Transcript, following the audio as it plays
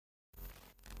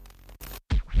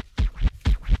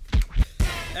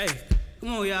Hey, come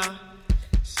on, y'all.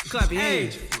 Clap your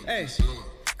hands. Hey,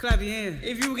 clap your hands.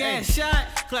 If you got shot,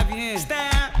 clap your hands.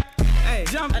 Stab. Hey,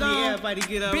 jump on. I need everybody to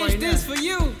get up. Bitch, right this now. For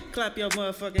you. Clap your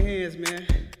motherfucking hands, man.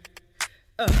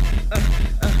 I'm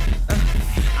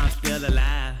still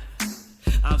alive.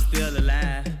 I'm still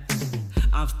alive.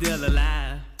 I'm still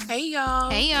alive. Hey y'all.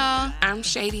 Hey y'all. I'm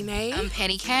Shady Nay. I'm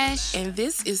Petty Cash. And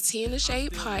this is Tea in the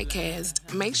Shade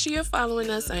Podcast. Make sure you're following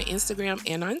us on Instagram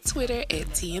and on Twitter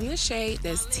at Tea in the Shade.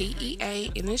 That's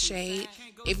TEA in the Shade.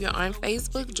 If you're on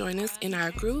Facebook, join us in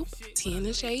our group, Tea in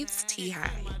the Shade's Tea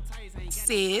High.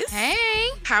 Sis. Hey.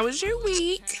 How was your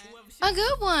week? A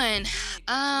good one.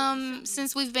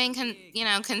 Since we've been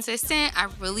consistent, I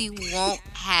really won't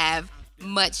have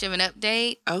much of an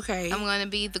update. Okay. I'm going to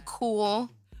be the cool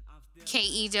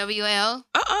KEWL.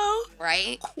 Uh-oh.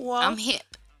 Right? Cool. I'm hip.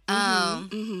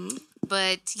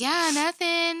 But yeah,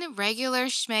 nothing. Regular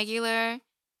schmegular.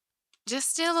 Just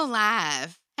still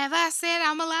alive. Have I said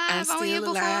I'm alive on here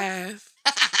before? Alive.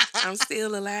 I'm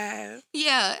still alive.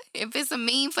 Yeah. If it's a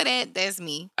meme for that, that's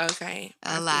me. Okay.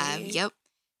 Alive. Yep.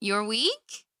 Your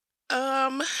week?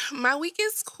 My week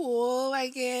is cool, I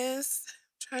guess.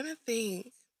 I'm trying to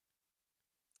think.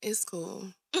 It's cool.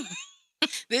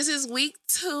 This is week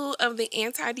 2 of the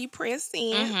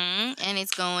antidepressant. And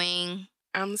it's going...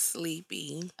 I'm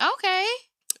sleepy. Okay.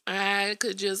 I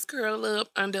could just curl up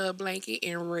under a blanket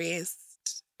and rest.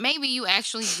 Maybe you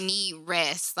actually need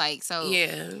rest.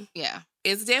 Yeah.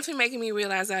 It's definitely making me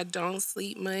realize I don't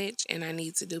sleep much and I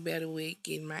need to do better with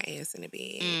getting my ass in the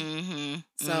bed.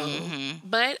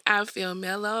 But I feel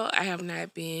mellow. I have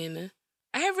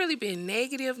really been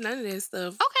negative, none of that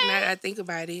stuff. Okay. Now that I think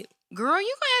about it. Girl,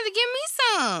 you gonna have to give me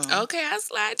some. Okay, I'll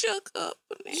slide you a cup.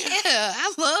 Yeah,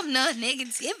 I love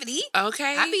negativity.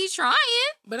 Okay. I be trying.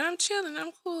 But I'm chilling.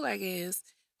 I'm cool, I guess.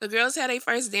 The girls had their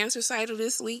first dance recital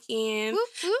this weekend. Whoop,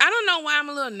 whoop. I don't know why I'm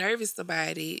a little nervous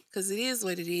about it, because it is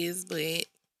what it is, but...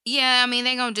 Yeah, I mean,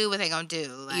 they gonna do what they gonna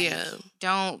do. Yeah.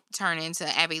 Don't turn into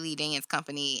Abby Lee Dance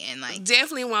Company and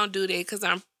Definitely won't do that, because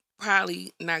I'm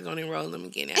probably not going to enroll them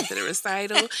again after the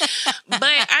recital. But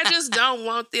I just don't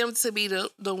want them to be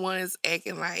the ones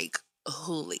acting like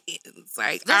hooligans.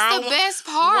 Like, that's the best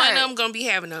part. One of them going to be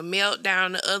having a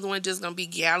meltdown. The other one just going to be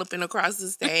galloping across the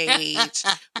stage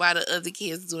while the other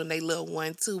kids doing their little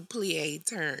 1-2 plie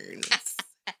turns.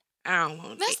 I don't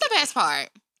want That's that. the best part.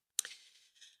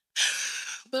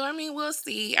 But, I mean, we'll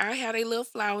see. I had a little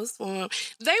flowers for them.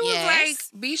 They was like,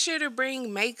 be sure to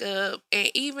bring makeup and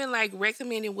even,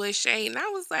 recommended what shade. And I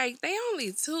was like, they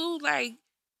only 2. Like,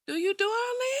 do you do all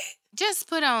that? Just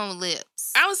put on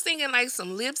lips. I was thinking,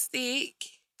 some lipstick.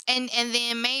 And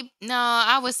then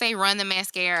I would say run the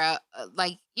mascara.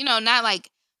 Not,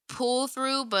 pull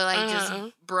through, but,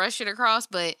 just brush it across.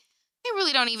 But they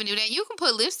really don't even do that. You can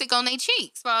put lipstick on their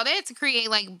cheeks for all that to create,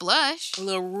 blush. A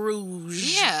little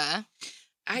rouge. Yeah.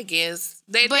 I guess.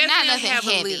 They but not nothing have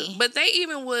heavy. A little. But they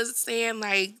even was saying,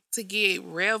 to get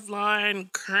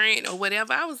Revlon current or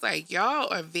whatever. I was like,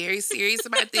 y'all are very serious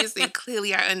about this. And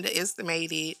clearly I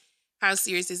underestimated how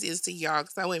serious this is to y'all,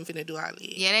 because I wasn't finna do all that.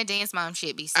 Yeah, that dance mom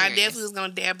shit be serious. I definitely was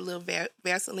going to dab a little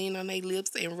Vaseline on their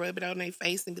lips and rub it on their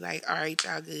face and be like, all right,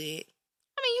 y'all good. I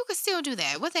mean, you could still do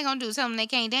that. What they going to do? Tell them they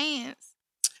can't dance?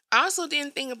 I also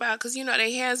didn't think about, because,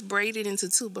 they has braided into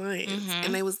 2 buns.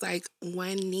 And they was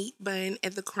one neat bun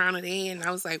at the crown of the head. And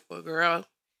I was like, well, girl,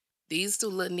 these 2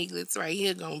 little nigglets right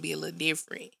here going to be a little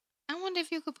different. I wonder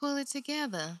if you could pull it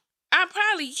together. I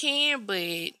probably can,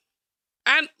 but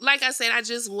like I said, I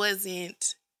just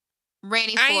wasn't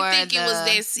ready for I didn't think it was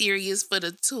that serious for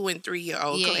the 2- and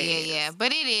 3-year-old class. Yeah.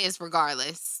 But it is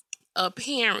regardless.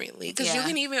 Apparently. Because you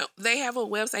can they have a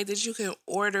website that you can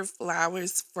order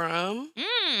flowers from.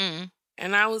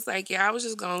 And I was like, I was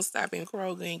just going to stop in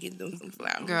Kroger and get them some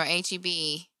flowers. Girl,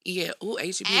 H-E-B. Yeah,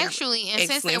 H-E-B. Actually, and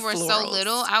since they were so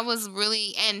little, I was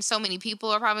really, and so many people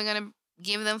are probably going to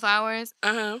give them flowers.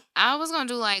 I was going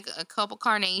to do a couple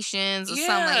carnations or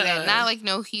something like that. Not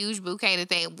no huge bouquet that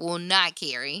they will not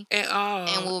carry. At all.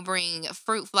 And will bring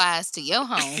fruit flies to your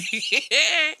home.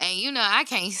 And I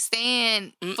can't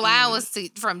stand flowers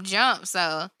from jump,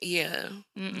 so. Yeah.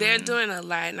 They're doing a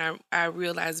lot, and I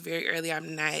realized very early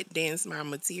I'm not dance mom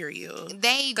material.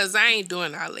 Because I ain't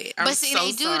doing all that. But see,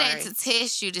 they do that to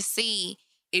test you to see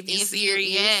if you're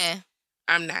serious.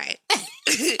 I'm not.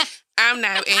 I'm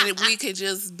not, and we could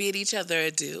just bid each other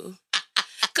adieu.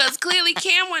 Because clearly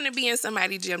Cam want to be in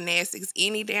somebody's gymnastics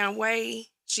any damn way.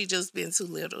 She just been too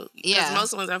little. Because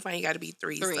most ones I find you got to be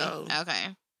 3. So.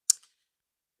 Okay.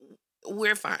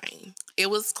 We're fine.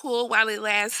 It was cool while it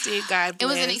lasted. God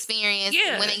bless. It was an experience.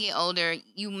 Yeah. When they get older,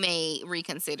 you may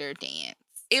reconsider dance.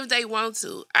 If they want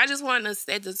to. I just want to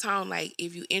set the tone. Like,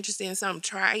 if you're interested in something,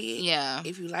 try it. Yeah.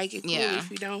 If you like it, cool. Yeah. If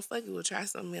you don't, fuck it, we'll try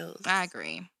something else. I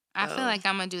agree. I feel like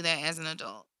I'm going to do that as an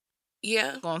adult.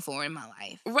 Yeah. Going forward in my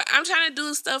life. I'm trying to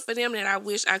do stuff for them that I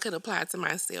wish I could apply to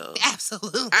myself.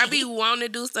 Absolutely. I be wanting to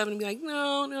do stuff and be like,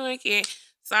 no, I can't.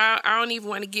 So I don't even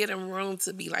want to give them room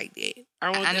to be like that. I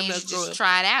want them to grow just up.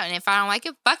 Try it out. And if I don't like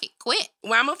it, fuck it. Quit.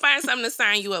 Well, I'm going to find something to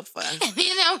sign you up for. And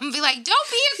then I'm going to be like, don't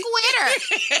be a quitter.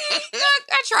 Look,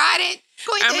 I tried it.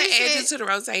 Quit I'm going to add you to the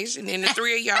rotation. And the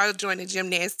 3 of y'all join the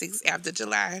gymnastics after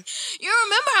July. You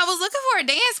remember I was looking for a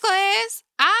dance class.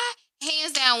 I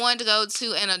hands down wanted to go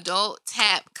to an adult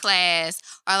tap class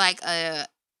or like a,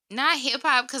 not hip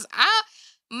hop, because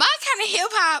my kind of hip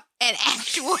hop and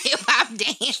actual hip hop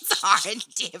dance are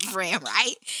different,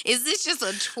 right? Is this just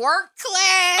a twerk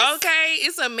class? Okay,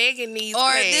 it's a Megan Needs or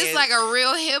class. Is this like a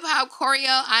real hip hop choreo?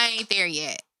 I ain't there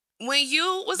yet. When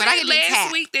you was like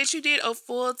last week that you did a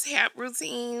full tap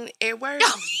routine at work,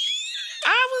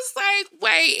 I was like,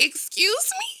 wait,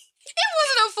 excuse me? It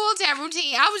wasn't a full tap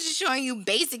routine. I was just showing you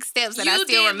basic steps that I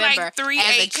still remember like 3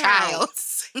 as a child.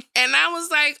 Counts. And I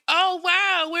was like, oh,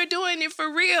 wow, we're doing it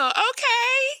for real.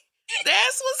 Okay,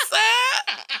 that's what's up.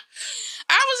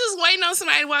 I was just waiting on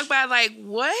somebody to walk by like,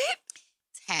 what?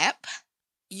 Tap?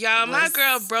 Y'all, my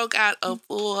girl broke out a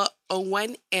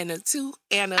 1 and a 2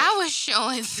 and a... I was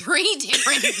showing 3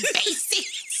 different basic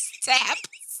tap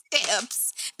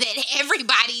steps that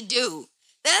everybody do.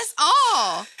 That's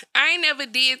all. I ain't never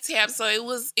did tap, so it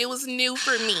was new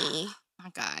for me. Oh my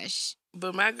gosh.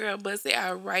 But my girl busted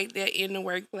out right there in the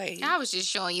workplace. I was just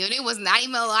showing you, and it was not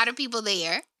even a lot of people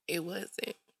there. It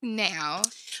wasn't. Now.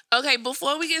 Okay,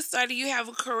 before we get started, you have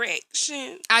a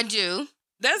correction. I do.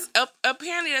 That's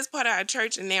apparently that's part of our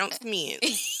church announcement.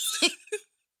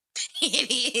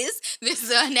 It is. This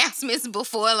is announcements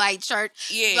before like church.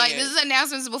 Yeah. Like this is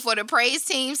announcements before the praise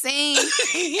team sings.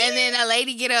 And then a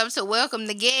lady get up to welcome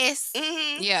the guests.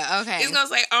 Mm-hmm. Yeah, okay. It's going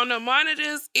to say on the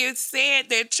monitors, it said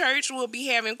that church will be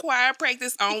having choir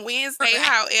practice on Wednesday. Right.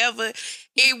 However,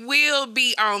 it will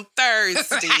be on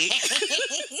Thursday. Right.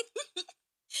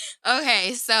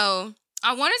 Okay, so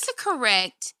I wanted to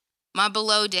correct my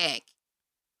Below Deck.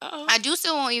 Uh-oh. I do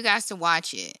still want you guys to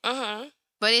watch it. Uh-huh.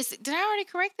 But did I already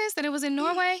correct this? That it was in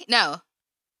Norway? No.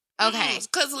 Okay.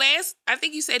 Because I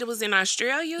think you said it was in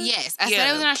Australia? Yes, I said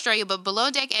it was in Australia, but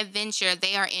Below Deck Adventure,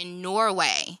 they are in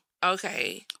Norway.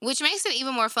 Okay. Which makes it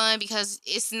even more fun because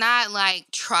it's not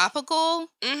like tropical.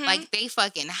 Mm-hmm. Like they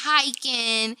fucking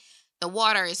hiking. The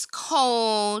water is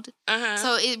cold. Uh-huh.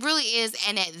 So it really is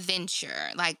an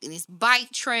adventure. Like these bike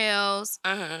trails.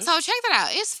 Uh-huh. So check that out.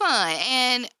 It's fun.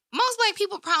 And most Black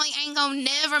people probably ain't gonna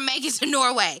never make it to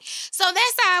Norway. So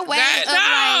that's our way of like,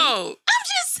 I'm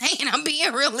just saying, I'm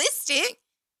being realistic.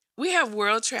 We have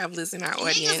world travelers in our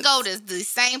audience. Niggas go to the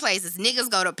same places. Niggas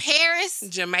go to Paris.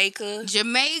 Jamaica,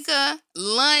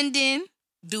 London.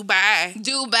 Dubai.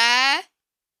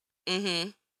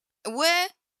 Mm-hmm. Where?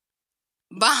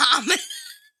 Bahamas.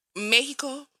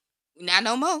 Mexico. Not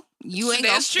no more. You ain't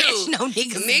That's gonna true. catch no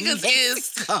niggas Niggas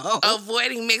is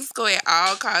avoiding Mexico at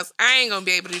all costs. I ain't gonna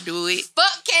be able to do it.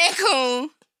 Fuck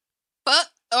Cancun. Fuck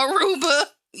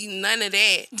Aruba. None of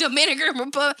that. Dominican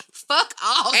Republic. Fuck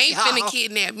all ain't y'all. Finna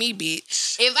kidnap me,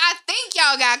 bitch. If I think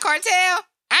y'all got cartel,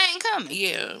 I ain't coming.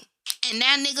 Yeah. And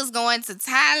now niggas going to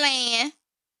Thailand.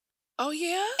 Oh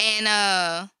yeah.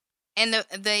 And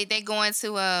they going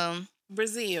to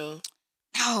Brazil.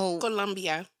 No.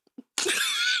 Colombia.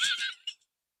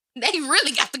 They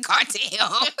really got the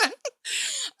cartel.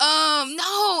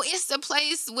 No, it's the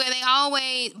place where they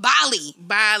always Bali.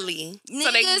 Niggas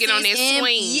so they can get on that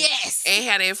swing. Yes. And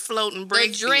have that floating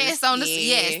break. The dress on the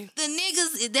yes. The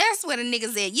niggas, that's where the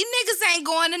niggas at. You niggas ain't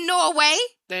going to Norway.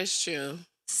 That's true.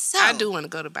 So I do want to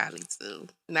go to Bali too.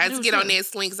 Not to get on that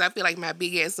swing because I feel like my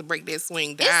big ass will break that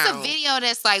swing down. It's a video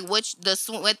that's like what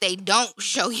they don't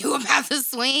show you about the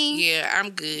swing. Yeah,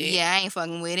 I'm good. Yeah, I ain't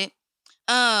fucking with it.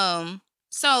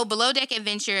 So Below Deck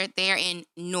Adventure, they're in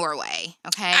Norway.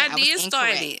 Okay, I did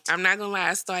start it. I'm not gonna lie,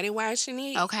 I started watching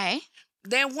it. Okay.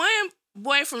 That one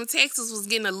boy from Texas was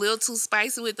getting a little too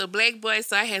spicy with the black boy,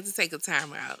 so I had to take a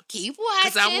time out. Keep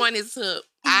watching. Because I wanted to.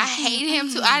 I hate him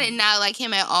too. I did not like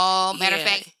him at all. Matter of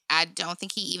fact, I don't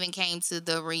think he even came to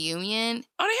the reunion.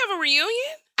 Oh, they have a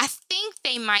reunion? I think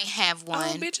they might have one.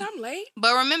 Oh, bitch, I'm late.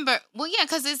 But remember, well, yeah,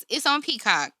 because it's on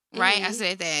Peacock, right? Mm-hmm. I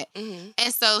said that. Mm-hmm.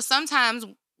 And so sometimes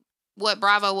what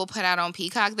Bravo will put out on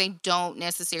Peacock, they don't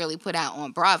necessarily put out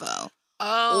on Bravo.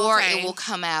 Oh, or it will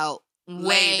come out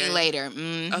way later.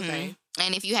 Mm-hmm. Okay.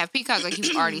 And if you have Peacock, like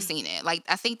you've already seen it. Like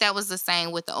I think that was the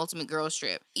same with the Ultimate Girls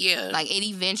Trip. Yeah. Like it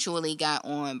eventually got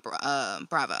on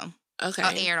Bravo.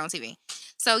 Okay. Aired on TV.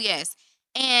 So, yes.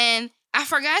 And I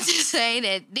forgot to say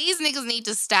that these niggas need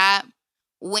to stop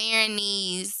wearing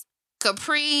these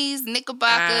capris,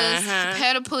 knickerbockers,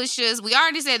 pedal pushers. We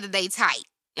already said that they tight.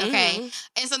 Okay?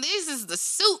 And so this is the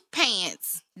suit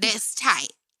pants that's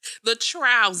tight. The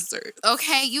trousers.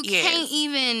 Okay? You can't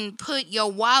even put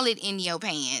your wallet in your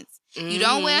pants. You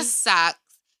don't wear socks.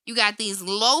 You got these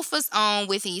loafers on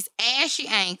with these ashy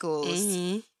ankles.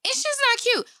 It's just not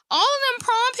cute. All of them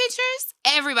prom pictures,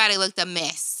 everybody looked a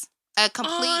mess. A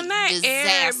complete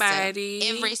disaster. Everybody.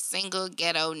 Every single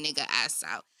ghetto nigga I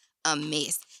saw, a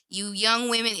mess. You young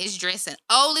women is dressing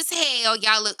old as hell.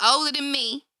 Y'all look older than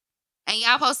me. And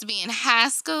y'all supposed to be in high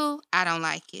school. I don't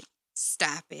like it.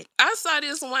 Stop it. I saw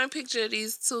this one picture of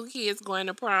these two kids going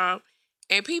to prom.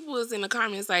 And people was in the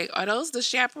comments like, are those the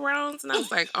chaperones? And I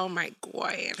was like, oh my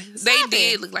God. They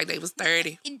did look like they was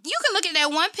 30. You can look at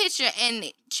that one picture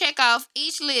and check off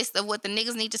each list of what the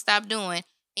niggas need to stop doing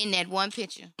in that one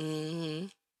picture. Baby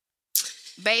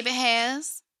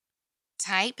hairs,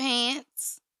 tight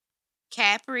pants,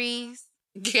 capris.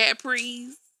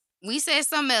 We said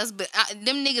something else, but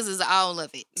them niggas is all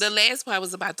of it. The last part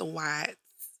was about the whites.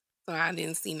 So I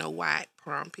didn't see no white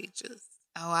prom pictures.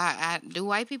 Oh, I do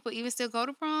white people even still go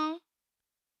to prom?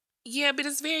 Yeah, but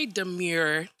it's very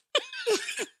demure.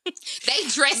 They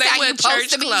dress how you supposed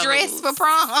to be dressed for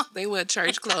prom. They wear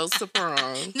church clothes to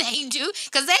prom. They do,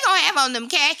 because they gonna have on them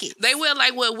khakis. They wear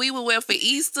like what we would wear for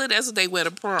Easter. That's what they wear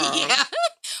to prom. Yeah.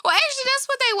 Well, actually, that's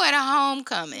what they wear to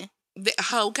homecoming. The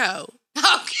Hoko.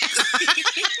 Okay.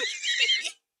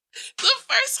 The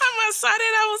first time I saw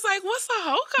that, I was like, what's a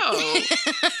Hoko?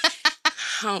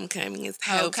 Homecoming is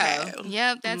Hoko.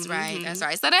 Yep, that's right. That's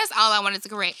right. So that's all I wanted to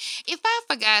correct. If I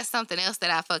forgot something else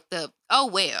that I fucked up, oh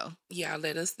well. Yeah,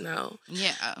 let us know.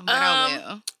 Yeah, but I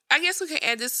will. I guess we could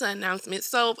add this to announcement.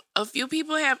 So a few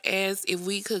people have asked if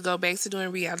we could go back to doing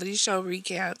reality show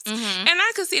recaps. And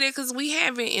I could see that because we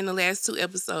haven't in the last 2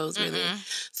 episodes, really.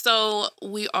 So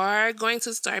we are going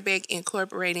to start back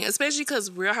incorporating, especially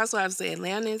because Real Housewives of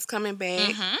Atlanta is coming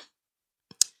back.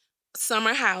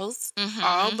 Summer House,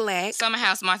 all black. Summer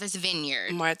House, Martha's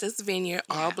Vineyard,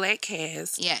 all black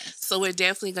cast. Yes. So we're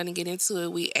definitely going to get into it.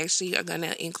 We actually are going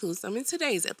to include some in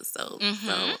today's episode.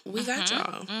 So we got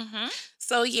y'all.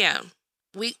 So yeah,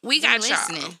 we got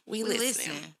y'all. We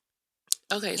listening.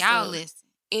 Okay, y'all so listen.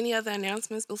 Any other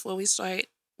announcements before we start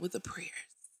with the prayers?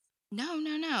 No.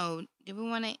 Do we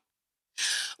want to?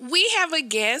 We have a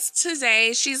guest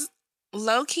today. She's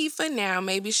low-key for now.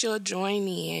 Maybe she'll join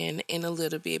in a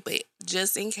little bit, but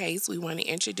just in case, we want to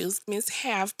introduce Miss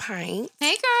Half Pint.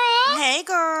 Hey, girl. Hey,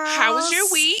 girl. How was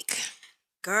your week?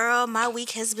 Girl, my week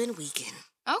has been weeking.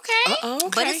 Okay. Okay.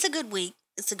 But it's a good week.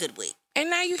 And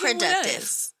now you're here with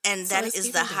us. And so that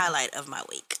is the highlight of my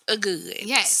week. A good.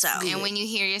 Yes. So. And when you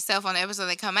hear yourself on the episode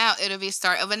that come out, it'll be the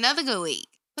start of another good week.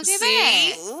 Look at See?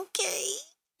 that. Okay.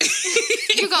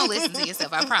 You're going to listen to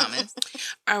yourself, I promise.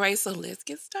 All right, so let's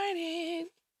get started.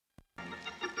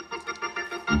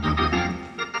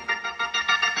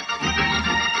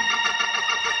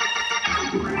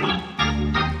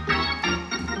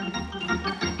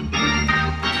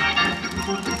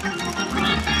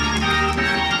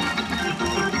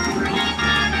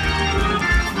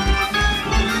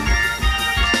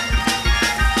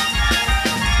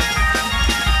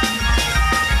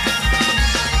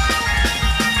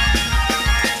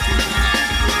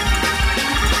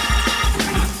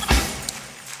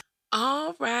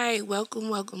 All right,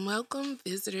 welcome,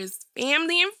 visitors,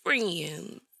 family, and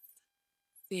friends.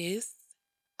 Sis,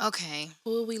 Okay.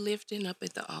 who are we lifting up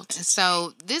at the altar?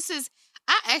 So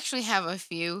I actually have a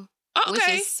few, which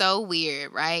is so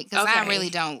weird, right? Because I really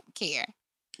don't care.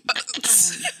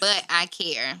 But I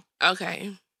care.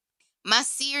 Okay. My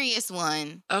serious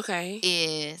one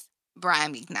is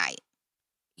Brian McKnight.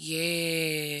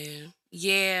 Yeah.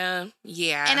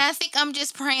 And I think I'm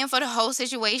just praying for the whole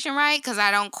situation, right? Because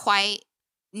I don't quite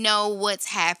know what's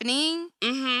happening.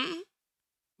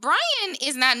 Brian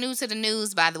is not new to the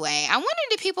news, by the way. I wonder,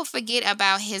 did people forget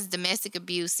about his domestic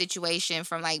abuse situation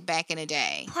from like back in the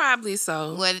day? Probably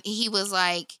so. Where he was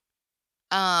like,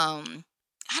 I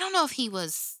don't know if he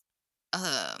was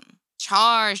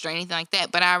charged or anything like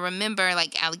that, but I remember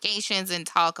like allegations and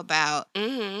talk about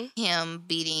him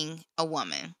beating a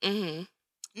woman.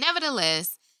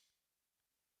 Nevertheless,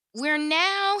 we're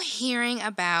now hearing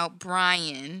about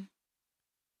Brian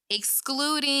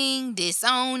excluding,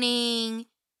 disowning,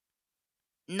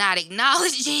 not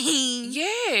acknowledging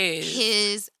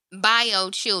his bio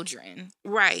children.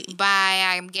 Right.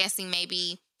 By, I'm guessing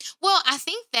maybe, well, I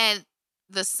think that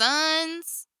the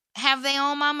sons have their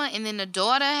own mama and then the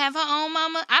daughter have her own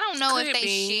mama. I don't know if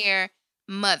they share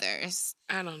mothers.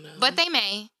 I don't know. But they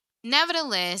may.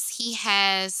 Nevertheless, he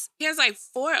has like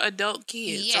 4 adult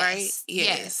kids, right?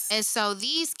 Yes. And so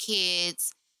these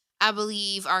kids, I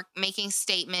believe, are making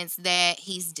statements that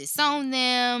he's disowned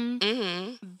them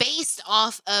based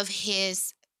off of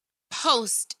his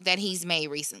post that he's made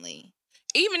recently.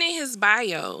 Even in his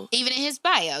bio.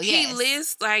 Yes. He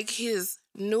lists like his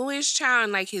newest child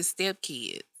and like his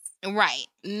stepkids. Right.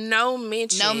 No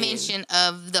mention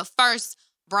of the first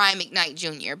Brian McKnight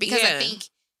Jr. Because I think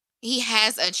he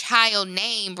has a child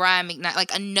named Brian McKnight,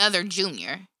 like another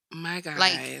junior. My God.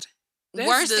 Like, that's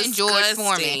worse disgusting. than George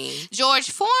Foreman.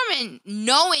 George Foreman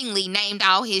knowingly named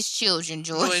all his children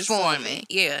George Foreman.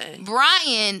 Yeah.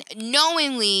 Brian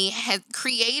knowingly has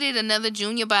created another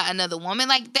junior by another woman.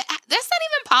 Like, that's not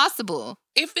even possible.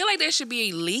 It feel like that should be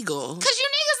illegal. Because you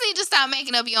niggas need to stop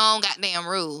making up your own goddamn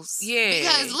rules. Yeah.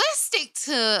 Because let's stick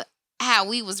to how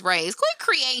we was raised. Quit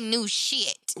creating new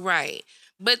shit. Right.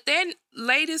 But that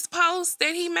latest post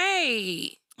that he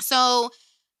made. So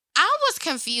I was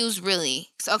confused, really.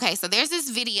 So there's this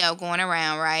video going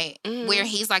around, right? Mm-hmm. Where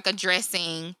he's like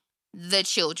addressing the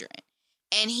children.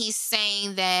 And he's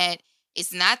saying that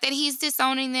it's not that he's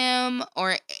disowning them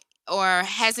or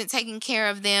hasn't taken care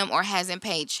of them or hasn't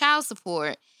paid child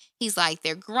support. He's like,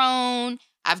 they're grown.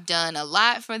 I've done a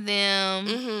lot for them.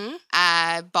 Mm-hmm.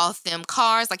 I bought them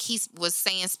cars. Like, he was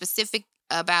saying specific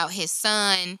about his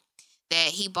son,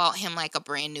 that he bought him like a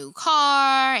brand new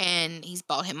car and he's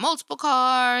bought him multiple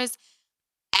cars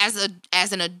as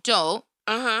an adult.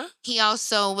 Uh-huh. He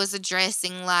also was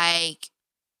addressing like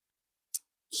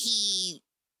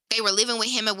they were living with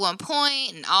him at one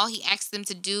point and all he asked them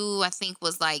to do, I think,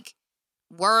 was like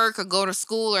work or go to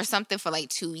school or something for like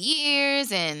 2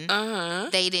 years,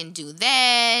 and they didn't do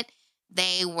that.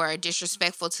 They were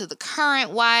disrespectful to the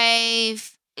current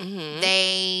wife. Mm-hmm.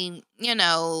 They,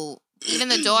 even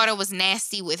the daughter was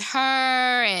nasty with her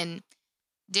and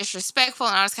disrespectful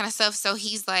and all this kind of stuff. So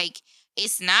he's like,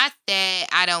 it's not that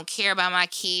I don't care about my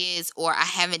kids or I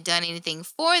haven't done anything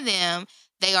for them.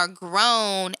 They are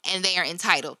grown and they are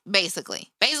entitled, basically.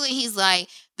 Basically, he's like,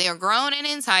 they're grown and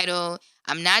entitled.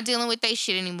 I'm not dealing with their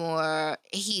shit anymore.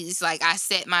 He's like, I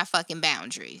set my fucking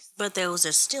boundaries. But those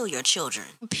are still your children.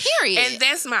 Period. And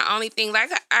that's my only thing. Like,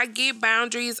 I get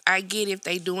boundaries. I get if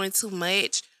they doing too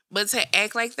much. But to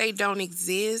act like they don't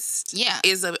exist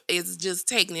is just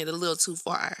taking it a little too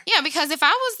far. Yeah, because if I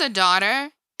was the daughter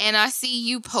and I see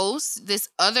you post this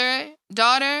other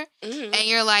daughter and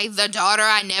you're like, the daughter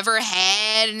I never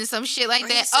had and some shit like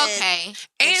that, okay.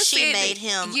 And she made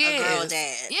him a girl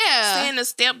dad. Yeah. Saying the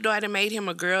stepdaughter made him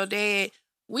a girl dad,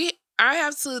 I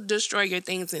have to destroy your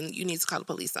things and you need to call the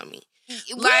police on me.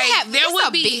 There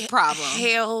would be big problem.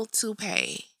 Hell to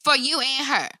pay. For you and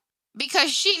her.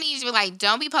 Because she needs to be like,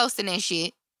 don't be posting that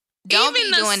shit. Don't be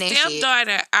doing that shit. Even the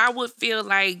stepdaughter, I would feel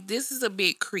like this is a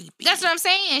bit creepy. That's what I'm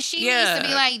saying. She needs to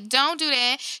be like, don't do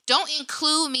that. Don't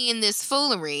include me in this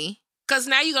foolery. Because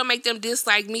now you're going to make them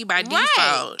dislike me by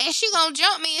default. And she going to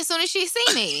jump me as soon as she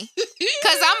see me.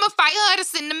 Because I'm going to fight her to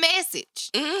send the message.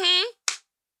 Mm-hmm.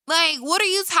 Like, what are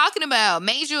you talking about?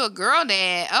 Made you a girl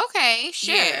dad? Okay,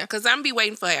 sure. Yeah, because I'm going to be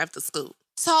waiting for her after school.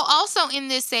 So also in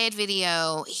this said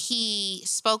video, he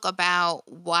spoke about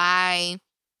why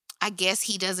I guess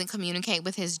he doesn't communicate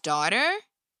with his daughter.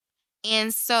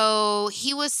 And so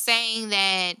he was saying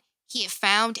that he had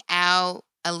found out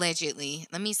allegedly.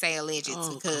 Let me say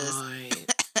allegedly because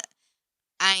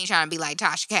I ain't trying to be like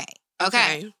Tasha K.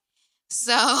 Okay.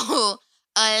 So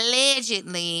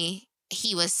allegedly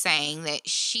he was saying that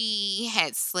she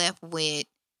had slept with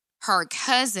her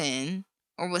cousin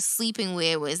or was sleeping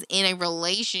with, was in a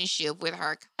relationship with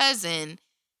her cousin.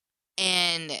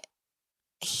 And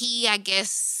he, I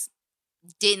guess,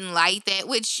 didn't like that,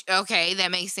 which, okay,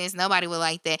 that makes sense. Nobody would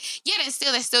like that. Yet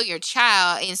that's still your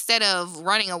child. Instead of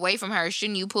running away from her,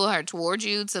 shouldn't you pull her towards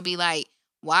you to be like,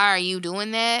 why are you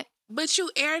doing that? But you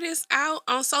air this out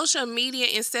on social media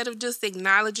instead of just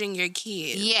acknowledging your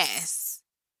kids. Yes.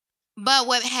 But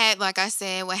what had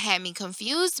me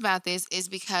confused about this is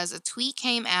because a tweet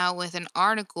came out with an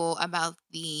article about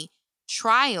the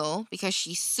trial because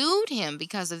she sued him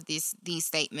because of these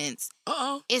statements.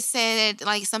 Uh-oh. It said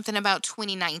like something about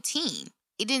 2019.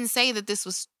 It didn't say that this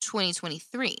was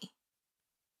 2023.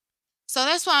 So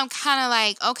that's why I'm kind of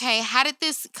like, okay, how did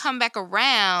this come back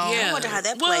around? Yeah. I wonder how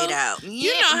that played out.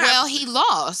 Yeah, he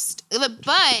lost.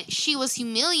 But she was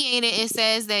humiliated. It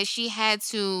says that she had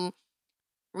to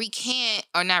retract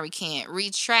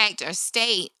or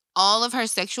state all of her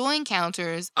sexual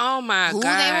encounters. Oh my God. Who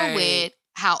they were with,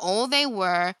 how old they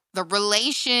were, the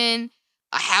relation,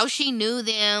 how she knew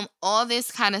them, all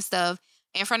this kind of stuff.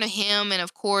 in front of him and,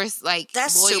 of course, like,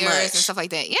 that's lawyers too much. and stuff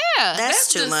like that. Yeah.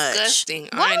 That's too disgusting.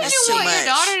 much. Why would you want your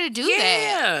daughter to do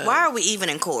that? Why are we even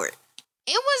in court?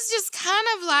 It was just kind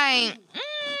of like,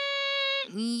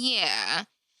 yeah.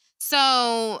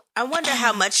 So I wonder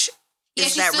how much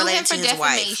is that related to his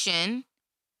wife? Defamation,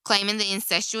 claiming the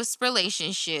incestuous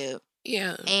relationship.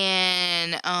 Yeah.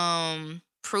 And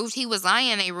proved he was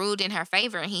lying. They ruled in her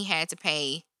favor, and he had to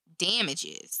pay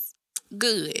damages.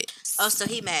 Good. Oh, so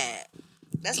he mad.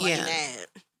 That's why he mad.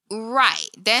 Right.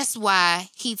 That's why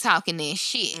he talking that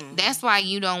shit. Mm-hmm. That's why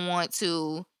you don't want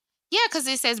to. Yeah, because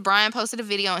it says Brian posted a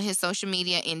video on his social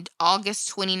media in August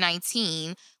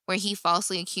 2019 where he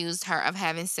falsely accused her of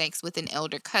having sex with an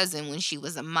elder cousin when she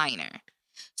was a minor.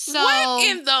 So, what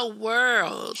in the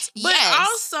world? But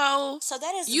also, so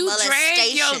that is you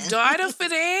dragged your daughter for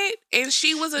that, and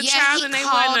she was a child and they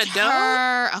weren't an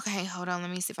adult? Okay, hold on. Let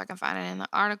me see if I can find it in the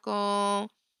article.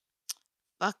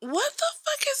 What the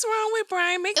fuck is wrong with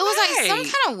Brian McKnight? It was like some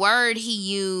kind of word he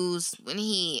used when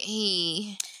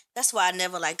he... That's why I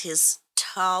never liked his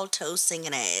tall toe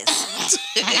singing ass.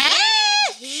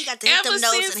 He got to hit them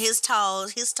notes, and his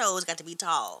toes got to be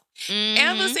tall. Mm-hmm.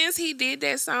 Ever since he did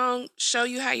that song, Show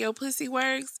You How Your Pussy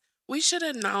Works, we should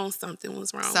have known something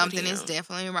was wrong with him. Something is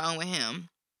definitely wrong with him.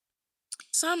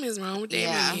 Something is wrong with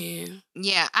that man.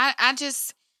 Yeah, I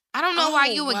don't know why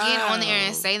you would get on there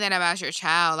and say that about your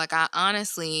child. Like, I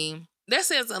honestly... That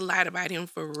says a lot about him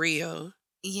for real.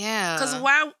 Yeah. Because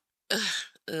why...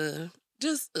 I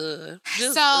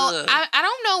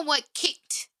don't know what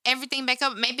kicked everything back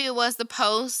up. Maybe it was the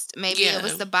post. Maybe it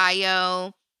was the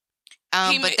bio.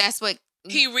 But that's what...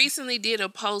 He recently did a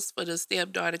post for the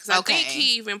stepdaughter. Because I think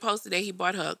he even posted that he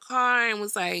bought her a car and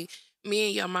was like, me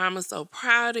and your mom are so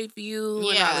proud of you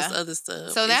and all this other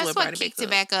stuff. So that's what kicked it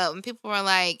back up. And people were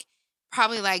like,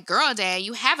 probably like, girl, dad,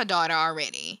 you have a daughter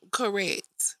already.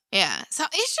 Correct. Yeah. So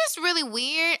it's just really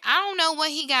weird. I don't know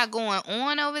what he got going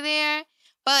on over there.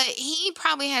 But he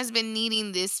probably has been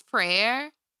needing this prayer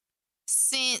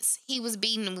since he was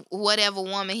beating whatever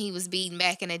woman he was beating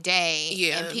back in the day.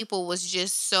 Yeah. And people was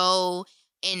just so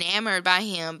enamored by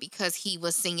him because he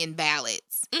was singing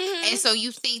ballads. Mm-hmm. And so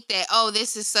you think that, oh,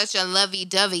 this is such a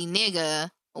lovey-dovey nigga,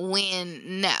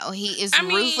 when no, he is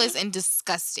ruthless and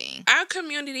disgusting. Our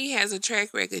community has a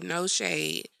track record, no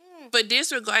shade, but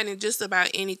disregarding just about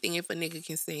anything if a nigga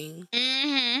can sing.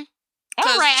 Mm-hmm.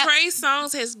 Because Trey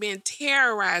Songz has been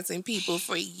terrorizing people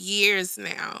for years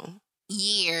now.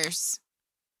 Years.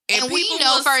 And we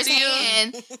know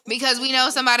firsthand because we know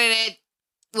somebody that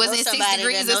was in 6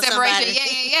 degrees of separation.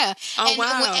 Yeah. Oh,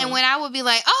 wow. And when I would be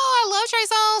like, oh, I love Trey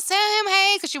Songz, tell him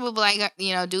hey. Because she would be like,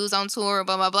 you know, dudes on tour,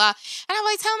 blah, blah, blah. And I'm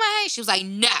like, tell him hey. She was like,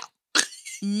 no.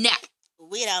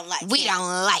 We don't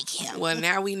like him. Well,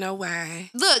 now we know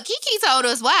why. Look, Kiki told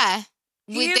us why.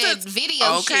 With that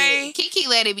video shit. Kiki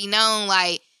let it be known,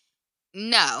 like,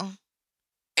 no.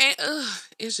 And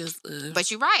it's just But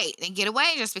you're right. They get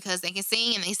away just because they can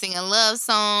sing and they sing love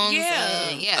songs.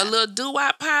 Yeah. A little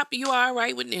doo-wop pop, you all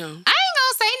right with them. I ain't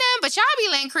gonna say nothing, but y'all be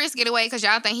letting Chris get away because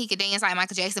y'all think he could dance like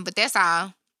Michael Jackson, but that's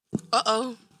all.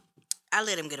 Uh-oh. I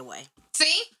let him get away.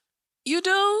 See? You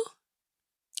do?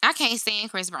 I can't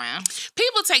stand Chris Brown.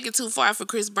 People take it too far for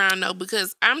Chris Brown, though,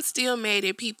 because I'm still mad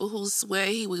at people who swear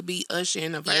he would be Usher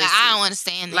in a verse. Yeah, I don't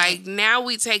understand that. Like, now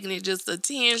we taking it just a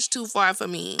tinge too far for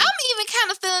me. I'm even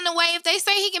kind of feeling the way if they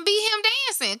say he can beat him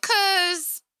dancing,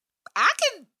 because I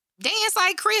could dance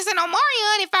like Chris and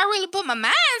Omarion if I really put my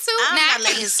mind to it. I'm not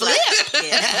letting him slide.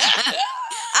 Yeah.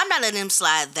 I'm not letting him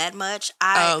slide that much.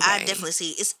 I definitely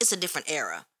see it's a different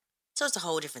era. So it's a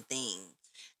whole different thing.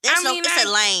 It's a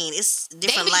lane. It's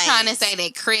different lanes. They be trying to say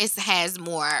that Chris has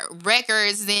more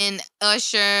records than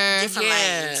Usher. Different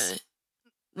lanes.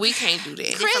 We can't do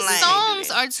that. Chris songs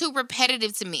are too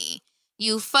repetitive to me.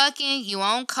 You fucking, you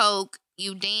on coke,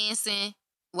 you dancing,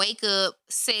 wake up,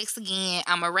 sex again.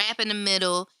 I'ma rap in the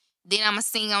middle, then I'ma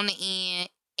sing on the end,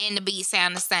 and the beat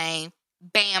sound the same.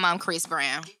 Bam, I'm Chris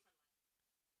Brown.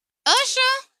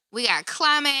 Usher, we got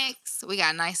Climax, we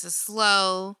got Nice and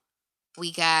Slow,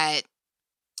 we got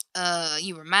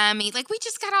You Remind Me. Like, we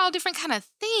just got all different kind of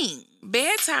things.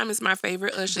 Bedtime is my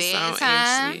favorite Usher song,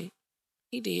 actually.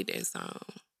 He did that song.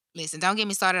 Listen, don't get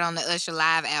me started on the Usher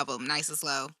live album, Nice and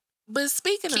Slow. But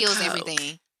speaking Kills of coke.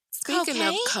 Everything. Speaking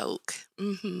of coke.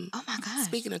 Mm-hmm. Oh, my gosh.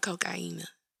 Speaking of cocaine.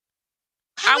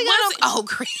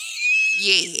 Great.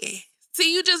 Yeah.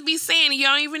 See, you just be saying it. You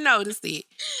don't even notice it.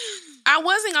 I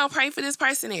wasn't going to pray for this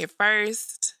person at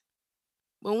first.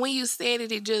 But when you said it,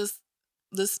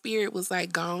 the spirit was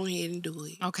like, go ahead and do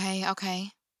it. Okay.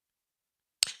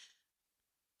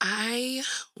 I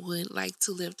would like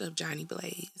to lift up Johnny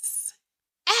Blaze.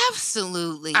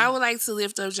 Absolutely. I would like to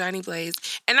lift up Johnny Blaze.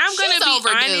 And I'm going to be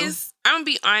honest. I'm going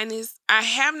to be honest. I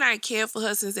have not cared for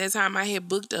her since that time I had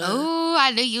booked her. Oh,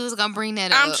 I knew you was going to bring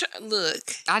that up.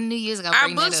 Look. I knew you was going to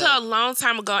bring that up. I booked her a long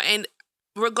time ago. And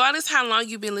regardless how long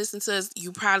you've been listening to us,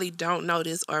 you probably don't know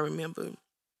this or remember.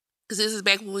 Because this is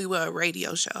back when we were a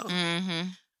radio show. Mm-hmm.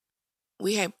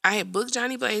 I had booked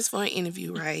Johnny Blaze for an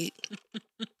interview, right?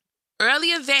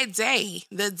 Earlier that day,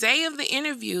 the day of the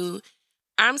interview,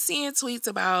 I'm seeing tweets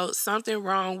about something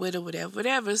wrong with her,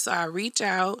 whatever. So I reach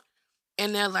out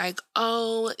and they're like,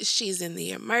 oh, she's in the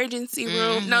emergency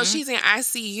room. No, she's in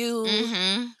ICU.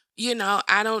 Mm-hmm. You know,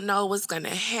 I don't know what's going to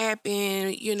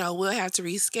happen. You know, we'll have to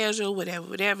reschedule,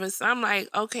 whatever. So I'm like,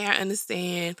 okay, I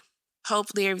understand.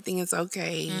 Hopefully everything is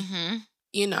okay. Mm-hmm.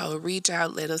 You know, reach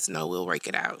out, let us know. We'll work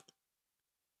it out.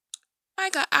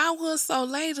 Like an hour or so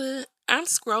later, I'm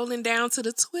scrolling down to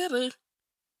the Twitter.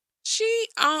 She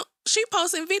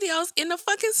posting videos in the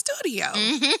fucking studio.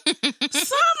 Mm-hmm.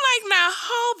 So I'm like, now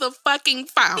hold the fucking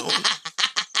phone.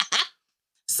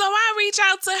 So I reach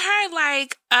out to her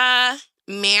like,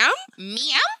 ma'am?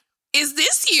 Is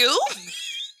this you?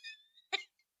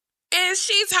 And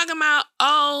she talking about,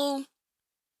 oh,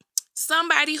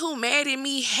 somebody who mad at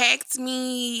me hacked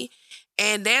me.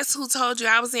 And that's who told you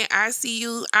I was in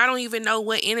ICU. I don't even know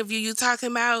what interview you talking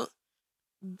about.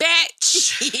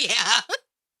 Bitch. Yeah.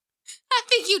 I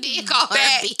think you did call her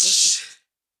bitch.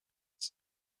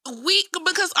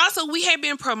 Because also we had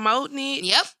been promoting it.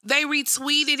 Yep. They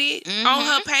retweeted it on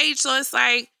her page. So it's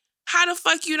like, how the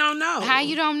fuck you don't know? How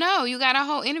you don't know? You got a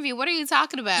whole interview. What are you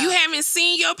talking about? You haven't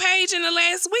seen your page in the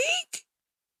last week?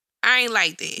 I ain't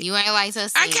like that. You ain't like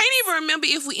us. I can't even remember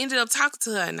if we ended up talking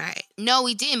to her or not. No,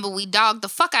 we didn't, but we dogged the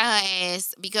fuck out her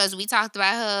ass because we talked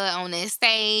about her on that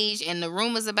stage and the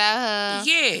rumors about her.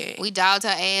 Yeah. We dogged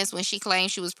her ass when she claimed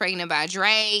she was pregnant by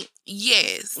Drake.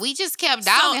 Yes. We just kept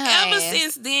dogging her ever ass.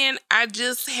 since then, I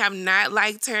just have not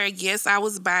liked her. Yes, I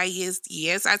was biased.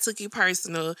 Yes, I took it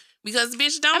personal. Because,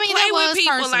 bitch, don't play with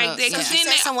people personal. Like that. Because she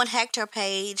said someone hacked her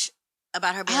page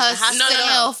about her being in her the hospital.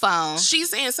 cell phone.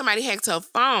 She's saying somebody hacked her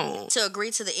phone. To agree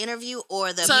to the interview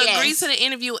or the... agree to the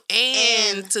interview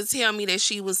and to tell me that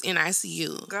she was in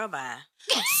ICU. Girl, bye.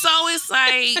 So it's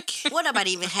like... What about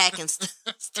even hacking stuff?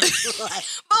 But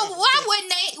why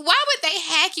would they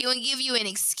hack you and give you an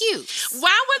excuse?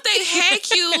 Why would they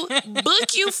hack you,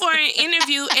 book you for an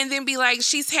interview, and then be like,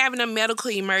 she's having a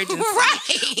medical emergency? Right.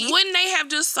 Wouldn't they have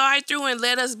just saw it through and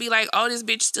let us be like, oh, this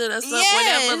bitch stood us up,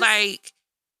 whatever? Like...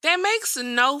 That makes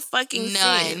no fucking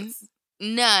sense.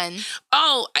 None.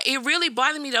 Oh, it really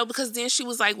bothered me, though, because then she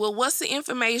was like, well, what's the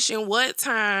information? What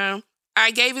time?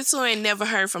 I gave it to her and never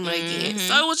heard from her again.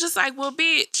 So it was just like, well,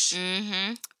 bitch.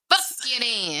 Fuck you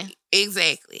then.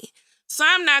 Exactly. So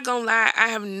I'm not going to lie. I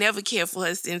have never cared for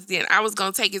her since then. I was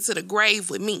going to take it to the grave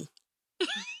with me.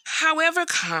 However,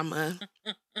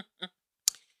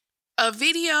 a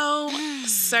video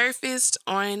surfaced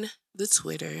on the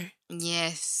Twitter.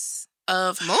 Yes.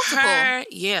 Of her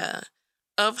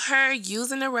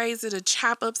using a razor to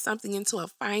chop up something into a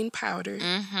fine powder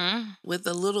with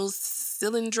a little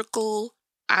cylindrical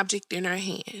object in her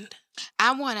hand.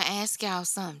 I want to ask y'all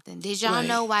something. Did y'all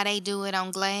know why they do it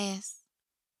on glass?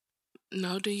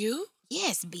 No, do you?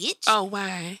 Yes, bitch. Oh,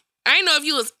 why? I didn't know if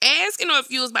you was asking or if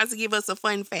you was about to give us a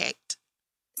fun fact.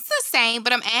 It's the same,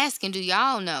 but I'm asking, do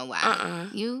y'all know why?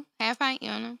 You have fight,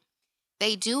 you don't know?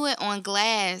 They do it on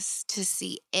glass to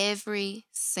see every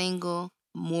single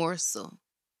morsel.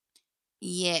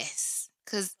 Yes.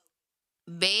 Because,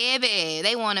 baby,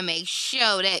 they want to make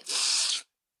sure that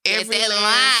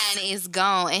that line is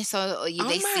gone. And so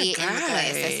they see it in the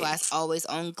glass. That's why it's always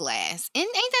on glass. And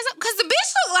ain't that something? Because the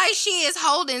bitch look like she is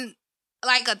holding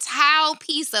like a tile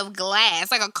piece of glass,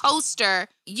 like a coaster.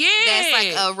 Yeah. That's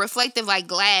like a reflective like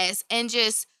glass. And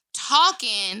just...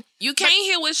 talking. You can't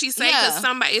hear what she's saying because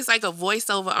it's like a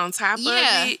voiceover on top of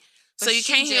it. So you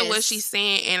can't hear what she's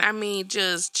saying. And I mean,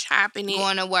 just chopping it.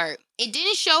 Going to work. It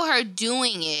didn't show her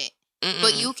doing it,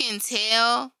 but you can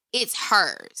tell it's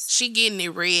hers. She getting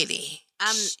it ready.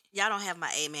 Y'all don't have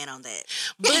my amen on that.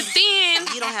 But then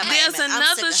you don't have there's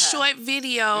another short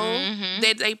video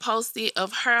that they posted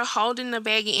of her holding the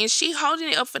baggie and she holding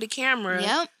it up for the camera.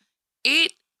 Yep.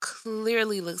 It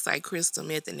clearly looks like crystal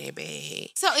meth in that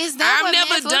bag. So is that I've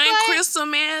never done crystal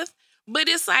meth, but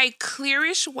it's like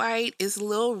clearish white. It's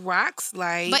little rocks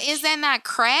like. But is that not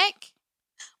crack?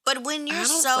 But when you're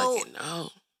so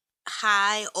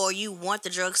high or you want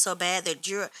the drug so bad that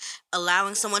you're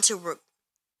allowing someone to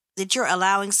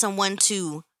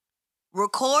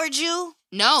record you.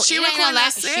 No, she recording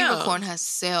herself. She recording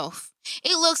herself.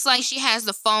 It looks like she has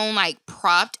the phone like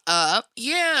propped up.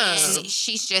 Yeah. And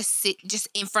she's just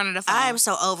in front of the phone. I am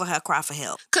so over her cry for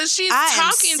help. Because she's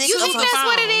talking to You think that's phone.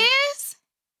 what it is?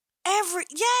 Every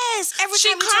time She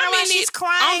you turn around, she's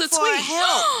crying on the for tweet.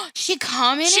 help. She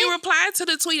commented? She replied to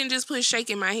the tweet and just put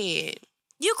shaking my head.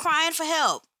 You crying for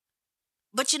help.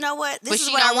 But you know what? This is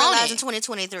she what I don't want realized it. in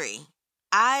 2023.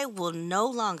 I will no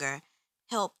longer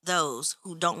help those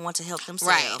who don't want to help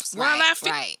themselves. Right.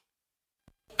 Okay,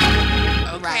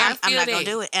 I'm not going to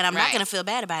do it. And I'm not going to feel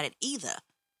bad about it either.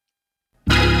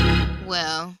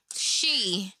 Well,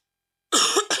 she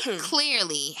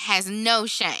clearly has no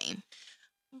shame.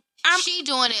 She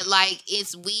doing it like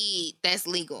it's weed that's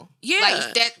legal. Yeah.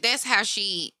 Like that's how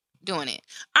she doing it.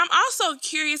 I'm also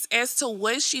curious as to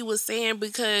what she was saying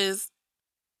because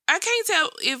I can't tell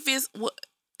if it's...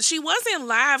 She wasn't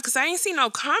live because I ain't seen no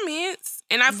comments.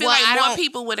 And I feel like more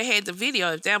people would have had the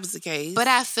video if that was the case. But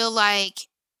I feel like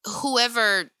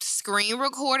whoever screen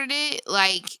recorded it,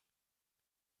 like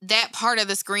that part of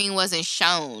the screen wasn't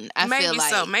shown. Maybe feel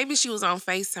like so. Maybe she was on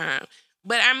FaceTime.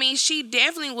 But I mean, she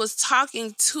definitely was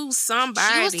talking to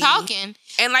somebody. She was talking.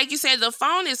 And like you said, the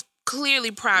phone is clearly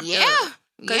propped up.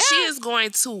 Because she is going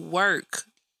to work.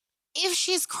 If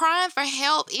she's crying for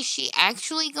help, is she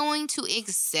actually going to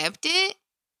accept it?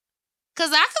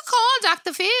 Because I could call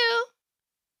Dr. Phil.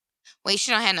 Wait,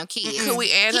 she don't have no kids. Could we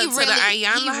add her to the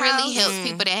Ayana He really helps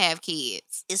people that have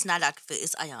kids. It's not Dr. Phil,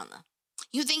 it's Ayana.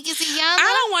 You think it's Ayana?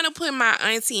 I don't want to put my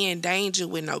auntie in danger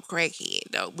with no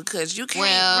crackhead, though, because you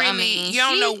can't you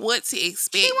don't know what to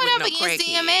expect she went with up no against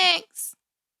crackhead. DMX.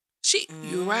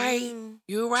 You're right.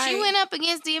 You're right. She went up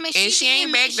against DMX. And she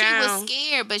ain't back down. She was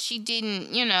scared, but she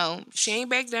didn't, She ain't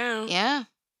back down. Yeah.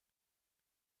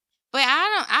 But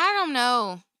I don't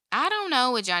know. I don't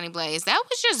know with Johnny Blaze. That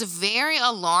was just very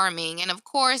alarming. And of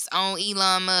course, on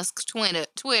Elon Musk's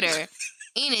Twitter,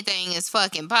 anything is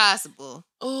fucking possible.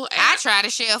 Oh, I try to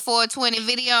share a 420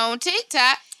 video on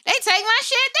TikTok. They take my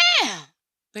shit down.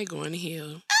 They going to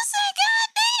hell. I said,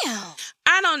 God damn.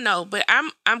 I don't know, but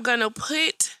I'm gonna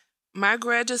put my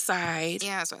grudge aside.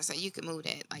 Yeah, that's what I said. You can move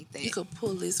that like that. You could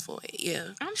pull this for it, yeah.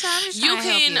 I'm trying to You help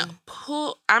can you.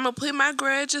 pull. I'm gonna put my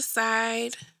grudge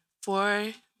aside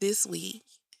for this week.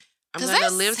 I'm gonna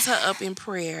lift her up in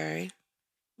prayer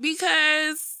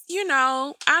because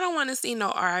I don't want to see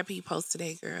no RIP post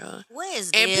today, girrl. Where's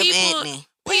and Deb Anthony?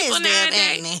 Where's Deb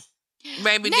Anthony?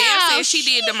 Baby, Deb said she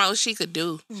did the most she could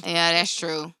do. Yeah, that's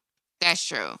true. That's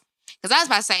true. Because I was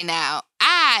about to say now,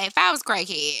 if I was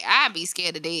crackhead, I'd be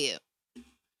scared of Deb.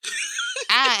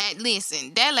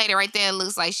 Listen, that lady right there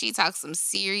looks like she talks some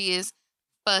serious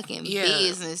fucking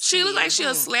business. She look like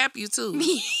she'll slap you too.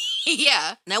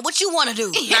 Yeah. Now what you want to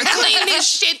do? Now clean this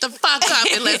shit the fuck up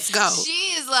and let's go. She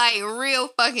is like real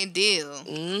fucking deal.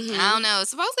 Mm-hmm. I don't know.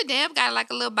 Supposedly Deb got like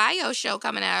a little bio show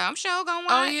coming out. I'm sure gonna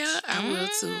watch. Oh yeah, I will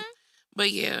too. But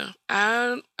yeah,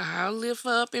 I'll lift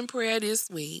her up in prayer this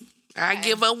week. I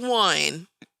give her 1.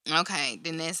 Okay,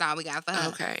 then that's all we got for her.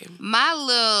 Okay. My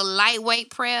little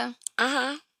lightweight prayer.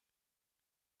 Uh-huh.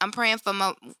 I'm praying for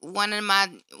one of my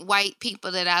white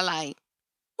people that I like.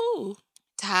 Ooh.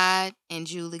 Todd and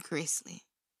Julie Chrisley.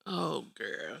 Oh,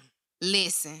 girl.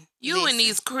 Listen. And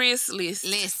these Chrisleys.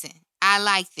 Listen, I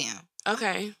like them.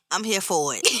 Okay. I'm here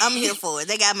for it. I'm here for it.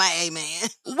 They got my amen.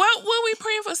 What we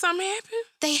praying for something happen?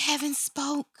 They haven't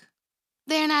spoke.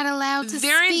 They're not allowed to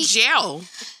They're speak. in jail.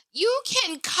 You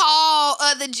can call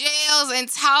other jails and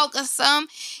talk or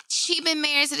something. She been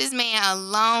married to this man a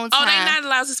long time. Oh, they're not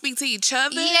allowed to speak to each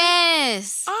other?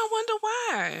 Yes. Oh, I wonder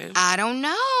why. I don't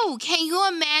know. Can you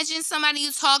imagine somebody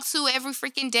you talk to every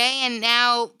freaking day and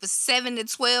now for 7 to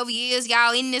 12 years,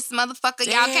 y'all in this motherfucker,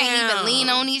 y'all can't even lean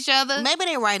on each other? Maybe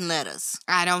they writing letters.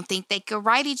 I don't think they could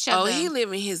write each other. Oh, he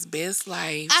living his best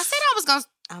life. I said I was going to...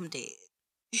 I'm dead.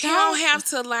 He don't have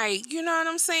to you know what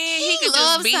I'm saying? He could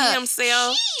just be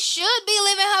himself. She should be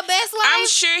living her best life. I'm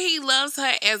sure he loves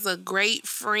her as a great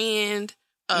friend,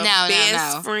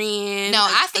 best friend. No,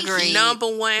 I think he number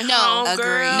one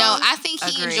homegirl. No, I think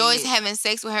he enjoys having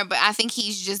sex with her, but I think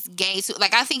he's just gay too.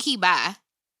 Like I think he bi.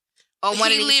 Or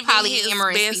one of these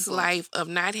polyamorous his best people. life of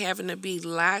not having to be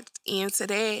locked into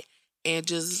that. And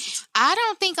just... I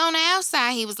don't think on the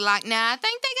outside he was locked. Now, I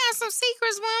think they got some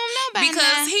secrets we don't know about.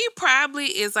 Because he probably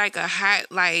is like a hot,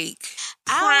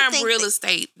 prime real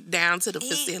estate down to the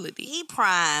facility. He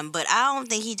prime, but I don't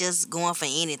think he just going for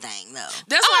anything, though.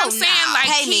 That's what I'm saying. No. Like,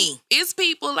 pay me. It's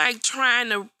people, trying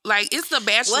to... it's the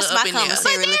Bachelor What's up my in there.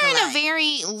 But they're in a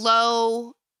very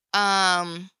low...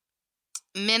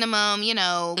 minimum,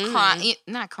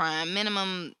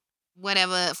 minimum,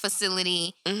 whatever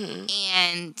facility. Mm-hmm.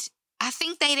 And I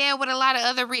think they there with a lot of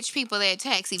other rich people that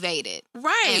tax evaded.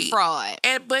 Right. And fraud.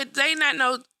 But they not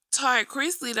no Todd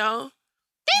Chrisley, though.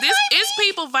 It's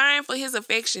people vying for his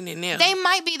affection in there. They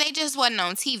might be. They just wasn't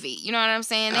on TV. You know what I'm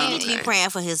saying? They need to be praying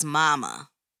for his mama.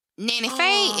 Nanny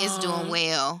Faye is doing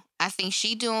well. I think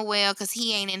she doing well because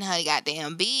he ain't in her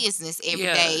goddamn business every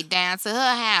day down to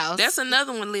her house. That's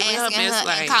another one living her best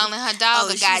life. And calling her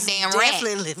dog a goddamn rat.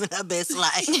 Definitely living her best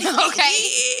life. Okay?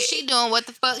 She doing what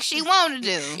the fuck she want to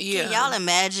do. Yeah. Can y'all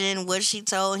imagine what she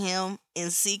told him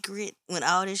in secret when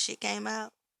all this shit came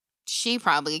out? She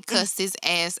probably cussed his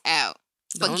ass out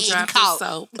for Don't getting drop caught. the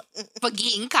soap. For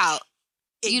getting caught.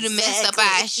 Exactly. You done messed up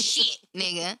our shit,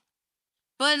 nigga.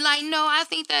 But, like, no, I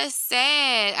think that's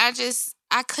sad.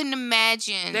 I couldn't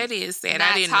imagine. That is sad.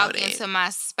 Not I didn't know that. talking to my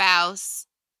spouse.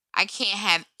 I can't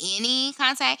have any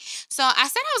contact. So I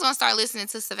said I was going to start listening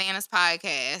to Savannah's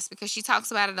podcast because she talks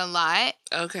about it a lot.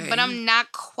 Okay. But I'm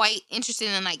not quite interested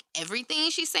in, like, everything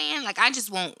she's saying. Like, I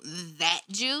just want that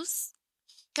juice.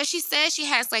 Because she says she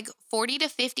has, like, 40 to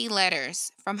 50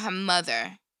 letters from her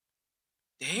mother.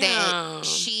 Damn. That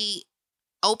she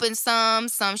opened some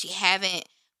she haven't.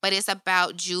 But it's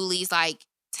about Julie's, like,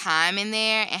 time in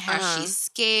there and how she's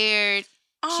scared.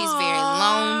 She's very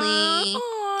lonely.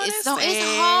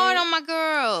 It's hard on my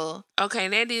girl. Okay,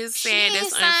 that is sad.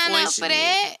 That's unfortunate. unfortunate. For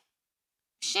that.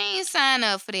 She ain't signed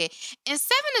up for that. In 7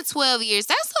 to 12 years,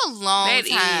 that's a long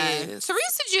time. Is.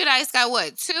 Teresa Giudice got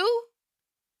what, 2?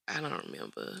 I don't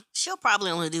remember. She'll probably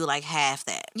only do like half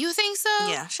that. You think so?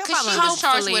 Yeah, she'll Because probably she was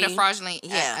charged with a fraudulent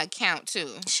account too.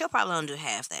 She'll probably only do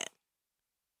half that.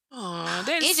 Oh,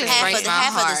 that is it just breaks my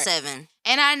half heart. of the 7.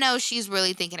 And I know she's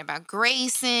really thinking about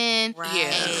Grayson and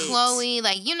Chloe.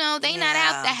 Like, you know, they not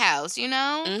out the house, you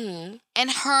know? Mm-hmm.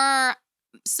 And her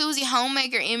Susie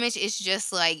Homemaker image is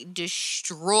just, like,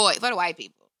 destroyed for the white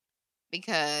people.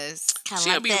 Because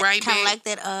she'll be right back. Kind of like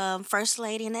that First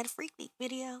Lady in that Freak Week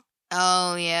video.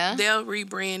 Oh, yeah? They'll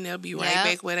rebrand. They'll be right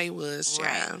back where they was,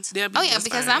 child. Right. They'll be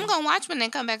because fine. I'm going to watch when they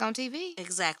come back on TV.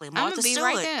 Exactly. I'm Martha going to be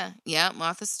Stewart. right there. Yep,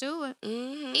 Martha Stewart.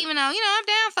 Mm-hmm. Even though, you know, I'm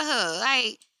down for her.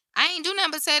 Like, I ain't do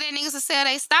nothing but tell that niggas to sell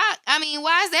their stock. I mean,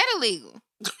 why is that illegal?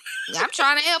 I'm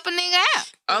trying to help a nigga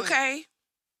out. Okay.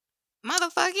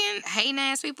 Motherfucking hating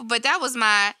ass people. But that was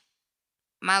my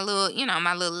little, you know,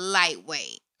 my little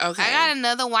lightweight. Okay. I got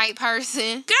another white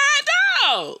person. God,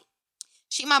 dog.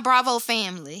 She my Bravo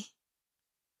family.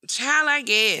 Child, I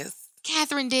guess.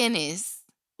 Catherine Dennis.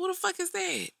 Who the fuck is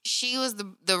that? She was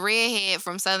the redhead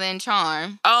from Southern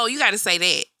Charm. Oh, you got to say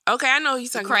that. Okay, I know who you're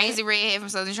talking about. Crazy redhead from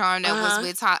Southern Charm that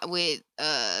was with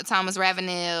Thomas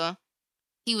Ravenel.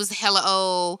 He was hella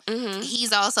old. Mm-hmm.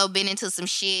 He's also been into some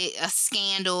shit, a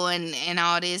scandal and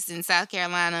all this in South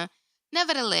Carolina.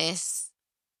 Nevertheless,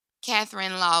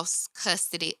 Catherine lost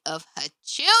custody of her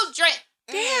children.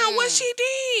 Damn, what she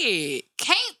did?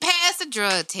 Can't pass a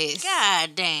drug test. God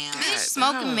damn. Bitch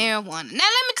smoking marijuana. Now, let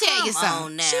me tell you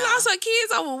something. Now. She lost her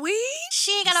kids over weed?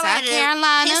 She ain't got South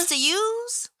Carolina to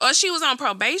use? Or she was on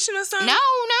probation or something?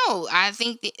 No. I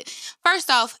think first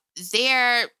off,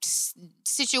 their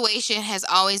situation has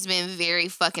always been very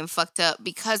fucking fucked up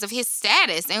because of his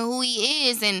status and who he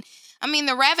is. And I mean,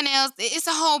 the Ravenels, it's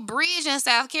a whole bridge in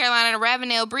South Carolina, the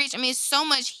Ravenel Bridge. I mean, it's so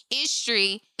much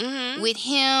history with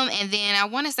him. And then I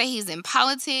want to say he's in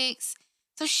politics.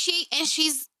 So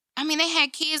she's, I mean, they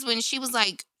had kids when she was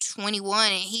like 21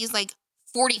 and he's like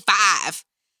 45.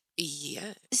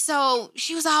 Yeah. So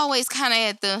she was always kind of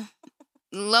at the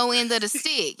low end of the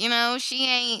stick, you know?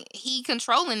 He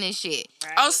controlling this shit.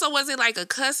 Right. Oh, so was it like a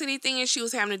custody thing and she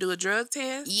was having to do a drug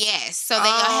test? Yes. So they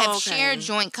have shared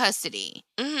joint custody.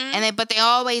 Mm-hmm. But they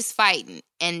always fighting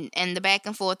and the back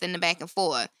and forth and the back and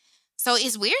forth. So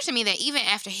it's weird to me that even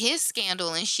after his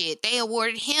scandal and shit, they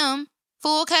awarded him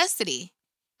full custody.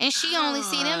 And she only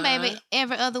see them baby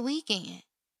every other weekend.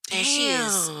 Damn. And she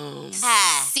is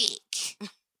sick.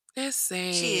 That's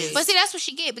sad. She is. But see, that's what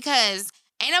she get because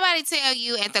ain't nobody tell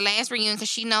you at the last reunion, because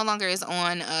she no longer is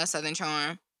on Southern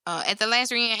Charm. At the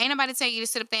last reunion, ain't nobody tell you to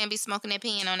sit up there and be smoking that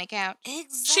pen on that couch.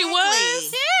 Exactly. She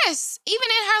was? Yes. Even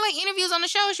in her like interviews on the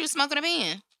show, she was smoking a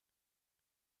pen.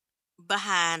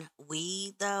 Behind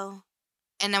weed, though.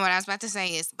 And then what I was about to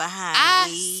say is,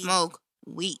 I smoke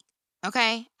weed.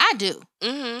 Okay? I do.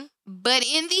 Mm-hmm. But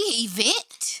in the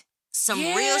event, some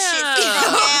real shit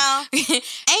now. Ain't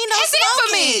no smoking.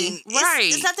 For me.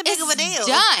 Right. It's not that big of a deal.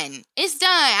 Done. It's done.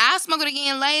 I'll smoke it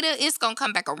again later. It's going to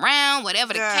come back around,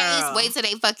 whatever the case. Wait till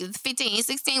they fucking 15,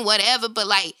 16, whatever. But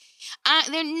like,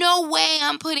 there's no way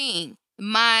I'm putting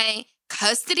my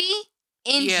custody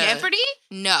in jeopardy.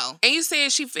 No. And you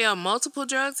said she failed multiple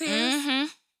drug tests? Mm-hmm.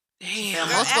 Damn.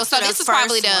 Multiple. So this was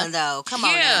probably the one, though. Come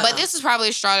on. Now. But this was probably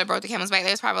a straw that broke the camel's back.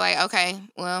 They was probably like, okay,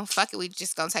 well, fuck it, we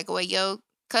just gonna take away your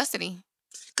custody.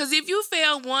 Because if you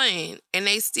fail one and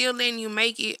they still letting you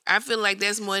make it, I feel like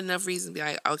that's more than enough reason to be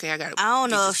like, okay, I got to. I don't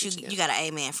know if you got an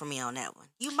amen for me on that one.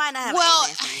 You might not have an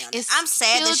amen for me on that. I'm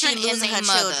sad that she's losing her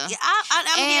children. Yeah,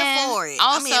 I'm here for it.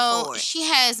 Also, she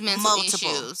has mental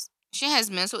issues. She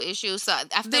has mental issues, so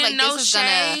I feel like this is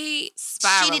gonna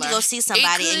spiral. She need to go see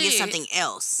somebody and get something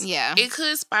else. Yeah, it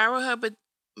could spiral her, but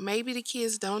maybe the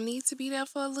kids don't need to be there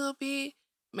for a little bit.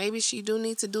 Maybe she do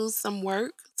need to do some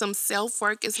work, some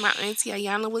self-work, as my auntie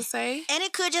Ayana would say. And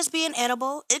it could just be an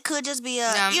edible. It could just be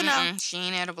a, she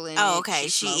ain't edible in it. Oh, okay.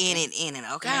 She in it.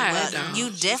 Okay. God, well, you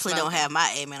definitely don't have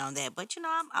my amen on that. But,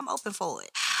 I'm open for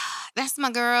it. That's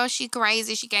my girl. She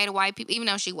crazy. She gave the white people, even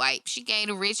though she white, she gave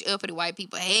the rich uppity white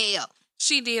people hell.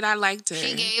 She did. I liked her.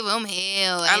 She gave them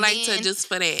hell. I liked her just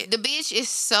for that. The bitch is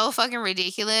so fucking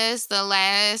ridiculous. The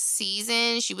last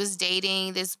season, she was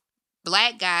dating this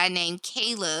black guy named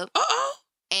Caleb.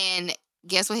 And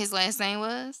guess what his last name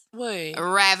was? What?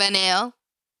 Ravenel.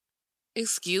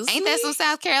 Excuse me? Ain't that some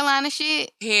South Carolina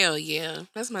shit? Hell yeah.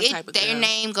 That's my type of girl. Their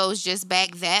name goes just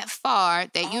back that far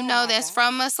that that's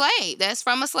from a slave. That's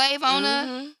from a slave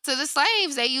owner to the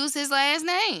slaves. They use his last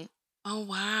name. Oh,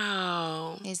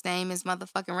 wow. His name is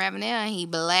motherfucking Ravenel, and he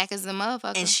black as a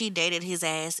motherfucker. And she dated his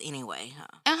ass anyway,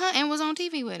 huh? And was on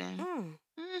TV with him.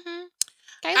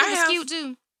 Caleb was cute,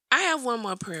 too. I have one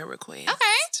more prayer request.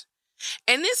 Okay.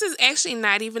 And this is actually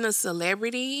not even a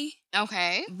celebrity.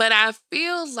 Okay. But I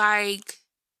feel like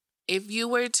if you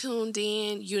were tuned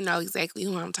in, you know exactly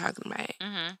who I'm talking about.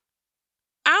 Mm-hmm.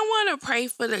 I want to pray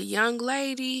for the young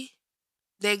lady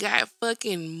that got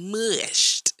fucking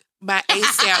mushed by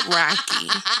A$AP Rocky.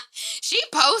 She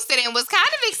posted and was kind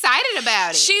of excited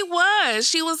about it.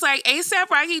 She was like, A$AP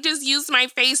Rocky just used my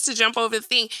face to jump over the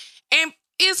thing. And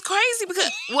it's crazy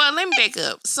because, well, let me back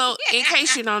up. So, in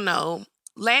case you don't know,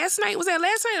 was that last night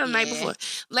or the night before?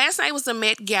 Last night was the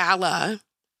Met Gala.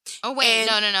 Oh, wait,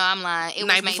 no, I'm lying. It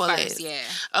was May 1st,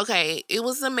 yeah. Okay, it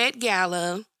was the Met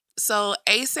Gala. So,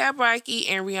 A$AP Rocky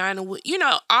and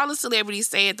Rihanna, all the celebrities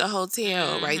stay at the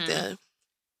hotel right there.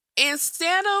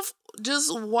 Instead of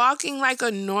just walking like a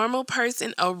normal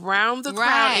person around the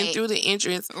crowd and through the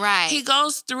entrance, he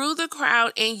goes through the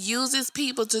crowd and uses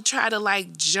people to try to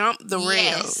like jump the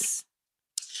rails.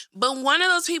 But one of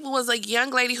those people was a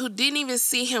young lady who didn't even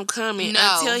see him coming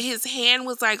until his hand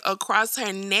was like across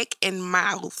her neck and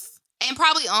mouth. And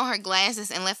probably on her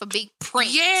glasses and left a big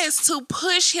print. Yes, to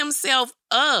push himself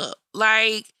up.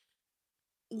 Like,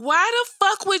 why the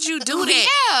fuck would you do that?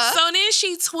 Yeah. So then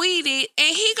she tweeted,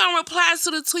 and he gonna reply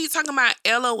to the tweet talking about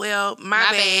LOL, my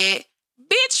bad.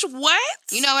 Bitch, what?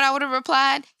 You know what I would have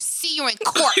replied? See you in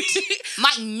court.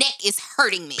 My neck is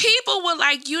hurting me. People were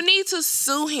like, you need to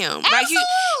sue him.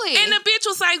 Absolutely. And the bitch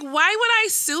was like, why would I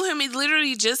sue him? It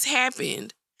literally just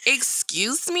happened.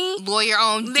 Excuse me? Lawyer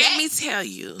on deck. Let me tell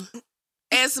you,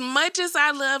 as much as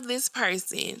I love this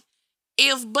person,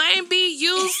 if Bun B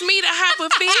used me to hop a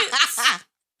fence,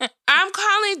 I'm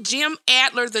calling Jim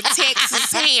Adler the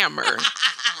Texas Hammer.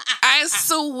 I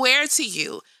swear to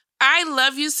you. I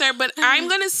love you, sir, but I'm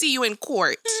going to see you in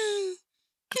court.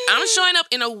 I'm showing up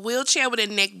in a wheelchair with a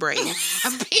neck brace.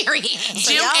 Period.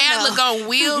 Jim Adler going to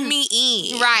wheel me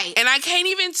in. Right. And I can't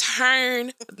even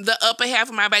turn the upper half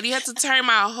of my body. You have to turn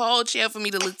my whole chair for me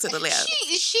to look to the left.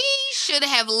 She should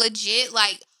have legit,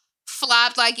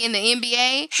 flopped in the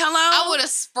NBA. Hello? I would have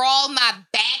sprawled my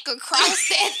back across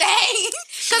that thing.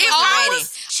 She wasn't ready.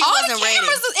 She wasn't ready.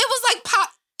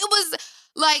 It was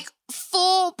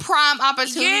full prime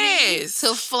opportunity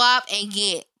to flop and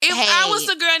get If paid. I was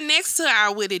the girl next to her, I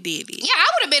would have did it. Yeah, I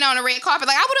would have been on the red carpet.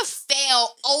 I would have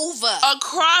fell over.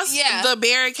 Across the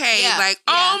barricade.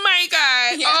 Oh my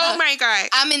God. Yeah. Oh my God.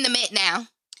 I'm in the Met now.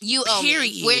 You owe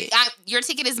me. Your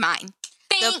ticket is mine.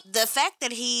 The fact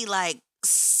that he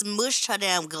smushed her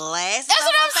damn glasses. That's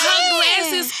what I'm saying.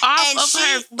 Her glasses off of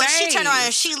her face. But she turned around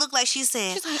and she looked like she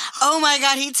said, "Oh my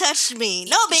God, he touched me."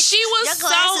 No, bitch, she was your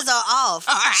glasses are off.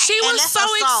 She was so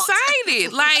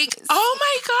excited. Oh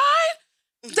my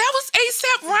God, that was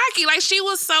A$AP Rocky. She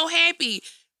was so happy.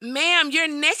 Ma'am, your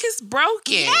neck is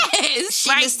broken. Yes.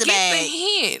 She missed the bag. Get the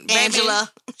hint,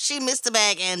 Angela. Baby. She missed the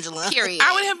bag, Angela. Period.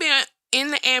 I would have been in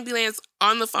the ambulance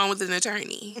on the phone with an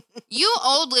attorney. You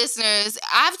old listeners,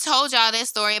 I've told y'all that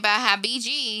story about how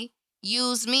BG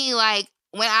used me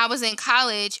when I was in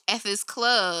college at this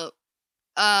club.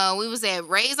 We was at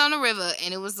Rays on the River,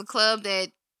 and it was the club that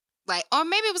or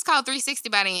maybe it was called 360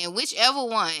 by the end, whichever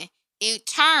one. It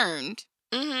turned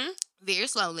very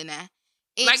slowly now.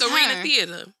 Arena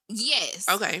theater. Yes.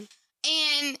 Okay.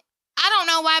 And I don't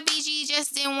know why BG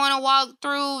just didn't want to walk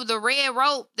through the red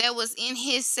rope that was in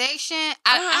his section.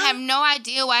 I have no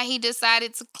idea why he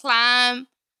decided to climb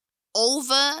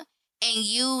over and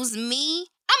use me.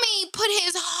 I mean, put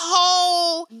his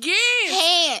whole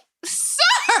hand. Sir,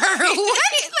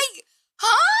 what? Like,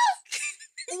 huh?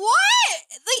 What?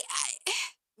 Like,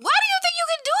 why do you think you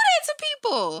can do that to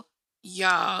people?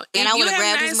 Y'all, and I would have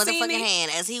grabbed his motherfucking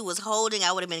hand as he was holding.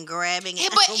 I would have been grabbing it. Yeah,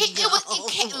 but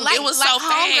it was so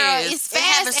fast. It's fast, it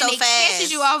happened so fast. It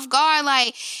catches you off guard.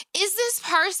 Like, is this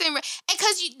person? And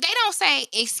because they don't say,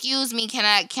 "Excuse me, can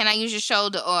I use your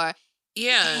shoulder?" or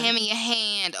hand me your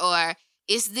hand, or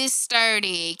is this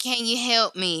sturdy? Can you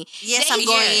help me? Yes, I'm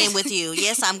going in with you.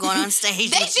 Yes, I'm going on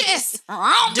stage. They just the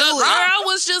girl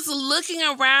was just looking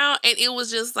around, and it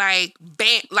was just like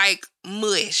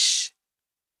mush.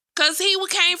 Because he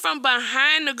came from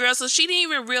behind the girl, so she didn't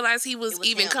even realize he was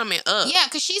even coming up. Yeah,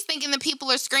 because she's thinking the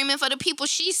people are screaming for the people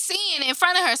she's seeing in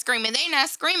front of her screaming. They not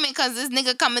screaming because this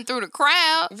nigga coming through the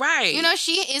crowd. Right. You know,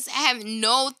 she is having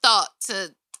no thought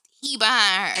to he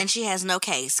behind her. And she has no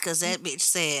case because that bitch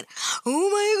said, "Oh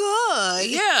my God."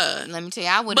 Yeah. Let me tell you,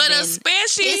 I would have been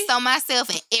especially pissed on myself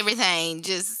and everything.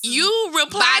 Just you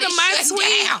reply to my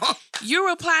tweet. You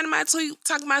reply to my tweet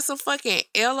talking about some fucking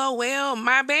LOL,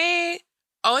 my bad.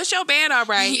 Oh, it's your bad, all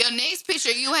right. Your next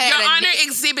picture, you had Your Honor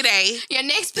Exhibit A. Your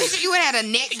next picture, you had a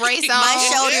neck brace on.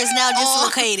 My shoulder is now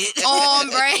dislocated. Arm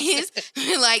brace.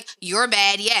 Like, you're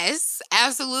bad, yes.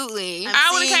 Absolutely. I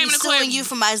would have came to court. You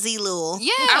for my Z-Lul.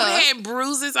 Yeah. I would have had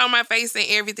bruises on my face and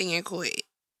everything in court.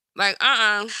 Like,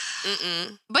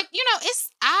 But, you know,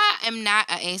 I am not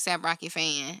an A$AP Rocky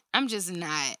fan. I'm just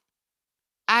not.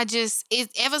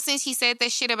 Ever since he said that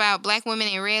shit about black women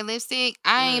in red lipstick,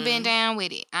 I ain't been down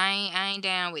with it. I ain't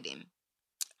down with him.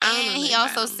 And he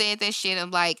also said that shit of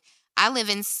like, I live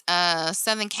in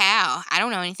Southern Cal. I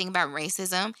don't know anything about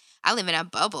racism. I live in a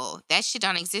bubble. That shit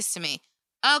don't exist to me.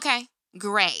 Okay,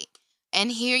 great. And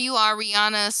here you are,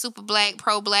 Rihanna, super black,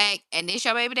 pro-black, and this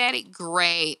your baby daddy?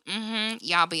 Great.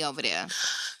 Y'all be over there.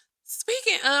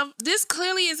 Speaking of, this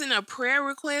clearly isn't a prayer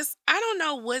request. I don't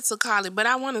know what to call it, but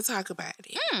I want to talk about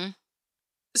it.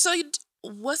 So,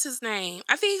 what's his name?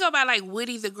 I think he go by like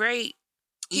Woody the Great.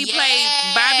 He played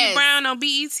Bobby Brown on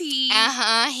BET. He is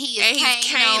and he's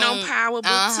Kane on Power Book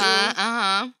too.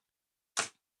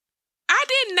 I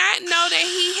did not know that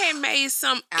he had made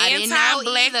some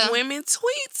anti-black women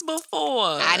tweets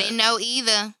before. I didn't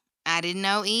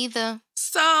know either.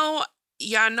 So,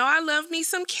 y'all know I love me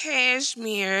some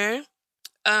cashmere.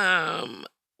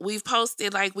 We've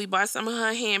posted, like, we bought some of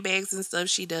her handbags and stuff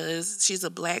she does. She's a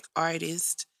black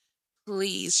artist.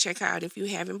 Please check her out if you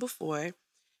haven't before.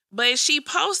 But she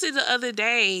posted the other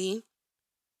day,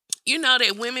 you know,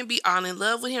 that women be all in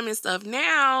love with him and stuff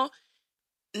now,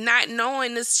 not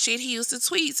knowing this shit he used to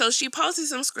tweet. So she posted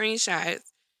some screenshots.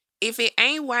 If it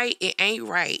ain't white, it ain't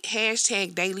right. #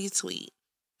 daily tweet.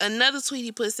 Another tweet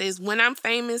he put says, when I'm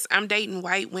famous, I'm dating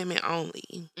white women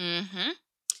only.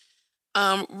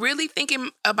 Really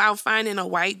thinking about finding a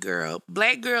white girl.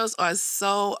 Black girls are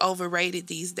so overrated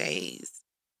these days.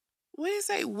 What did it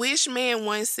say? Wish man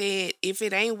once said, if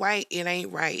it ain't white, it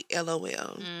ain't right.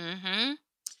 LOL.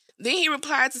 Then he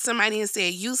replied to somebody and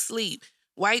said, you sleep.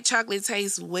 White chocolate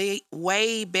tastes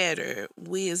way better.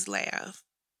 Wiz laugh.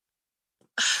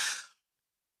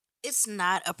 It's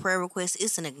not a prayer request.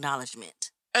 It's an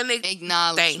acknowledgement. An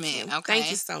acknowledgement. Thank you. Okay. Thank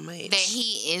you so much. That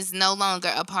he is no longer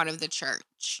a part of the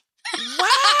church.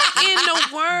 What in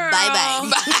the world?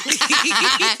 Bye-bye.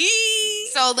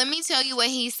 So let me tell you what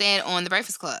he said on The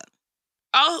Breakfast Club.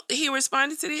 Oh, he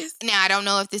responded to this? Now, I don't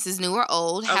know if this is new or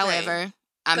old. Okay. However,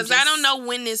 because I don't know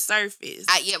when this surfaced.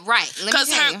 Yeah, right.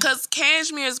 Because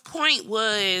Cashmere's point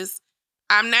was,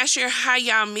 I'm not sure how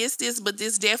y'all missed this, but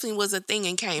this definitely was a thing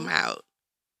and came out.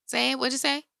 Say it. What'd you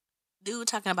say? Dude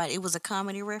talking about it was a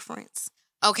comedy reference.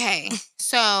 Okay.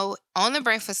 So on The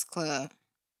Breakfast Club,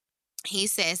 he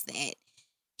says that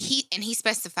he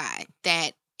specified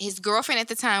that his girlfriend at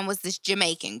the time was this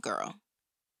Jamaican girl.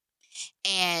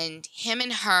 And him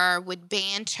and her would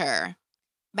banter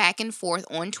back and forth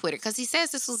on Twitter. Because he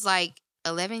says this was like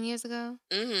 11 years ago.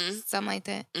 Something like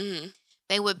that.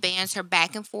 They would banter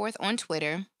back and forth on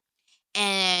Twitter.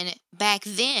 And back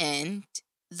then,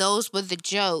 those were the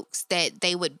jokes that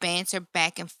they would banter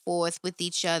back and forth with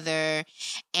each other.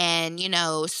 And, you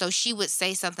know, so she would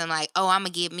say something like, oh, I'm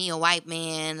going to give me a white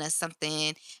man or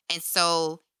something. And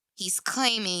so he's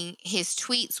claiming his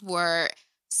tweets were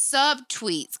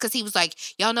subtweets because he was like,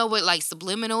 y'all know what like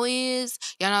subliminal is?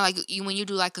 Y'all know like when you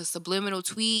do like a subliminal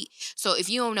tweet. So if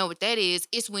you don't know what that is,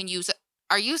 it's when you...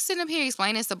 Are you sitting up here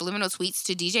explaining subliminal tweets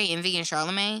to DJ Envy and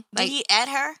Charlamagne? Like, did he add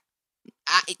her?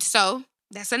 So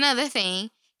that's another thing.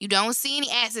 You don't see any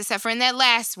ads except for in that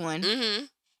last one. Mm-hmm.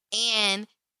 And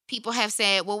people have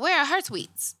said, well, where are her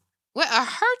tweets? Where are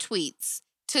her tweets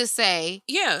to say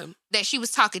that she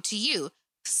was talking to you?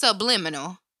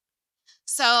 Subliminal.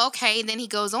 So, okay, then he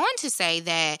goes on to say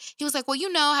that he was like, well, you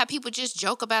know how people just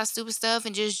joke about stupid stuff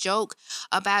and just joke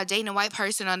about dating a white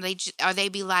person, or they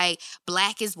be like,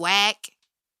 black is whack.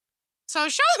 So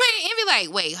Charlamagne and be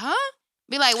like, wait, huh?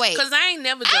 Be like, wait. Because I ain't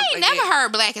never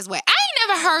heard black is whack. I ain't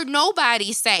never heard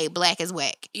nobody say black is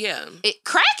whack. Yeah.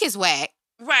 Crack is whack.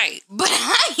 Right. But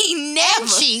I ain't never. And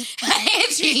cheap.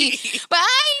 But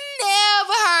I ain't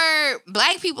never heard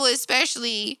black people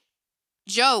especially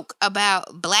joke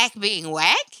about black being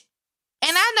whack.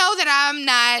 And I know that I'm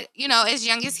not, as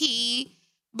young as he.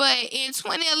 But in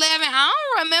 2011, I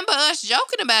don't remember us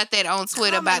joking about that on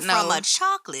Twitter. Coming from a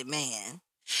chocolate man.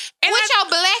 And with your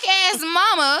black ass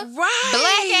mama, right?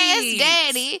 Black ass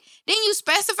daddy, then you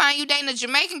specifying you dating a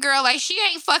Jamaican girl like she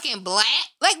ain't fucking black.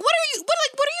 Like what are you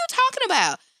talking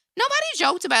about? Nobody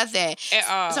joked about that at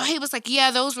all. So he was like,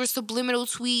 yeah, those were subliminal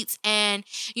tweets, and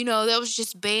that was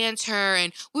just banter,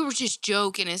 and we were just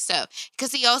joking and stuff.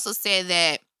 Because he also said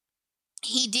that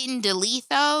he didn't delete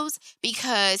those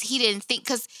because he didn't think,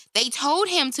 because they told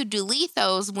him to delete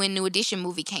those when New Edition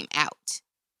movie came out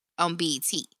on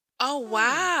BET. Oh,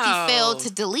 wow. He failed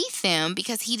to delete them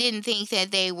because he didn't think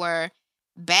that they were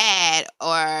bad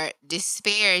or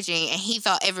disparaging, and he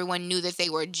thought everyone knew that they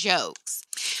were jokes.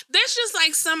 That's just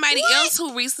like somebody else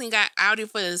who recently got outed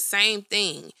for the same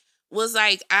thing. Was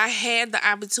like, I had the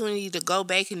opportunity to go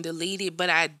back and delete it,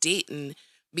 but I didn't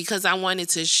because I wanted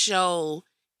to show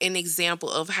an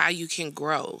example of how you can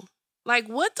grow. Like,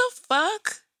 what the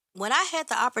fuck? When I had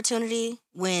the opportunity,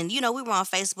 when, we were on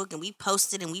Facebook and we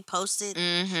posted,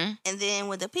 mm-hmm. and then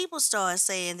when the people started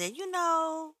saying that,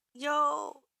 the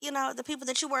people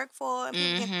that you work for, and,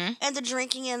 mm-hmm. and the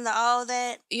drinking and the all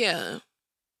that. Yeah.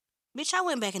 Bitch, I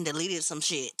went back and deleted some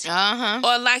shit. Uh-huh.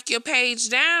 Or like your page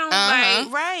down. Uh-huh.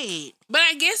 Like, right. But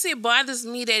I guess it bothers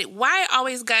me that why it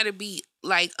always gotta be,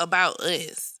 like, about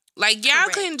us? Like, y'all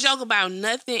couldn't joke about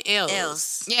nothing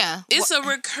else. Yeah. It's a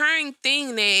recurring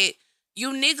thing that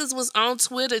you niggas was on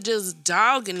Twitter just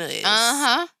dogging us.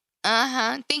 Uh-huh.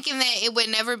 Uh-huh. Thinking that it would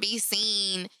never be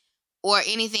seen or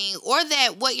anything, or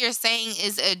that what you're saying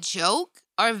is a joke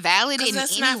or valid in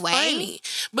that's any not way. Funny.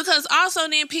 Because also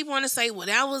then people want to say, well,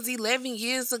 that was 11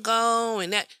 years ago,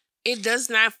 and that it does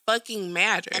not fucking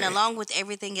matter. And along with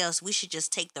everything else, we should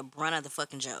just take the brunt of the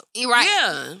fucking joke. You're right.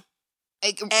 Yeah.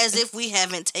 As if we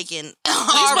haven't taken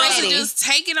We're supposed to just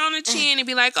take it on the chin and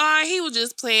be like, oh, he was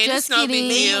just playing. It's no big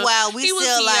deal. Meanwhile, we he still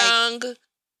was young.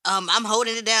 I'm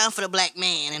holding it down for the black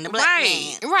man and the black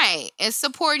man. Right. And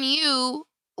supporting you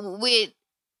with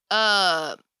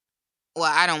well,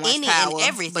 I don't watch Any Power, and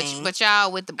everything. but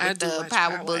y'all with the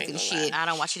Power book and and shit. I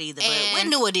don't watch it either, but with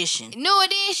New Edition.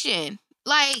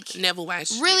 Like, never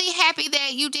watched really it. happy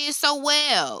that you did so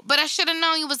well. But I should have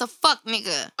known you was a fuck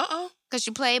nigga. Because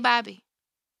you played Bobby.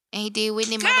 And he did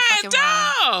Whitney motherfucking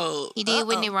wrong. He did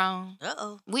Whitney wrong.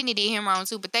 Whitney did him wrong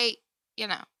too, but they,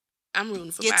 I'm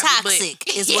rooting for You're Bobby,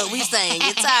 toxic, is what we saying.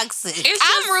 You're toxic.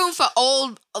 I'm rooting for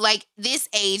old, like, this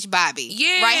age Bobby.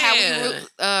 Yeah. Right?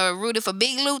 How we rooted for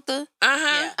Big Luther.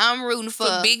 Uh-huh. Yeah. I'm rooting for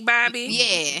Big Bobby.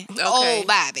 Yeah. Okay. Old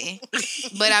Bobby.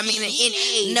 But I mean, in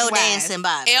age. No dancing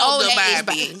Bobby. Elder old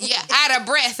Bobby. Yeah. Out of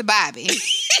breath Bobby.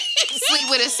 Sleep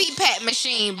with a CPAP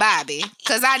machine Bobby.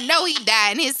 Because I know he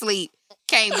died in his sleep.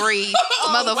 Can't breathe.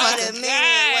 Motherfucker. Wait a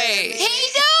minute.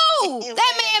 He do.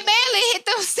 That man barely hit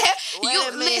them steps.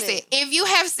 Listen, if you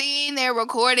have seen their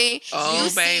recording, you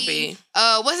baby. See,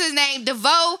 what's his name?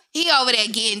 DeVoe. He over there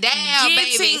getting down, Getting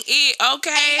baby. it,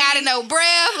 okay. Ain't got no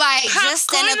breath. Like, just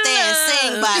stand up there and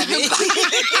sing, Bobby.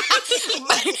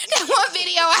 But that one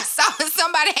video I saw,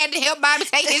 somebody had to help Bobby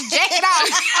take his jacket off.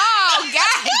 Oh,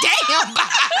 God damn,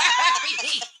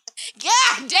 Bobby.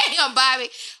 God damn, Bobby.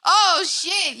 Oh,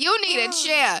 shit. You need a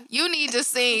chair. You need to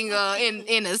sing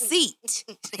in a seat.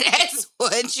 That's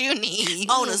what you need.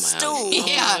 On a stool.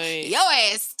 Yeah. Your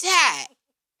ass tight.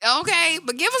 Okay,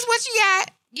 but give us what you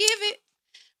got. Give it.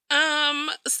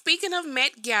 Speaking of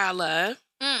Met Gala,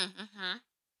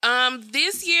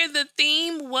 this year the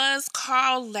theme was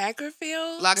called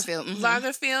Lagerfeld.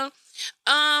 Lagerfeld.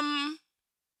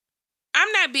 I'm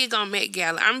not big on Met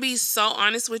Gala. I'm gonna be so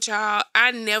honest with y'all.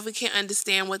 I never can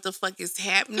understand what the fuck is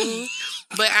happening.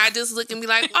 But I just look and be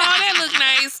like, oh, that look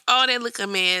nice. Oh, that look a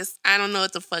mess. I don't know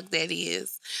what the fuck that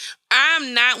is.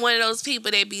 I'm not one of those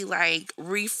people that be like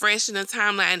refreshing the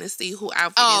timeline to see who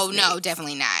outfit is next. No,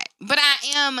 definitely not. But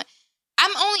I'm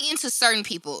only into certain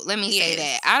people. Let me say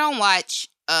that. I don't watch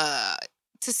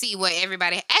to see what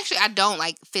everybody. Actually, I don't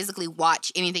like physically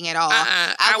watch anything at all.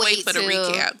 I wait for the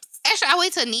recaps. Actually, I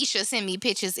wait till Nisha send me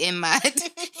pictures in my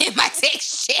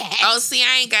text chat. Oh, see,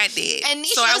 I ain't got that. And Nisha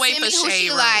so I wait send for me who Shade she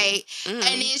Room. like, Mm-hmm.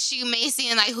 and then she may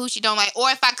send like who she don't like. Or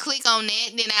if I click on that,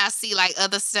 then I'll see like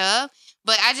other stuff.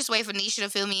 But I just wait for Nisha to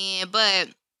fill me in. But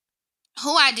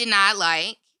who I did not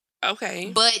like,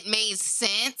 okay, but made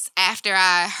sense after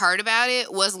I heard about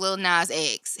it was Lil Nas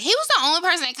X. He was the only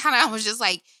person that kind of was just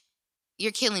like,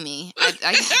 you're killing me.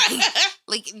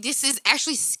 Like, this is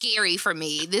actually scary for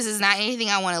me. This is not anything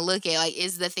I want to look at. Like,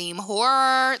 is the theme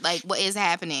horror? Like, what is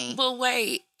happening? But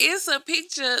wait, it's a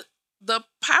picture. The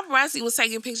paparazzi was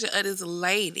taking a picture of this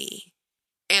lady.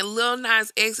 And Lil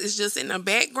Nas X is just in the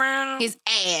background. His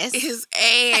ass. His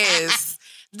ass.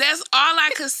 That's all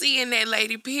I could see in that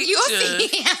lady picture. You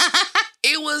see?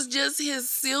 It was just his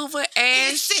silver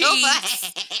ass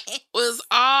cheeks was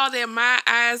all that my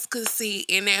eyes could see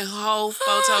in that whole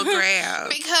photograph.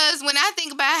 Because when I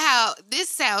think about how, this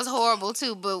sounds horrible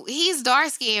too, but he's dark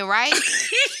skinned, right?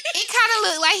 It kind of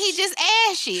looked like he just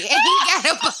ashy and he got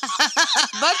a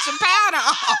bunch of powder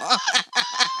on.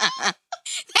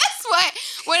 That's what,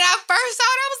 when I first saw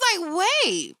it, I was like,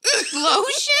 wait,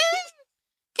 lotion?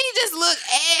 He just looked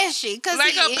ashy.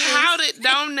 Like a powdered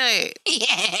donut.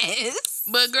 Yes.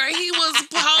 But girl, he was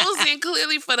posing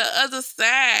clearly for the other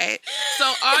side.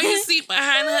 So all you see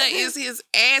behind her is his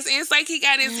ass. And it's like he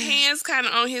got his hands kind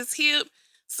of on his hip.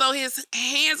 So his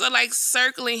hands are like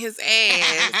circling his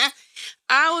ass.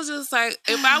 I was just like,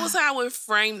 if I was her, I would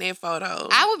frame that photo.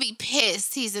 I would be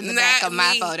pissed he's in the back of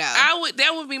my photo.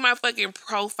 That would be my fucking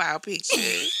profile picture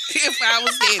if I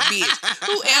was that bitch.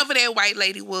 Whoever that white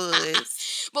lady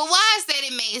was. But why I said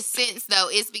it made sense, though,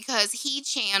 is because he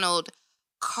channeled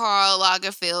Karl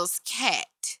Lagerfeld's cat.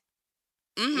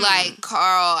 Mm-hmm. Like,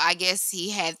 Karl, I guess he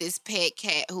had this pet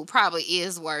cat who probably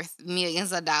is worth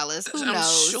millions of dollars. Who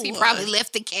knows? Sure. He probably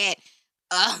left the cat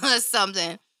or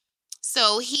something.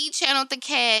 So he channeled the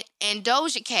cat and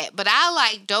Doja Cat. But I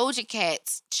like Doja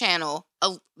Cat's channel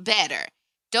better.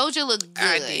 Doja looked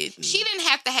good. She didn't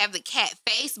have to have the cat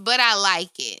face, but I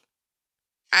like it.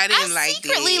 I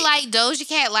secretly like Doja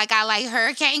Cat like I like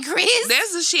Hurricane Chris.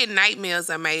 That's the shit nightmares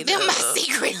I made They're up. my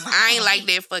secret line. I ain't like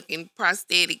that fucking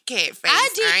prosthetic cat face.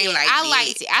 I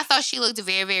liked it. I thought she looked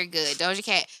very, very good. Doja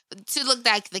Cat. To look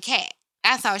like the cat.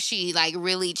 I thought she like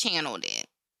really channeled it.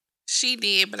 She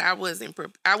did, but I wasn't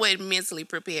mentally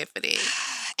prepared for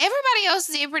that. Everybody else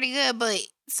did pretty good, but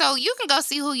so you can go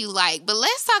see who you like. But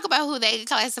let's talk about who they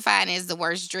classify as the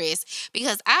worst dress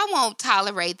because I won't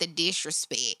tolerate the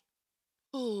disrespect.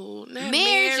 Ooh, not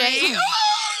Mary J. Oh,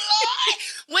 Lord.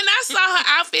 When I saw her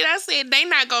outfit, I said, they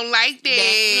not gonna like that. They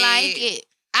didn't like it.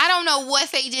 I don't know what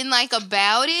they didn't like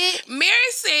about it. Mary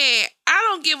said, I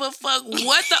don't give a fuck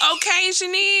what the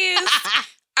occasion is.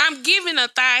 I'm giving a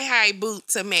thigh-high boot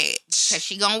to match. Because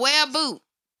she gonna wear a boot.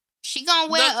 She gonna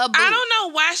wear a boot. I don't know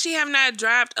why she have not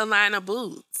dropped a line of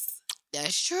boots.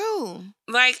 That's true.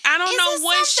 Like, I don't know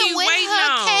what she waiting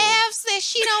her on. Calves that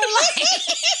she don't like.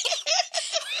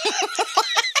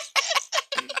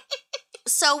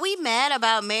 So we mad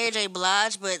about Mary J.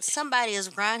 Blige, but somebody is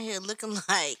around here looking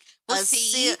like was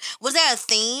there a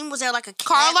theme? Was there like a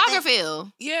Karl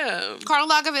Lagerfeld? Yeah. Karl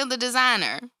Lagerfeld, the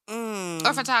designer.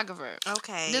 Or photographer.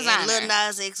 Okay. Designer. Lil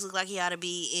Nas X looked like he ought to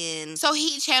be in. So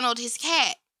he channeled his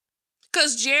cat.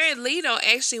 Because Jared Leto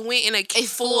actually went in a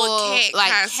full cat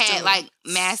costume. Cat, like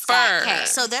mascot cat.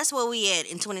 So that's where we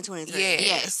at in 2023. Yeah.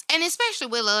 Yes. And especially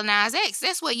with Lil Nas X,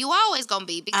 that's where you always gonna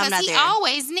be because he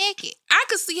always naked. I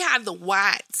could see how the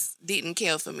Watts didn't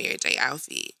care for Mary J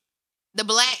outfit. The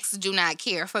blacks do not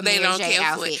care for Mary J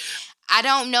outfit. I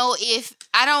don't know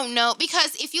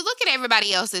because if you look at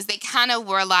everybody else's, they kind of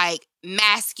were like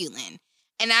masculine.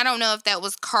 And I don't know if that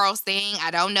was Carl's thing.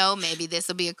 I don't know. Maybe this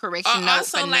will be a correction note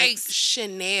also for like next.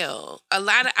 Chanel. A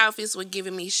lot of outfits were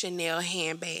giving me Chanel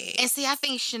handbags. And see, I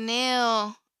think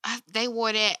Chanel, they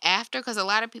wore that after because a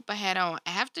lot of people had on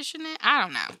after Chanel. I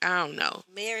don't know.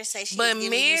 Mary said she was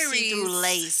giving you see-through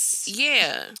lace.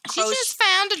 Yeah. She just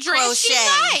found a dress she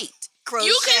liked. Crochet.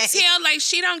 You can tell, like,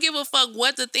 she don't give a fuck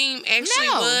what the theme actually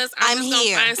was. I'm just going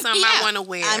to find something I want to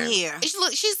wear. I'm here.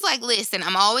 She's like, listen,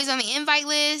 I'm always on the invite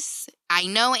list. I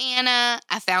know Anna.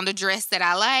 I found a dress that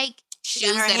I like. She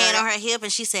got her hand on her hip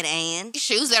and she said, and?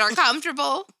 Shoes that are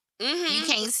comfortable. Mm-hmm. You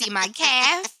can't see my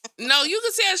calf. No, you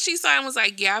can tell she saw and was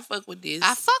like, yeah, I fuck with this.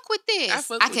 I fuck with this.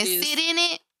 I can sit in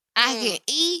it. I can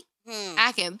eat.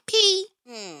 I can pee.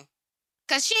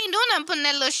 Because she ain't doing nothing putting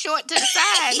that little short to the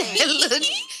side.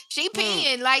 She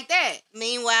peeing like that.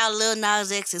 Meanwhile, Lil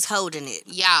Nas X is holding it.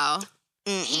 Y'all.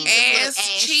 Ass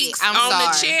cheeks on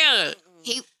the chair.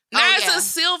 Now it's a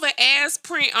silver ass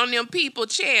print on them people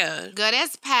chair. Girl,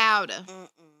 that's powder.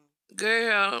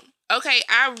 Girl. Okay,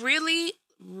 I really,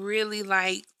 really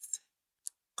liked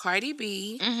Cardi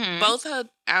B. Both her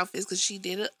outfits because she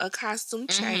did a costume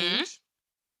change.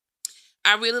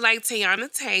 I really like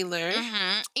Tiana Taylor.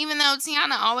 Even though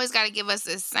Tiana always got to give us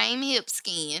the same hip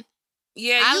skin.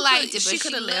 Yeah, I liked it, but she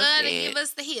could have loved to give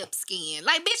us the hip skin.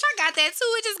 Like, bitch, I got that too.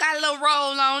 It just got a little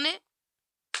roll on it.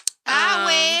 I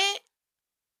wear it.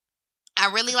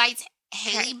 I really liked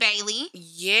Halle Bailey.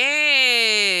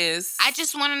 Yes. I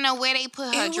just want to know where they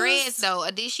put her dreads, though.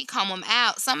 Or did she comb them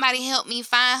out? Somebody help me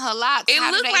find her locks. It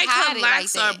looked like her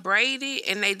locks like are braided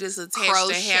and they just attach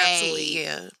the hair to it.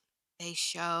 Yeah. They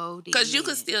showed it. Because you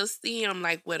can still see them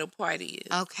like where the party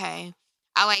is. Okay.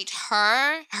 I liked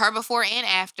her before and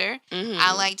after.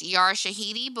 I liked Yara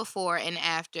Shahidi before and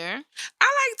after.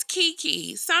 I liked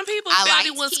Kiki. Some people felt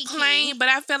it was plain, but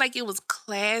I felt like it was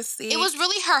classic. It was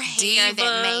really her hair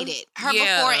that made it. Her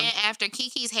before and after.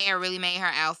 Kiki's hair really made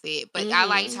her outfit, but I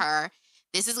liked her.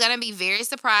 This is going to be very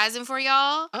surprising for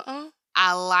y'all.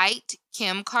 I liked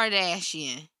Kim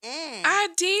Kardashian. I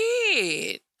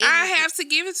did. I have to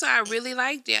give it to her. I really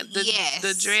liked that.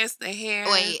 The dress, the hair.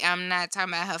 Wait, I'm not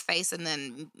talking about her face and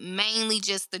then mainly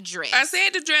just the dress. I said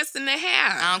the dress and the hair.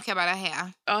 I don't care about her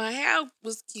hair. Oh, her hair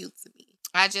was cute to me.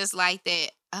 I just like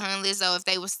that her and Lizzo, if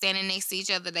they were standing next to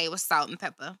each other, they were salt and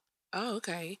pepper. Oh,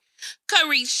 okay.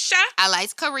 Carisha. I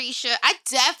liked Carisha. I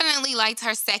definitely liked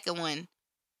her second one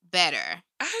better.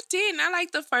 I didn't. I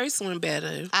liked the first one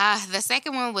better. The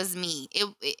second one was me.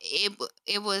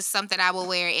 It was something I would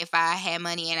wear if I had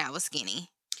money and I was skinny.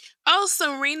 Oh,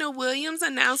 Serena Williams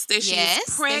announced that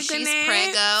she's pregnant. She's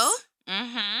preggo.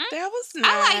 That was nice.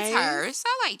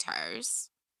 I liked hers.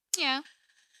 Yeah.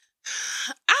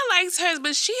 I liked hers,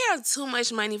 but she had too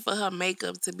much money for her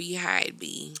makeup to be Hyde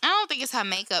B. I don't think it's her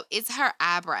makeup. It's her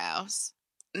eyebrows.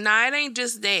 Nah, it ain't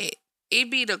just that. It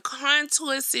be the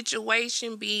contour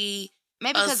situation be...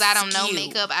 Maybe because I don't know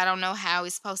makeup, I don't know how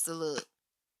it's supposed to look.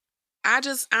 I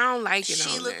don't like it.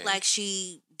 She looked like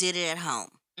she did it at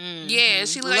home. Yeah,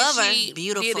 she looked like she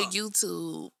beautiful. did a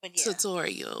YouTube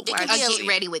tutorial. It can get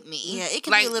ready with me. Yeah, it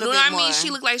can be a little bit more. I mean, she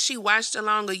looked like she watched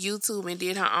along a YouTube and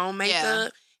did her own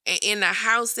makeup. And in the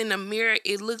house, in the mirror,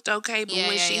 it looked okay. But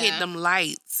when she hit them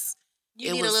lights,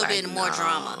 you need a little bit more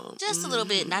drama. Just a little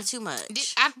bit, not too much.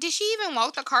 Did she even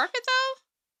walk the carpet, though?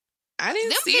 I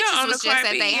didn't see her on the carpet.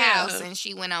 Just at their house, and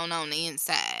she went on the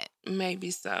inside.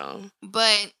 Maybe so.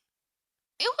 But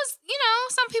it was,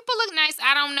 some people look nice.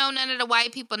 I don't know none of the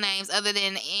white people names other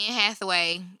than Anne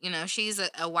Hathaway. She's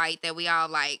a white that we all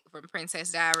like from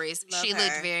Princess Diaries. She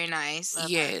looked very nice.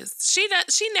 Yes.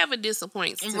 She never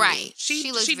disappoints to me.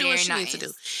 She looks very nice. She needs to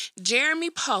do. Jeremy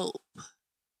Pope.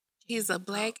 He's a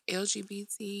black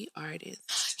LGBT artist.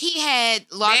 He had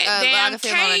Lagerfeld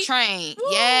on a train.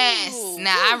 Woo! Yes.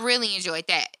 Now, I really enjoyed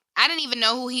that. I didn't even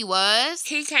know who he was.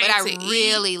 But I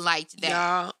really liked that.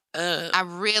 Y'all up. I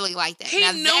really liked that. He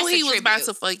knew he was about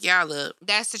to fuck y'all up.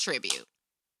 That's the tribute.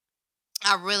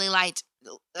 I really liked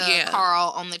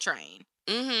Carl on the train.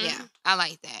 Yeah, I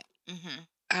like that.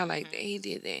 I like that. He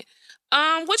did that.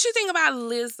 What you think about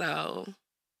Lizzo?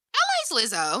 I liked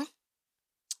Lizzo.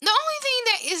 The only thing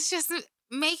that is just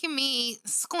making me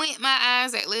squint my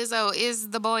eyes at Lizzo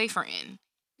is the boyfriend.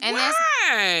 And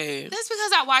why? That's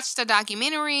because I watched the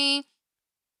documentary and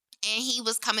he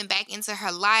was coming back into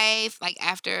her life like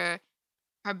after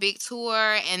her big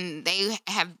tour, and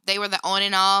they were the on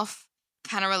and off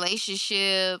kind of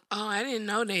relationship. Oh, I didn't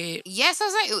know that. Yes, I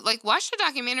was like watch the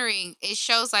documentary. It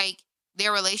shows like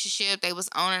their relationship. They was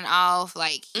on and off.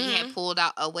 Like he had pulled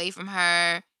out away from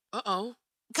her.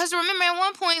 Because remember at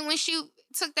one point when she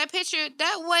took that picture,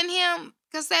 that wasn't him.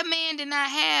 Because that man did not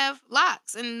have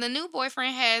locks. And the new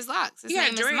boyfriend has locks. His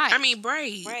name is Mike.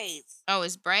 Braids. Oh,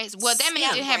 it's braids? Well, that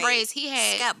man didn't have braids. He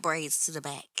had... Scalp braids to the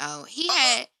back. Oh, he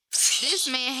had... This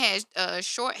man had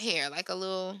short hair, like a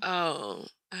little... Oh,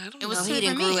 I don't know. He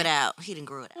didn't grow it out. He didn't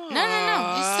grow it out.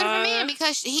 No. It's to the man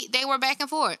because they were back and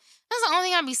forth. That's the only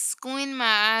thing I'd be squinting my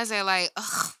eyes at like,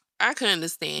 ugh. I couldn't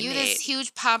understand you this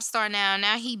huge pop star now.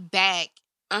 Now he back.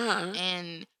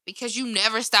 And because you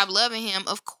never stopped loving him,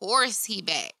 of course he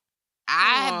back.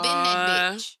 I have been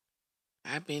that bitch.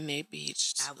 I've been that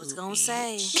bitch. I was going to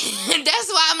say. That's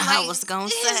why I'm like, I was going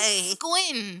to say.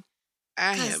 Squinting.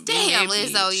 I have been that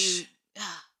Lizzo, bitch.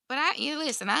 But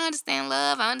listen, I understand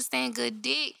love. I understand good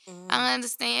dick. I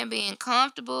understand being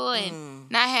comfortable and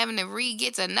not having to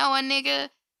get to know a nigga.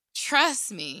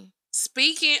 Trust me.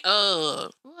 Speaking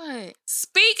of. What?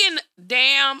 Speaking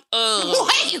damn of.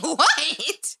 Wait,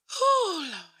 what? Oh,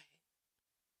 Lord.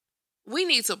 We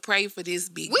need to pray for this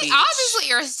big We bitch.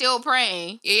 obviously are still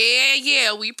praying.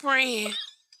 Yeah, we praying.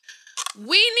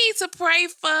 We need to pray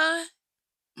for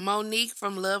Monique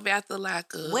from Love After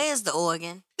Lockup. Where's the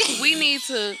organ? We need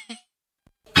to... We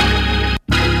got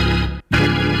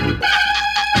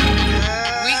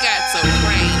to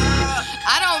pray.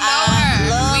 I don't know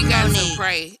her. We got Monique. to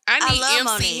pray. I need MC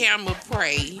Monique. Hammer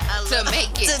pray. To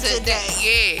make it today.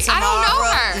 Yeah. I don't know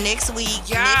her. Next week,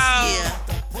 Y'all. next year.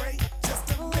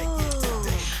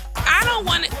 I don't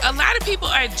want to... A lot of people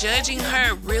are judging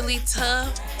her really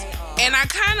tough. And I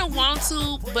kind of want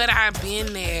to, but I've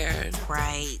been there.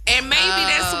 Right. And maybe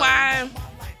that's why...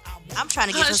 I'm trying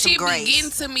to give her some she grace. be getting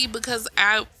to me because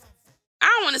I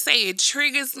don't want to say it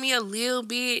triggers me a little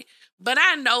bit, but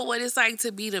I know what it's like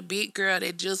to be the big girl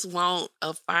that just want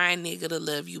a fine nigga to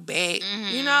love you back,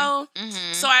 you know?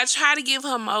 Mm-hmm. So I try to give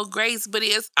her more grace, but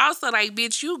it's also like,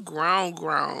 bitch, you grown.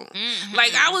 Mm-hmm.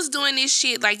 Like, I was doing this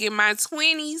shit like in my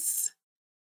 20s.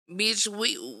 Bitch,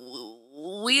 we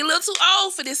a little too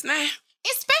old for this now.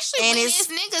 Especially when it's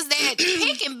niggas that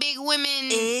picking big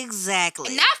women.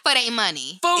 Exactly. Not for their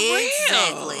money. For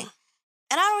exactly. real.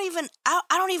 And I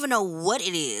don't even know what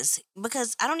it is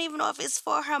because I don't even know if it's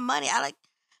for her money. I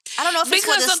don't know if it's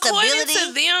for the stability. Because according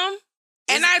to them,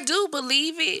 and I do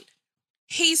believe it,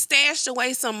 he stashed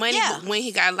away some money when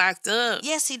he got locked up.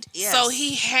 Yes. So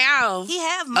he have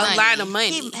money. A lot of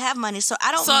money. He have money. So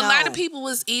I don't know. So a lot of people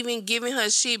was even giving her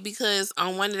shit because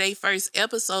on one of their first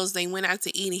episodes, they went out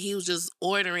to eat and he was just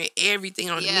ordering everything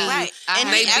on the menu. Right. And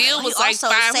their bill was like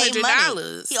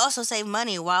 $500. He also saved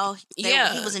money while he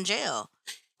was in jail.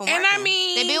 And I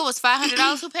mean... Their bill was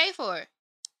 $500. Who paid for it?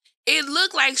 It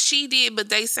looked like she did, but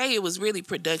they say it was really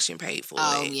production paid for it.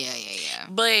 Oh, yeah.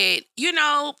 But, you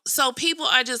know, so people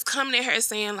are just coming at her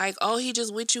saying like, oh, he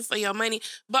just with you for your money.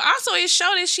 But also it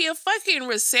showed that she a fucking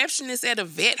receptionist at a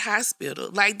vet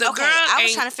hospital. Like the girl I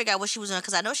was trying to figure out what she was doing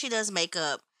because I know she does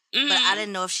makeup. Mm-hmm. But I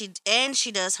didn't know if she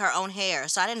does her own hair.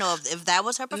 So I didn't know if that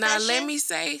was her profession. Now, let me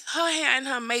say, her hair and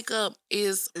her makeup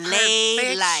is laid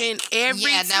perfection every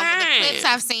time. Yeah, the clips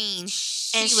I've seen.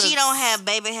 She don't have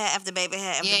baby hair after baby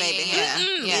hair after baby hair.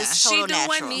 It's total she do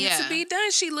what needs to be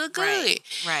done. She look good.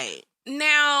 Right.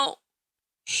 Now,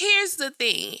 here's the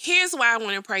thing. Here's why I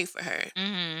want to pray for her.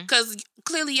 Because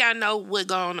clearly y'all know what's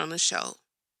going on the show.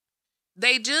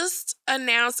 They just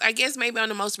announced, I guess maybe on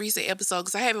the most recent episode,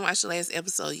 because I haven't watched the last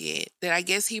episode yet, that I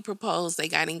guess he proposed, they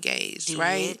got engaged,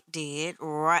 right?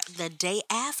 Right. The day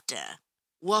after.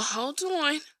 Well, hold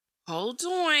on.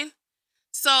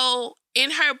 So,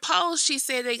 in her post, she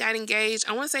said they got engaged.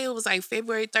 I want to say it was like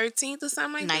February 13th or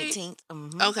something like 19th. that. 19th.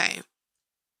 Mm-hmm. Okay.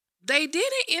 They did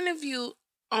an interview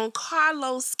on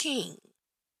Carlos King.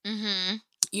 Mm-hmm.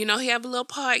 You know, he have a little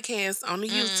podcast on the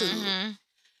YouTube. Mm-hmm.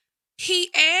 He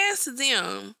asked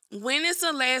them, when is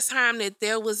the last time that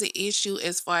there was an issue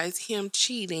as far as him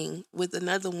cheating with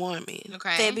another woman?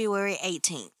 Okay. February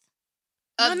 18th.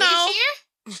 Of this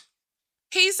year?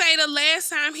 He say the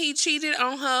last time he cheated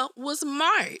on her was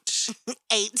March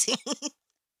 18th.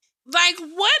 Like,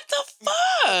 what the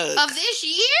fuck? Of this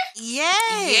year?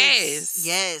 Yes.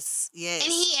 And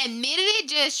he admitted it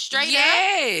just straight up?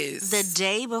 Yes. The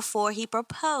day before he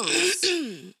proposed,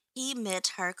 he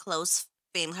met her close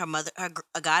family, her mother, her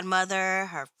godmother,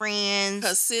 her friends,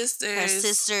 her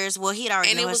sisters. Well, he'd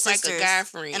already known her sisters. And it was like a guy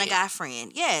friend. And a guy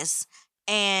friend, yes.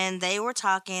 And they were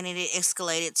talking, and it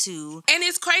escalated to... And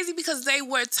it's crazy because they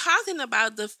were talking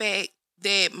about the fact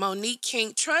that Monique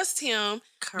can't trust him.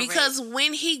 Correct. Because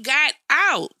when he got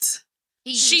out,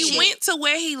 she went to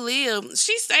where he lived.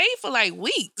 She stayed for like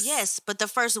weeks. Yes, but the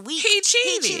first week, he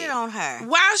cheated on her.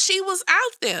 While she was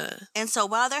out there. And so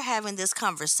while they're having this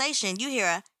conversation, you hear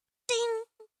a ding.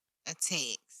 A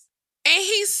text. And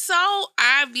he's so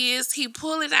obvious. He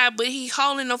pull it out, but he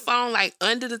holding the phone like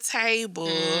under the table,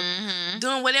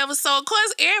 doing whatever. So of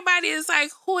course everybody is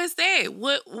like, "Who is that?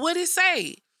 What it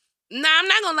say?" Nah, I'm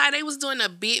not gonna lie. They was doing a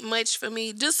bit much for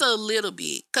me, just a little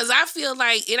bit, because I feel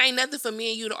like it ain't nothing for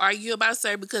me and you to argue about,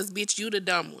 sir. Because bitch, you the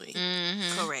dumb one.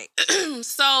 Correct.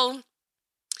 So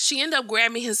she ended up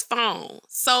grabbing his phone.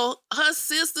 So her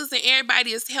sisters and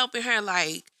everybody is helping her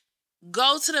like.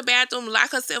 Go to the bathroom,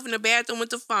 lock herself in the bathroom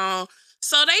with the phone.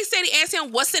 So they said he asked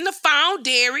him, "What's in the phone,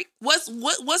 Derek? What's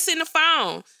in the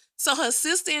phone?" So her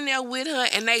sister in there with her,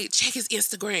 and they check his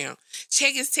Instagram,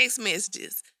 check his text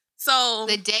messages. So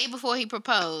the day before he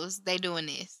proposed, they doing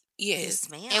this. Yes,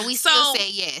 ma'am. And we still say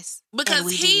yes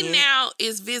because he now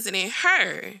is visiting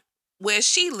her where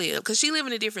she lived, because she live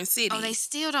in a different city. Oh, they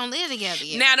still don't live together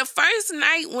yet. Now the first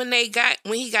night when he got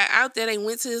out there, they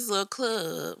went to this little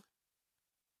club.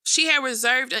 She had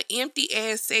reserved an empty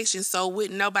ass section so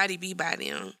wouldn't nobody be by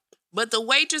them. But the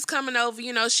waitress coming over,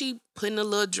 she putting the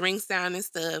little drinks down and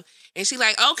stuff. And she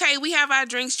like, okay, we have our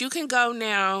drinks. You can go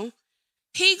now.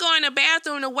 He go in the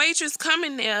bathroom. The waitress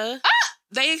coming there.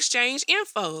 They exchange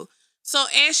info. So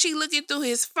as she looking through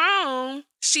his phone,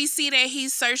 she see that he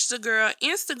searched the girl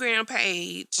Instagram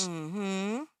page.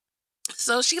 Mm-hmm.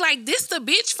 So she like, this the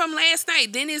bitch from last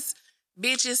night. Then this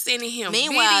bitch is sending him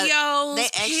Meanwhile,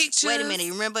 videos, pictures. Wait a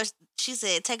minute. Remember, she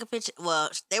said, take a picture. Well,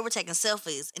 they were taking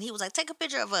selfies. And he was like, take a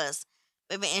picture of us.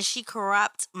 Baby, and she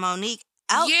cropped Monique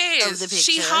out of the picture.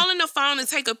 She holding the phone to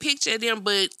take a picture of them,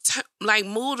 but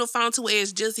move the phone to where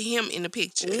it's just him in the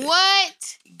picture.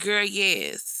 What? Girl,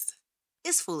 yes.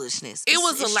 It's foolishness. It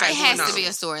was a lot. It has to be a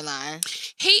storyline.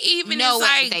 He even is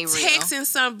like texting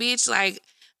some bitch like,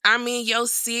 I'm in your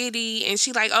city. And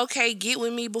she like, okay, get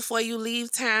with me before you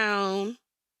leave town.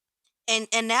 And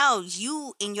now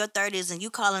you in your 30s and you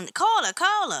call her.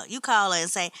 You call her and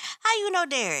say, how you know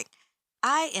Derek?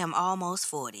 I am almost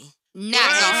 40. Not gonna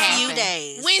happen. Few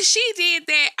days. When she did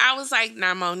that, I was like,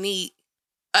 nah, Monique,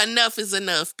 enough is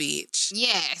enough, bitch.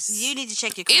 Yes. You need to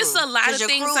check your crew. It's a lot of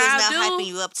things your crew is now hyping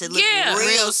you up to look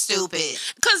real stupid.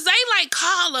 Because they like,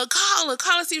 call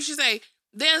her, see what she say.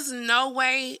 There's no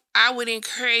way I would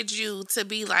encourage you to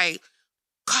be like,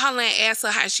 call her and ask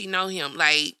her how she know him.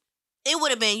 Like, it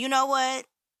would have been, you know what?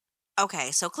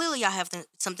 Okay, so clearly y'all have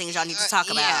some things y'all need to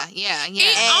talk about. Yeah. And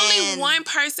only one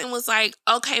person was like,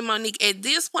 okay, Monique, at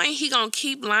this point, he gonna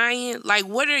keep lying. Like,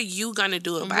 what are you gonna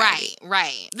do about it?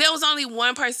 Right. There was only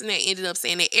one person that ended up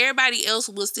saying that. Everybody else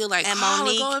was still like,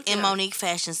 Monique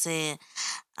Fashion said,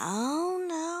 oh,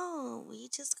 no, we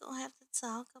just gonna have to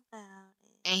talk about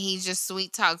it. And he just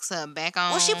sweet talks her back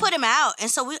on. Well, she put him out, and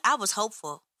so I was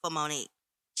hopeful for Monique.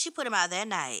 She put him out that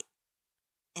night.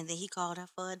 And then he called her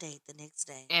for a date the next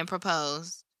day. And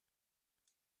proposed.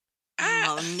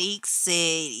 Monique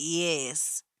said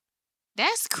yes.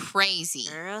 That's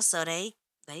crazy. Girl, so they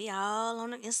all on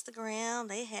the Instagram.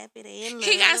 They happy. They in love.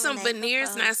 He got some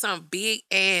veneers, not some big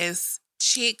ass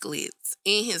chiclets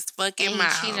in his fucking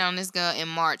mouth. He cheated on this girl in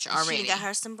March already. She got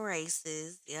her some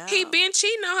braces. Yeah. He been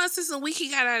cheating on her since the week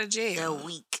he got out of jail. The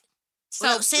week.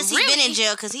 So since he been in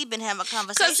jail, because he been having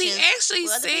conversations. Because he actually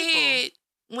said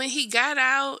when he got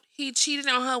out, he cheated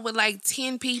on her with like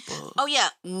 10 people. Oh, yeah.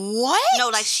 What? No,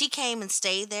 like she came and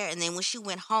stayed there. And then when she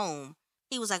went home,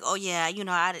 he was like, oh, yeah,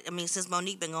 I mean, since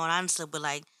Monique been going, I slept with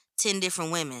like 10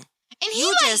 different women. And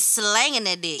he just slanging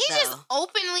that dick, He just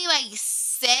openly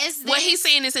says this. What he's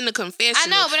saying is in the confession. I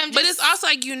know, but But it's also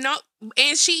like,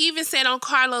 and she even said on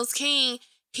Carlos King,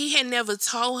 he had never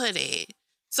told her that.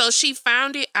 So she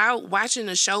found it out watching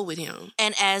the show with him.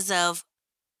 And as of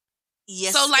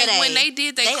yesterday. So like when they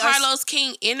did that Carlos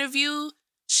King interview,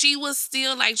 she was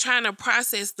still like trying to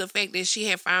process the fact that she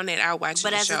had found that out watching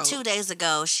the show. But as of 2 days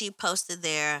ago, she posted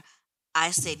their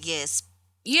I Said Yes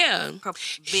video.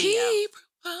 He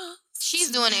proposed.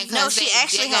 She's doing it. No, she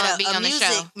actually had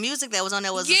a music that was on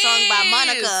there was a song by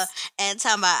Monica and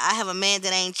talking about I have a man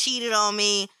that ain't cheated on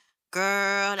me.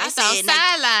 Girl, I thought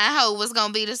Sideline Ho was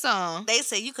gonna be the song. They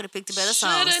said you could have picked a better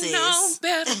song, sis. Should've known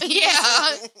better.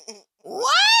 Yeah.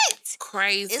 What?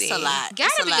 Crazy. It's a lot.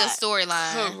 Gotta be a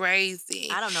storyline. Crazy.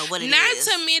 I don't know what it is.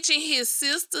 Not to mention his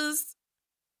sisters.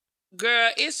 Girl,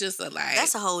 it's just a lot.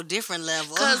 That's a whole different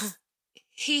level. Because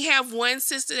he have one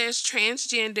sister that's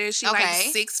transgender. She like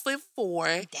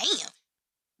 6'4". Damn.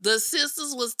 The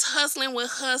sisters was tussling with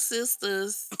her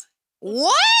sisters.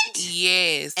 What?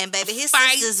 Yes. And baby, his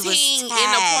sisters was tied. In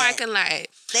the parking lot.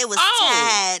 They was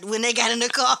tied when they got in the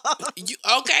car.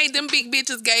 Okay, them big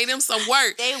bitches gave them some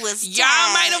work. They was tied.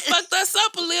 Y'all might have fucked us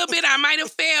up a little bit. I might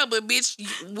have failed, but bitch,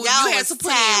 you had to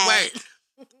put in work.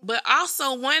 But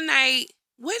also one night,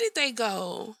 where did they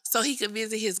go? So he could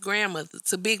visit his grandmother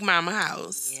to Big Mama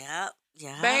house. Yep.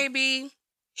 Yeah. Baby,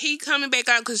 he coming back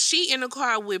out because she in the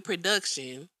car with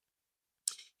production.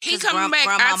 He coming back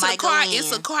out to the car.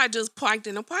 It's a car just parked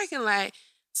in the parking lot.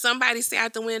 Somebody say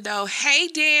out the window, hey,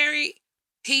 Derek.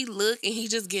 He look and he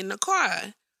just get in the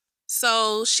car.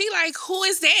 So she like, who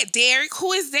is that, Derek?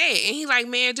 Who is that? And he like,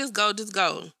 man, just go.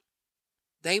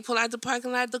 They pull out the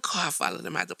parking lot. The car followed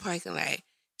them out the parking lot.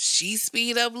 She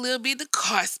speed up a little bit. The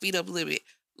car speed up a little bit.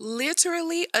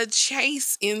 Literally a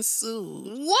chase ensued.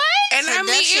 What? And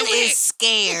production is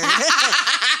scared.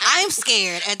 I'm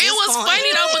scared at this point. It was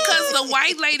funny though because the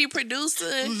white lady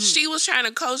producer, she was trying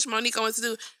to coach Monique on what to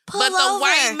do. But the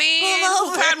white man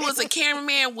who probably was a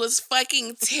cameraman was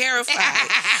fucking terrified.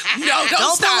 No,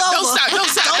 don't stop.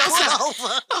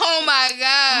 Oh my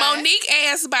God. Monique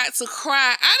ass about to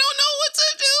cry. I don't know what to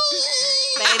do.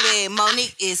 Baby,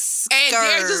 Monique is scared. And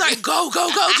they're just like, go,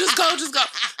 just go.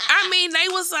 I mean, they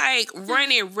was like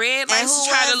running red lights to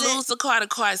try to lose the car. The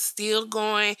car's still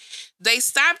going. They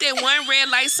stopped at one red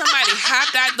light. Somebody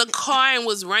hopped out the car and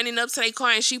was running up to their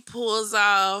car, and she pulls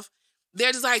off.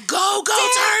 They're just like, go, turn right.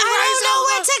 I don't know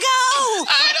where to go.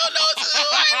 I don't know what to do.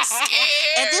 I'm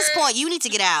scared. At this point, you need to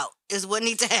get out. Is what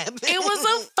needs to happen. It was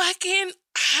a fucking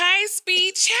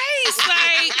high-speed chase.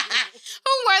 Like,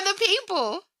 who were the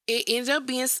people? It ended up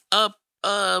being a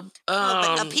PO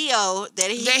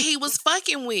that he was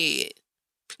fucking with.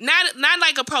 Not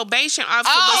like a probation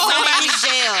officer, but somebody in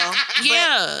jail.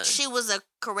 Yeah, but she was a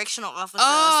correctional officer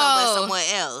somewhere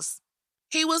else.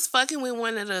 He was fucking with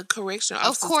one of the correctional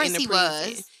officers. Of course in the he prison.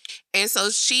 was. And so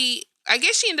I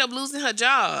guess she ended up losing her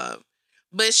job.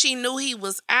 But she knew he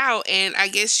was out, and I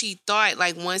guess she thought,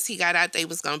 like, once he got out, they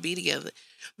was going to be together.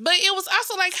 But it was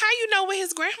also, like, how you know where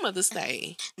his grandmother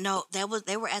stayed? No, they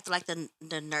were at, like, the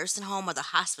nursing home or the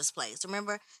hospice place,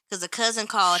 remember? Because the cousin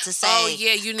called to say, oh,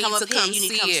 yeah, you need to come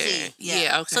see her.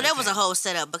 Yeah, okay. So that was a whole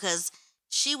setup because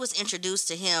she was introduced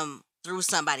to him through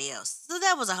somebody else. So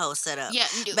that was a whole setup. Yeah,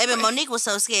 baby Monique was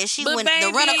so scared. She went baby,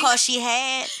 the rental car she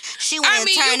had. She went and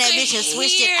turned that bitch and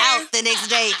switched it out the next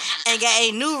day and got a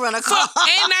new rental car.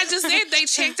 And I just said they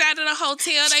checked out of the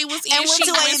hotel they was in. And went she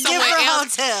to went a somewhere different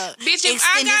else. hotel. Bitch, if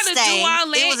I gotta do all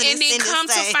that and then come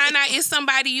to find out it's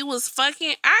somebody you was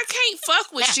fucking, I can't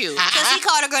fuck with you. Because he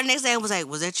called a girl the next day and was like,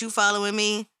 was that you following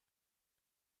me?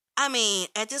 I mean,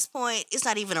 at this point, it's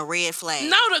not even a red flag.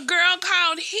 No, the girl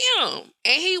called him.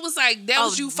 And he was like, that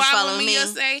was you following me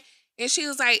yesterday? And she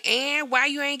was like, and why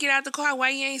you ain't get out the car? Why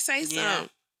you ain't say something?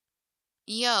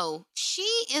 Yo, she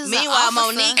is Meanwhile,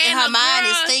 Monique in her mind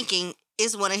is thinking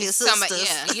it's one of his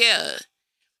sisters. Yeah.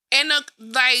 And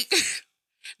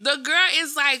the girl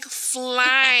is like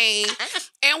flying.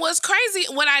 And what's crazy,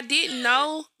 what I didn't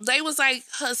know, they was like,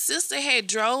 her sister had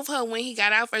drove her when he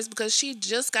got out first because she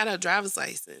just got her driver's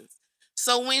license.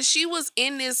 So when she was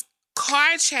in this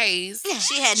car chase,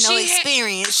 she had no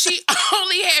experience. She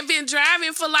only had been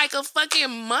driving for like a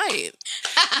fucking month.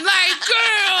 Like,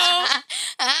 girl.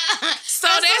 So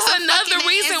that's another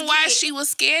reason why she was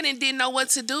scared and didn't know what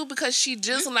to do because she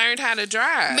just learned how to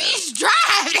drive. Bitch,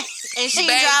 drive! And she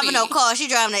ain't driving no car. She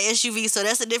driving an SUV, so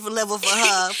that's a different level for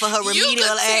her remedial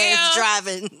ass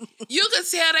driving. You could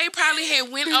tell they probably had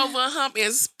went over a hump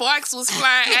and sparks was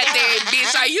flying at that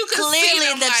bitch. Like, you could see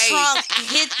them, the trunk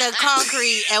hit the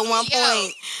concrete at one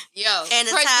point. And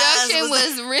the production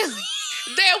was really...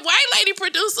 That white lady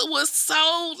producer was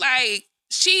so, like...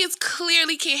 She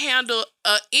clearly can handle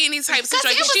any type of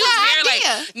situation. She was very like,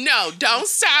 no, don't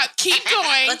stop, keep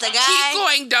going, but the guy, keep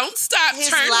going, don't stop, his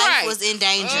turn life right. was in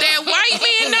danger. That white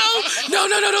man, no,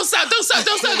 don't stop,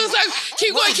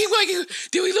 keep going.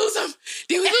 Did we lose him?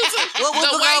 What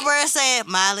Whoopi Goldberg said,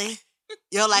 Molly,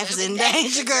 your life is in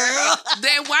danger, girl.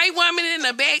 That white woman in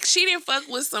the back, she didn't fuck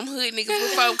with some hood niggas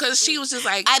before because she was just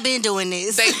like, I've been doing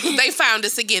this. They found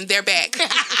us again. They're back.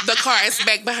 The car is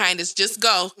back behind us. Just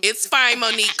go. It's fine,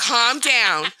 Monique. Calm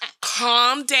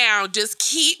down. Just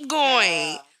keep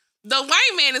going. The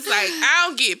white man is like, I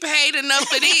don't get paid enough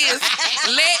for this.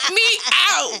 Let me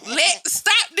out.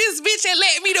 Stop this bitch and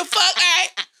let me the fuck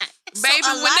out. Baby,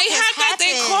 when they hopped out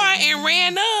that car and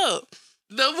ran up,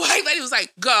 the white lady was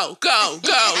like, go.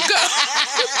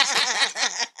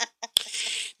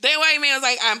 That white man was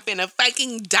like, I'm finna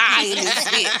fucking die in this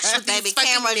bitch. Baby,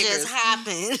 camera just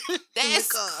happened. That's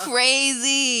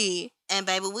crazy. And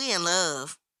baby, we in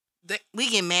love. We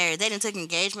get married. They done took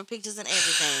engagement pictures and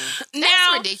everything.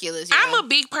 That's ridiculous. I'm a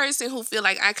big person who feel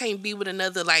like I can't be with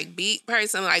another like big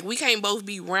person. Like we can't both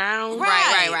be round.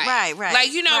 Right.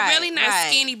 Like really not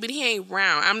skinny, but he ain't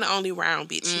round. I'm the only round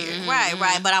bitch here. Right.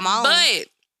 But I'm on. But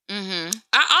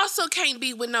I also can't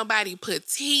be with nobody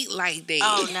petite like that.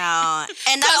 Oh no!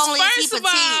 And not only is he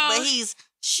petite, but he's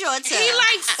short. He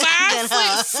like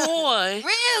 5'4".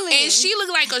 Really? And she look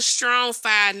like a strong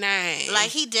 5'9".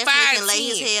 Like he definitely can lay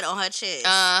his head on her chest.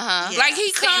 Yeah. Like he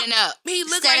standing up. He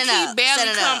look like he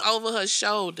barely come over her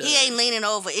shoulder. He ain't leaning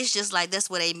over. It's just like that's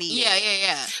where they meet.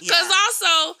 Yeah. Because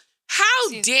also, how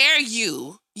dare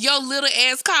you, your little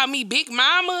ass, call me Big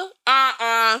Mama?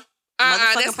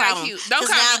 That's not cute. Don't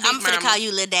call me Big I'm finna Mama. call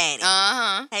you Lil Daddy.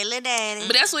 Hey, Lil Daddy.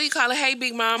 But that's what you call her. Hey,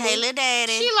 Big Mama. Hey, Lil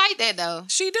Daddy. She like that though.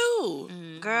 She do.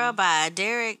 Girl, bye,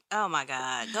 Derek. Oh my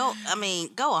God. Go on.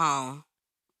 Go on.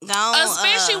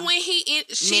 Especially when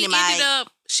she ended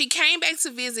up. She came back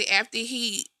to visit after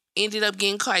he ended up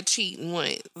getting caught cheating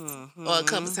once or a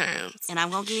couple times. And I'm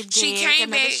gonna give Derek she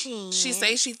came back. Chance. She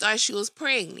say she thought she was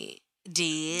pregnant.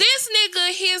 Did this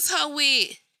nigga hits her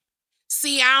with?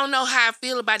 See, I don't know how I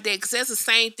feel about that because that's the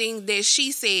same thing that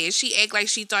she said. She act like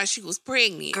she thought she was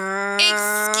pregnant. Girl.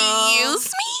 Excuse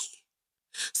me?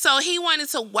 So he wanted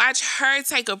to watch her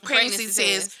take a pregnancy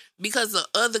test because the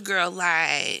other girl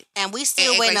lied. And we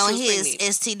still waiting on his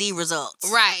STD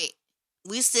results. Right.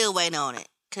 We still waiting on it.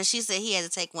 Because she said he had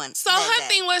to take one. So her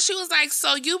thing was, she was like,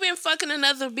 so you been fucking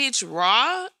another bitch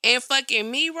raw and fucking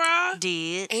me raw?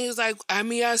 Did. And he was like,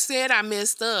 I said I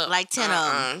messed up. Like 10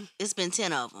 of them. It's been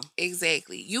 10 of them.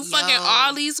 Exactly. You fucking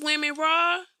all these women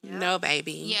raw? Yep. No,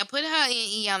 baby. Yeah, put her in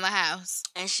E on the house.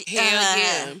 And she,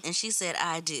 yeah. And she said,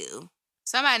 I do.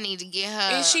 Somebody need to get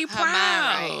her. And she her proud.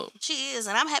 Mind right. She is.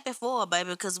 And I'm happy for her,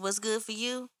 baby, because what's good for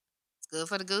you? It's good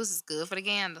for the goose. It's good for the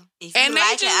gander. If you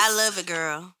like it, I love it,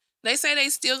 girl. They say they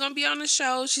still gonna be on the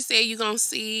show. She said you're gonna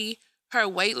see her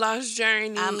weight loss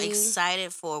journey. I'm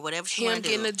excited for whatever she want to do.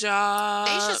 Him getting a job.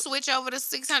 They should switch over to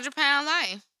 600-pound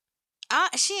life.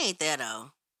 She ain't there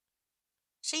though.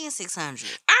 She ain't 600.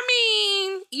 I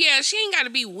mean, yeah, she ain't got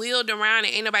to be wheeled around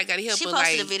and ain't nobody got to help her. She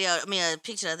posted a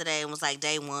picture the other day and was like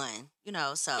day one.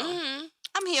 So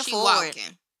I'm here for walking.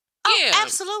 it. Oh, yeah,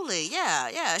 absolutely,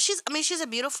 yeah. She's a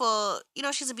beautiful,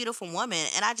 she's a beautiful woman,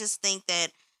 and I just think that.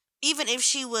 Even if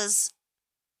she was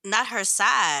not her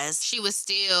size, she was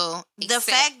still the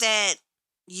fact that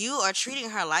you are treating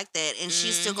her like that and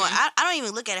she's still going. I don't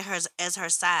even look at her as her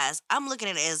size. I'm looking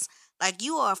at it as like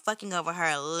you are fucking over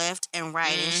her left and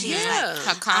right, and she's like,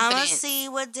 her confidence. I'm gonna see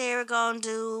what Derek gonna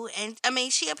do, and I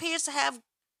mean, she appears to have,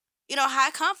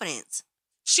 high confidence.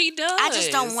 She does. I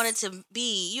just don't want it to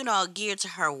be, geared to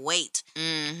her weight.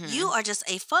 Mm-hmm. You are just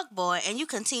a fuck boy, and you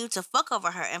continue to fuck over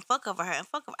her and fuck over her and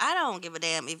fuck over. I don't give a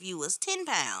damn if you was 10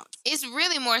 pounds. It's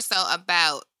really more so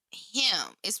about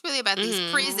him. It's really about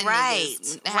these prison right.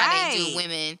 niggas, how they do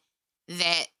women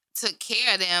that took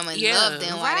care of them and loved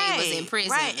them while they was in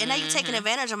prison. Right, and now you're taking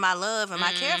advantage of my love and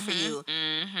my care for you.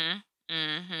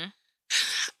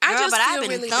 I've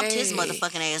been thumped his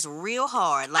motherfucking ass real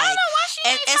hard. Like, I don't know why she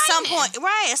ain't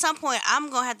at some point, I'm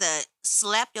gonna have to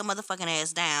slap your motherfucking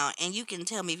ass down, and you can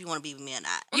tell me if you want to be with me or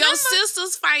not. Your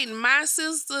sisters fighting my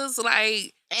sisters,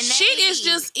 like, and shit is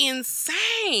just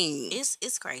insane.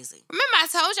 It's crazy. Remember I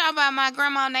told y'all about my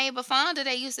grandma neighbor Fonda?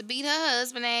 They used to beat her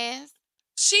husband ass.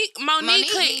 Monique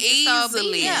could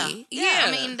easily. Yeah. I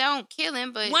mean, don't kill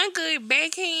him, but one good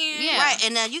backhand. Yeah. Right,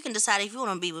 and now you can decide if you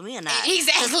want to be with me or not.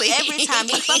 Exactly. Every time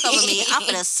you fuck over me, I'm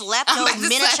gonna slap your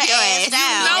miniature ass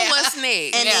down. You know what's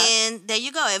next. And then there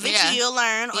you go. Eventually you'll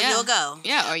learn or you'll go.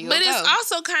 Yeah, or you'll go. But it's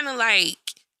also kind of like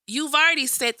you've already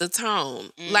set the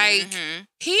tone. Like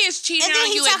he is cheating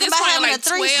on you at this point. Like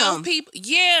 12 people.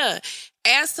 Yeah.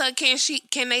 Asked her,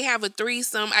 can they have a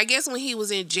threesome? I guess when he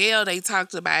was in jail, they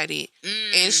talked about it.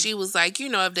 And she was like,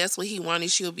 if that's what he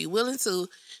wanted, she'll be willing to.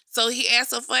 So he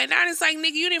asked her for it. Now it's like,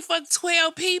 nigga, you didn't fuck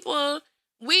 12 people.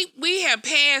 We have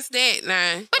passed that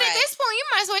now. But at this point, you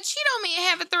might as well cheat on me and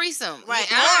have a threesome. Right.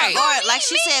 Or like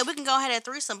she said, we can go ahead and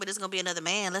threesome, but it's going to be another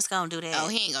man. Let's go and do that. Oh,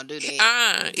 he ain't going to do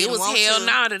that. It was hell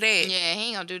no to that. Yeah, he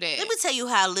ain't going to do that. Let me tell you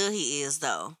how little he is,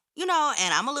 though. And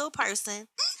I'm a little person.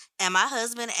 And my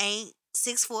husband ain't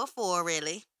 6'4"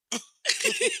 really.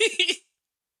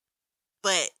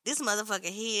 But this motherfucker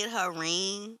hid her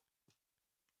ring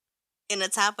in the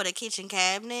top of the kitchen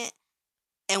cabinet.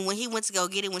 And when he went to go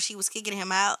get it, when she was kicking him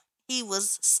out, he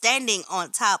was standing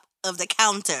on top of the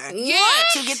counter. What?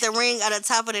 To get the ring out of the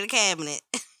top of the cabinet.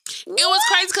 It was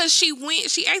crazy because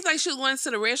she acted like she was going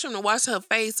to the restroom to wash her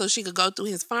face so she could go through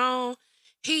his phone.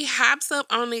 He hops up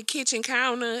on the kitchen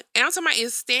counter, and I'm talking about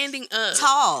it's standing up.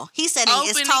 Tall. He's standing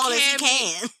as tall as he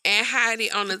can. And hide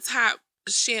it on the top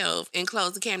shelf and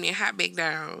close the cabinet and hop back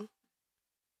down.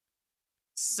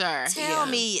 Sir. Tell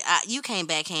me you can't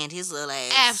backhand his little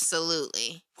ass.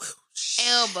 Absolutely.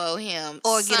 Elbow him.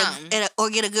 Or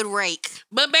get a good rake.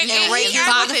 But back and rake his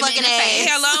motherfucking ass.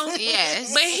 Hello?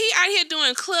 Yes. But he out here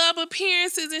doing club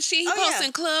appearances and shit. He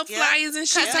posting club flyers and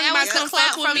shit. Talking about come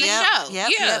fuck with me.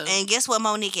 Yep. And guess what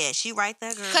Monique at? She right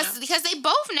there, girl. Because they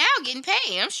both now getting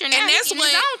paid. I'm sure now he's getting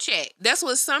his own check. That's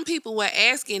what some people were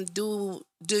asking. Do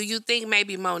you think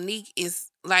maybe Monique is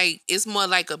like, it's more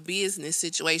like a business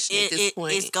situation at this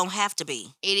point? It's gonna have to be.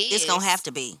 It is. It's gonna have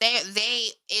to be. They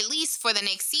at least for the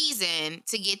next season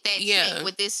to get that check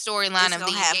with this storyline of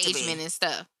the engagement and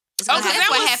stuff. That's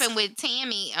what happened with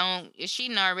Tammy. She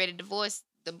done already divorced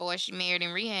the boy she married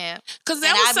in rehab. Because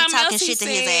that was something else talking shit to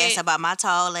his ass about my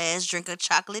tall ass drink of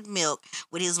chocolate milk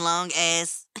with his long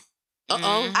ass.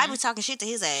 I be talking shit to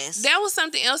his ass. That was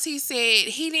something else he said.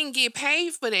 He didn't get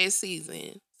paid for that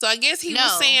season. So I guess he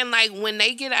was saying, like, when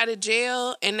they get out of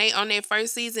jail and they on their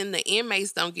first season, the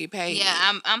inmates don't get paid.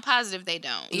 Yeah, I'm positive they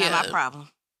don't. Not my problem.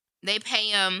 They pay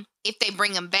him if they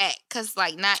bring him back, because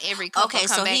like not every couple come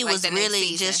so back he like was the really next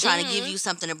season. just trying to give you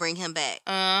something to bring him back.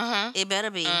 It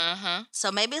better be.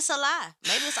 So maybe it's a lie.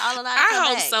 Maybe it's all a lie. I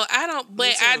hope so. I don't,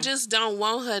 but I just don't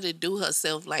want her to do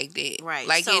herself like that. Right.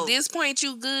 Like so, at this point,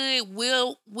 you good.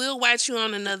 We'll watch you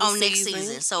on another season. Next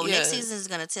season. So next season is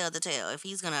gonna tell the tale. If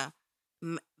he's gonna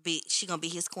she gonna be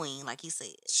his queen, like he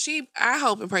said. I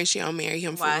hope and pray she don't marry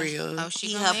him Why? for real. Oh,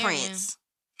 she her prince.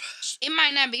 It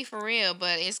might not be for real,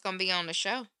 but it's gonna be on the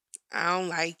show. I don't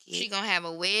like it. She gonna have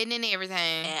a wedding and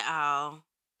everything. At all.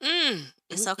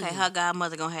 It's okay. Her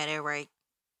godmother gonna have that right.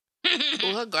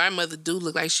 Well, her godmother do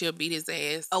look like she'll beat his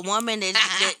ass. A woman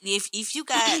that if you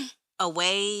got a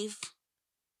wave,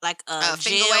 like a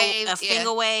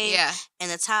finger wave, and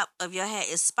the top of your hat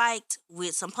is spiked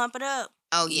with some pump it up.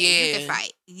 Oh yeah, you can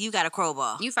fight. You got a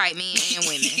crowbar. You fight men and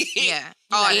women. Yeah.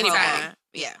 Anybody.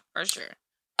 Yeah, for sure.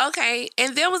 Okay,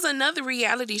 and there was another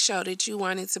reality show that you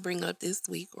wanted to bring up this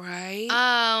week, right?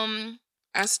 I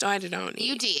started on it.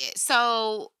 You did.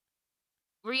 So,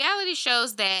 reality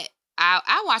shows that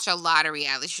I watch a lot of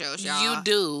reality shows, y'all. You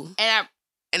do, and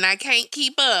I can't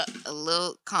keep up. A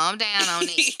little, calm down on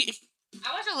it.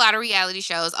 I watch a lot of reality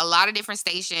shows, a lot of different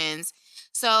stations.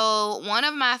 So, one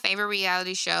of my favorite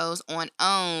reality shows on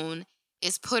OWN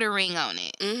is Put a Ring on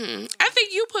It. I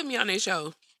think you put me on that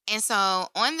show. And so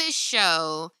on this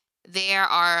show, there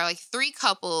are like 3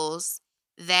 couples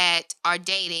that are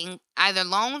dating, either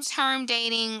long-term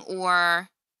dating or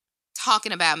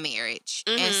talking about marriage.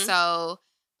 And so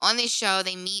on this show,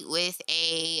 they meet with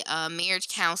a marriage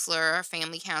counselor, or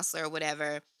family counselor, or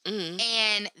whatever,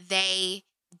 and they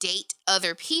date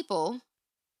other people,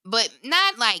 but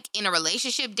not like in a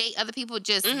relationship, date other people,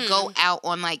 just go out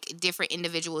on like different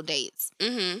individual dates.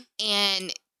 And,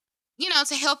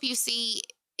 to help you see,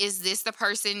 is this the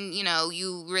person,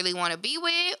 you really want to be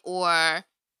with, or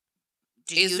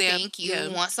do you think you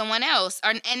want someone else?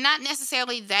 And not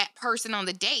necessarily that person on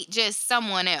the date, just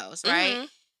someone else, right?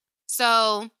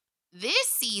 So this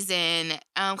season,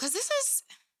 because it's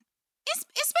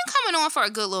been coming on for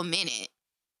a good little minute,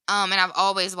 and I've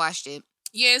always watched it.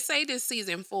 Yeah, say this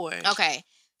season 4. Okay,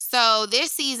 so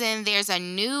this season there's a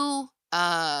new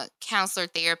counselor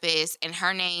therapist, and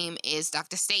her name is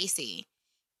Dr. Stacy.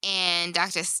 And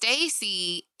Dr.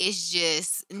 Stacy is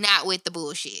just not with the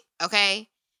bullshit, okay?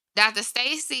 Dr.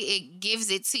 Stacy, it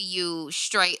gives it to you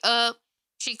straight up.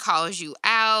 She calls you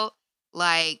out.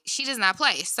 Like, she does not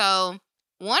play. So,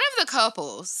 one of the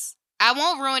couples, I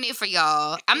won't ruin it for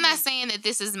y'all. I'm not saying that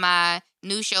this is my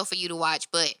new show for you to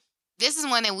watch, but this is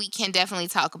one that we can definitely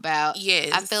talk about.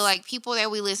 Yes. I feel like people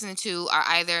that we listen to are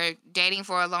either dating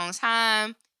for a long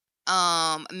time,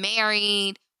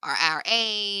 married, or our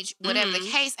age, whatever the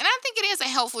case. And I think it is a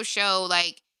helpful show.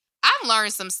 Like, I've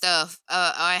learned some stuff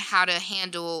on how to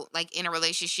handle, like, in a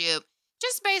relationship,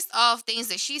 just based off things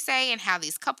that she say and how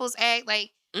these couples act. Like,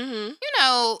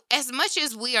 as much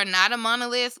as we are not a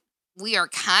monolith, we are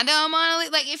kind of a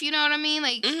monolith. Like, if you know what I mean.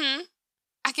 Like,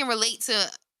 I can relate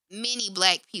to many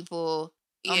Black people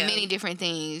on many different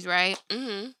things, right?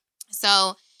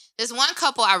 So, there's one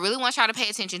couple I really want y'all to pay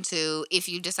attention to if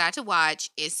you decide to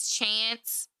watch. Is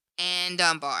Chance and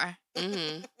Dunbar.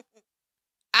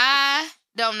 I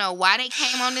don't know why they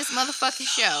came on this motherfucking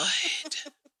show.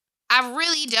 I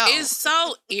really don't. It's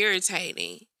so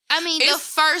irritating. I mean, the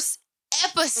first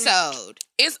episode.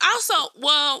 It's also,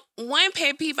 one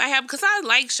pet peeve I have, because I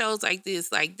like shows like this,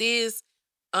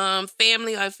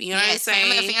 Family or Fiance. Yes,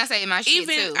 Family or Fiance is my shit,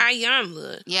 even too.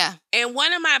 Ayamla. Yeah. And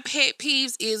one of my pet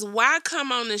peeves is, why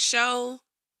come on the show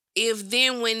if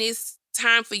then when it's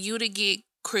time for you to get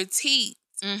critiqued,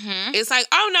 it's like,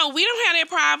 oh no, we don't have that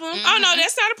problem. Oh no,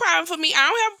 that's not a problem for me. I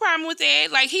don't have a problem with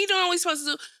that. Like, he doing what he's supposed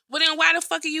to do. Well, then why the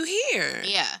fuck are you here?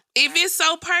 Yeah. If it's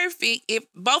so perfect, if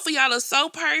both of y'all are so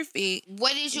perfect,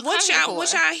 what did you come here for?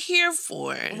 What y'all here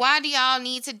for? Why do y'all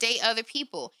need to date other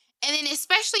people? And then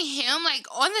especially him, like,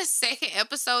 on the second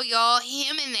episode, y'all,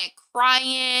 him and that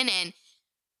crying, and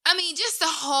I mean, just the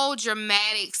whole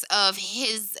dramatics of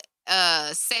his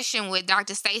session with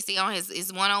Dr. Stacy on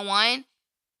his one-on-one.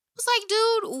 It's like,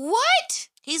 dude, what?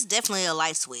 He's definitely a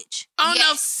light switch. On the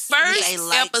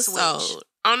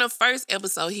first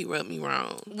episode, he rubbed me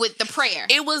wrong. With the prayer.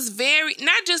 It was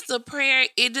not just the prayer,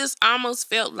 it just almost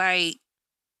felt like,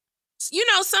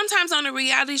 sometimes on a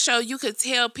reality show, you could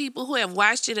tell people who have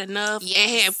watched it enough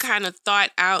and have kind of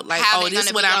thought out, like, this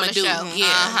is what I'm going to do.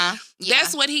 Yeah.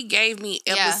 That's what he gave me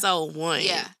episode 1.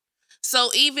 Yeah.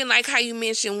 So even like how you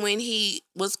mentioned when he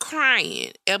was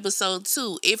crying, episode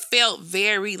 2, it felt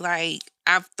very like,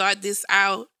 I've thought this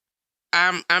out.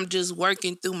 I'm just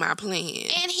working through my plan.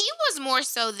 And he was more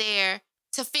so there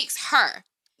to fix her.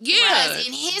 Yeah. Because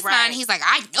in his mind, he's like,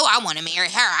 I know I want to marry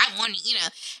her. I want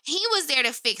to, he was there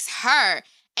to fix her.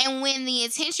 And when the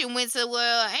attention went to,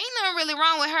 well, ain't nothing really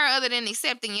wrong with her other than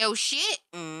accepting your shit.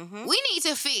 Mm-hmm. We need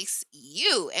to fix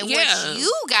you and what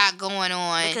you got going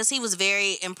on. Because he was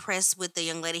very impressed with the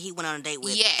young lady he went on a date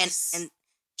with. Yes. And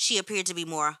she appeared to be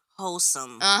more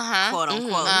wholesome, quote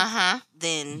unquote,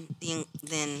 than the young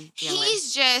lady.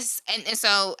 He's just, and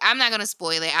so I'm not going to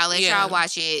spoil it. I'll let y'all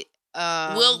watch it.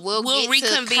 We'll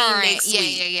reconvene next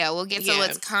week. Yeah. We'll get to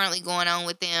what's currently going on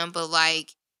with them. But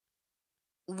like,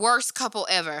 worst couple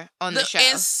ever on the show.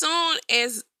 As soon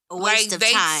as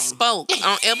they spoke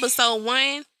on episode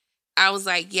 1, I was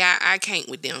like, yeah, I can't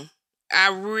with them. I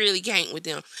really can't with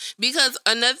them. Because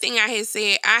another thing I had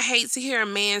said, I hate to hear a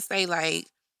man say like,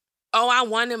 oh, I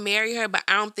want to marry her, but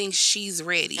I don't think she's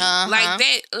ready. Like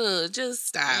that, just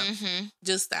stop. Mm-hmm.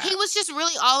 Just stop. He was just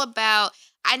really all about,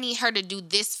 I need her to do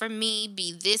this for me,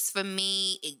 be this for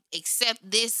me, accept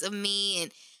this of me.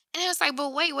 And I was like,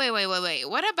 but wait.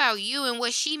 What about you and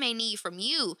what she may need from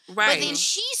you? Right. But then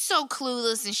she's so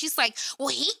clueless and she's like, well,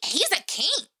 he's a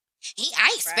king.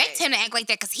 I expect him to act like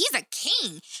that because he's a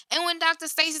king. And when Dr.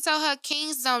 Stacy told her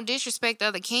kings don't disrespect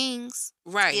other kings.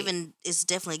 Right. It's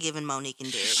definitely giving Monique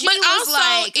and Derek. But also,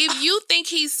 like, if you think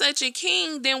he's such a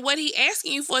king, then what he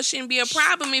asking you for shouldn't be a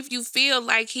problem if you feel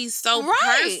like he's so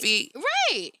perfect.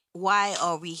 Right. Why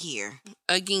are we here?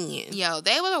 Again. Yo,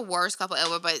 they were the worst couple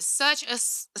ever, but such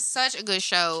a good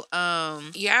show.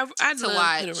 Yeah, I'd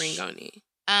love to put a ring on it.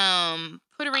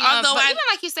 Put a ring on. But even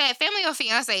like you said, Family or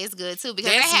Fiance is good too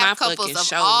because they have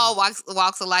couples of all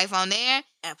walks of life on there.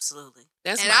 Absolutely.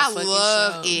 That's and my I fucking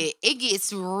love show. it. It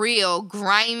gets real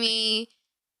grimy.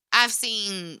 I've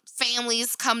seen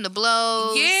families come to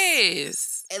blows.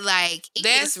 Yes. Like, it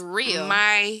gets real.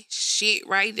 My shit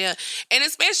right there. And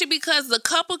especially because the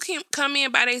couple can come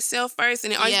in by themselves first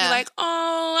and then you be like,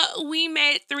 oh, we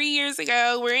met 3 years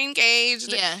ago. We're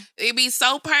engaged. Yeah. It'd be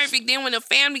so perfect. Then when the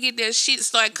family get their shit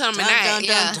start coming out.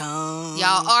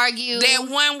 Y'all argue. That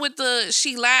one with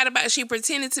she lied about, she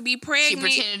pretended to be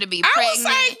pregnant. She pretended to be pregnant. I was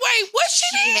like, wait, what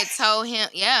she had told him.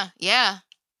 Yeah.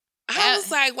 I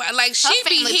was like, wow. Like, she her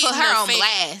be family hitting put her on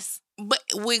blast. But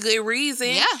with good reason.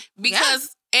 Yeah.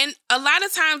 Because... And a lot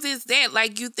of times it's that,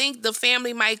 like, you think the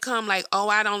family might come like, oh,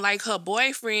 I don't like her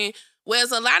boyfriend.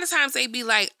 Whereas a lot of times they be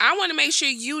like, I want to make sure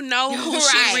you know who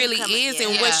she really is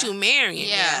and what you marrying.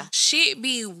 Yeah. Shit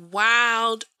be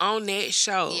wild on that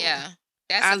show. Yeah.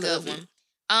 That's a good one.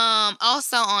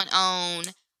 Also on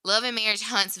Love and Marriage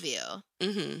Huntsville.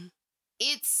 Mm-hmm.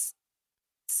 It's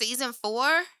season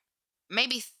 4,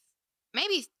 maybe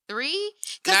 3.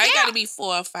 No, it got to be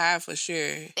 4 or 5 for sure.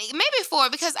 Maybe 4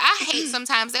 because I hate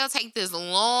sometimes they'll take this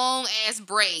long ass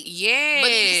break. Yeah, but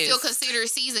it's still considered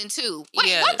season 2.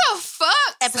 Wait, what the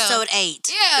fuck? Episode 8.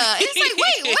 Yeah, it's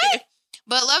like wait, what?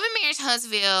 But Love and Marriage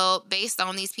Huntsville, based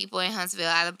on these people in Huntsville,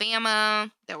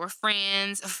 Alabama, that were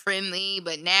friendly,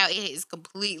 but now it is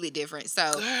completely different.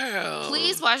 So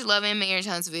please watch Love and Marriage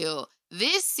Huntsville.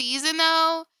 This season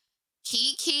though,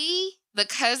 Kiki, the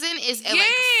cousin, is a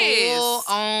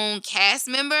full-on cast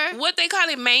member. What they call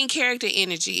it, main character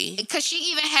energy. Because she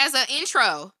even has an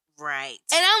intro. Right.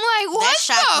 And I'm like, what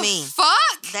the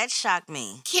fuck? That shocked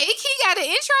me. Kiki got an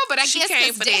intro, but I guess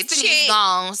because Destiny's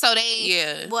gone, so they...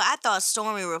 Yeah. Well, I thought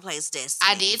Stormy replaced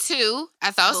Destiny. I did too.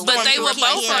 I thought But they were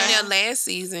both on there last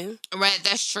season. Right,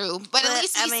 that's true. But at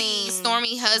least we see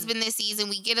Stormy husband this season.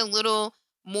 We get a little...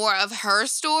 more of her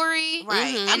story.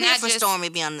 Right. Mm-hmm. I'm here for Stormy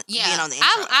being on the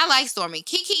intro. I like Stormy.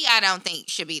 Kiki, I don't think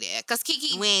should be there. Because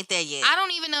Kiki... We ain't there yet. I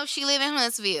don't even know if she live in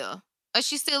Huntsville. Or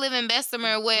she still live in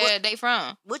Bessemer where they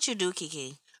from. What you do,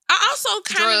 Kiki? I also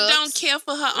kind of don't care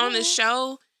for her on the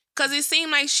show. Because it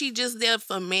seemed like she just there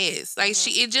for mess. Like,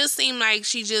 it just seemed like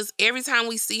she just... Every time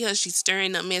we see her, she's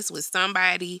stirring up mess with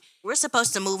somebody. We're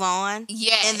supposed to move on.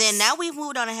 Yes. And then now we've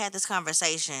moved on and had this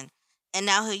conversation. And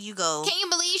now here you go. Can you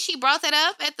believe she brought that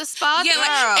up at the spa? Yeah,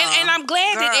 like, and I'm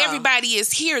glad that everybody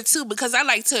is here too because I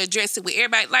like to address it with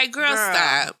everybody. Like, girl,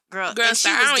 stop. Girl,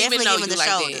 stop. I don't even know you like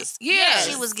that. Yeah,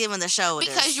 she was giving the shoulders.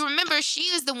 Because you remember, she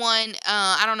is the one,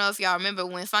 I don't know if y'all remember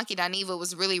when Funky Dineva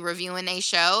was really reviewing their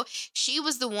show. She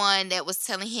was the one that was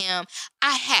telling him,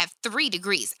 I have 3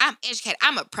 degrees. I'm educated.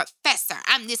 I'm a professor.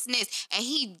 I'm this and this. And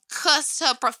he cussed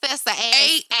her professor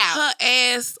ass out. Her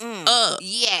ass up.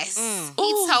 Yes.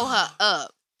 He told her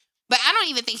up. But I don't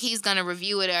even think he's going to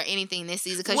review it or anything this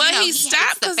season. Well, he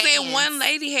stopped because that one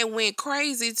lady had went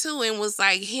crazy too and was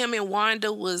like him and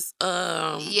Wanda was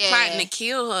plotting to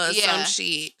kill her or some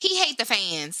shit. He hate the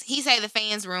fans. He say the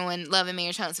fans ruined Love and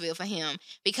Marriage Huntsville for him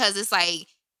because it's like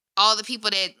all the people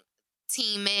that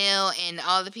Team Mel and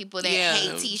all the people that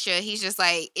hate Tisha. He's just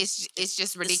like, it's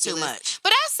just ridiculous. It's too much.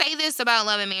 But I say this about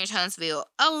Love and Marriage Huntsville.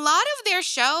 A lot of their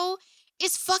show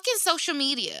is fucking social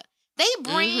media. They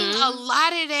bring a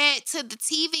lot of that to the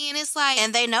TV, and it's like...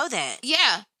 And they know that.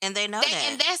 Yeah. And they know that.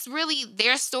 And that's really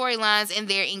their storylines and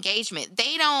their engagement.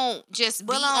 They don't just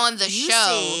be on the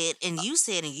show. You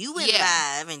said, and you went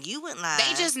live, and you went live.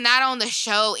 They just not on the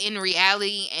show in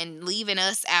reality and leaving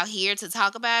us out here to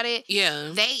talk about it.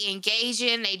 Yeah. They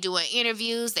engaging, they doing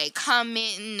interviews, they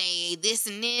commenting, they this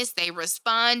and this, they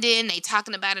responding, they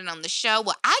talking about it on the show.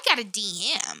 Well, I got a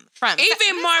DM from...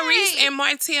 Even Maurice and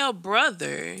Martell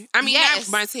brother. I mean, not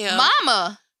Martell.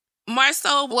 Mama.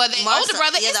 Marceau. Well, the older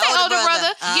brother. It's the older brother.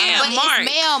 Yeah, but Mark.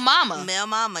 It's Mel Mama. Mel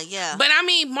Mama, yeah. But I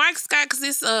mean, Mark Scott, because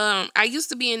it's I used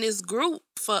to be in this group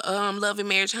for Love and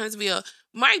Marriage Huntsville.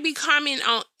 Mark be commenting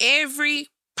on every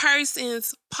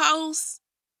person's post,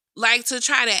 like to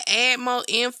try to add more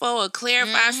info or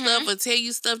clarify stuff or tell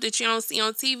you stuff that you don't see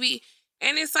on TV.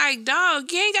 And it's like, dog,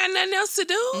 you ain't got nothing else to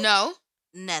do. No,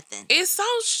 nothing. It's so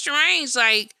strange.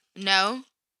 Like, no,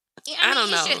 I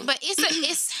don't know. But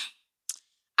it's.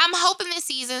 I'm hoping this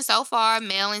season so far,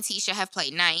 Mel and Tisha have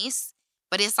played nice,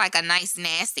 but it's like a nice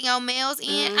nasty on Mel's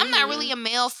end. I'm not really a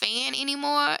Mel fan anymore.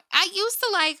 I used to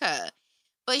like her,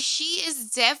 but she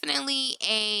is definitely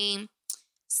a,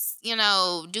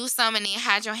 do something and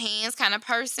hide your hands kind of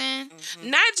person.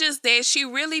 Not just that, she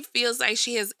really feels like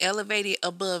she has elevated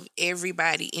above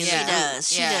everybody in the group.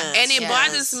 She does. And it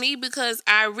bothers me because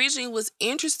I originally was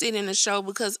interested in the show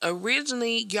because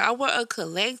originally y'all were a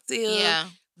collective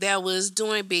that was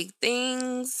doing big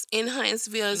things in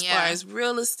Huntsville as far as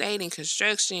real estate and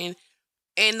construction.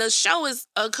 And the show is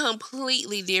a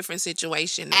completely different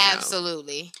situation now.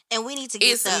 Absolutely. And we need to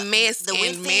get the mess the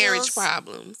and marriage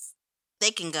problems. They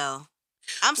can go.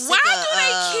 I'm sick Why do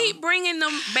they keep bringing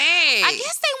them back? I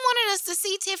guess they wanted us to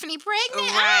see Tiffany pregnant.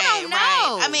 Right, I don't know.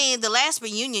 Right. I mean, the last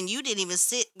reunion, you didn't even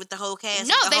sit with the whole cast.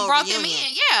 No, they brought reunion. them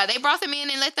in. Yeah, they brought them in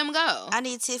and let them go. I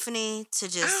need Tiffany to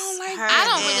just. I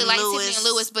don't really like Tiffany and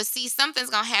Lewis, but see, something's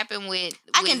gonna happen with.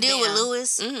 I can deal with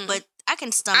Lewis, but I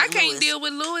can stomach Lewis. I can't deal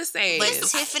with Lewis. But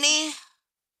Tiffany.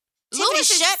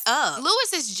 Shut up.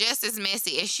 Lewis is just as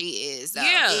messy as she is, though.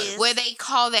 Yeah. Where they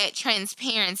call that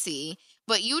transparency.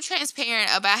 But you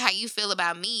transparent about how you feel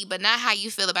about me, but not how you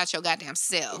feel about your goddamn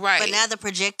self. Right. But now the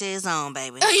projector is on,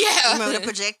 baby. Yeah. Remember the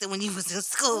projector when you was in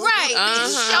school? Right.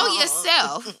 Show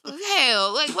yourself.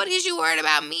 Hell, like, what is you worried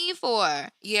about me for?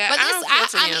 Yeah, but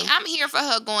I mean, I'm here for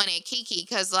her going at Kiki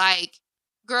because, like,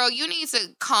 girl, you need to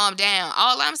calm down.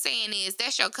 All I'm saying is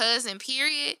that's your cousin,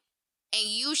 period. And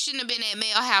you shouldn't have been at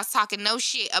Mel House talking no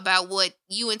shit about what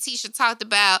you and Tisha talked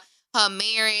about, her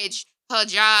marriage, her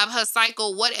job, her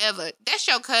cycle, whatever. That's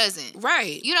your cousin.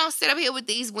 Right. You don't sit up here with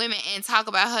these women and talk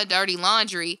about her dirty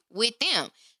laundry with them.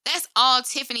 That's all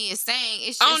Tiffany is saying.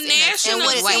 It's just on national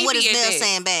TV. And what is Mel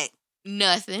saying back?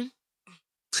 Nothing.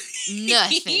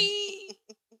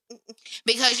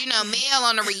 Because, Mel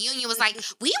on the reunion was like,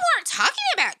 we weren't talking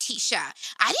about Tisha.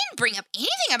 I didn't bring up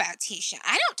anything about Tisha.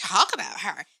 I don't talk about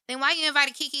her. Then why you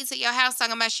invited Kiki to your house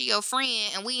talking about she your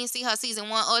friend and we didn't see her season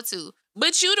 1 or 2?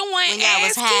 But you the one when y'all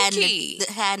was Kiki.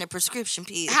 hiding the prescription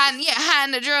pills.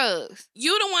 Hiding the drugs.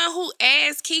 You the one who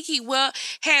asked Kiki, well,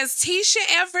 has Tisha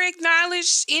ever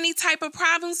acknowledged any type of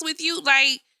problems with you?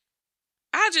 Like,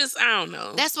 I don't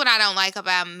know. That's what I don't like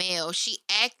about Mel. She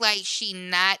act like she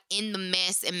not in the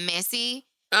mess and messy.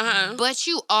 But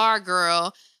you are,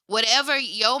 girl. Whatever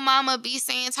your mama be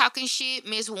saying, talking shit,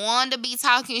 Miss Wanda be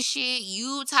talking shit,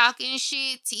 you talking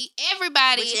shit,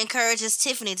 everybody. Which encourages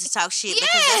Tiffany to talk shit because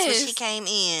that's what she came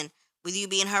in with you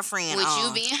being her friend.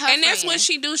 You being her friend. And that's what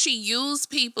she do. She use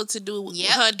people to do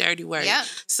her dirty work. Yep.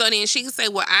 So then she can say,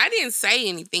 well, I didn't say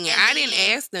anything and I didn't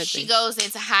ask nothing. She goes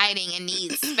into hiding and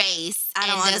needs space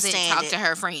doesn't talk to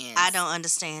her friends. I don't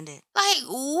understand it. Like,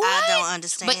 what? I don't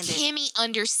understand it. But Kimmy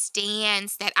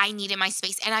understands that I needed my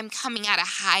space and I'm coming out of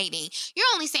hiding. You're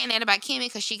only saying that about Kimmy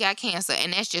because she got cancer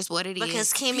and that's just what it is.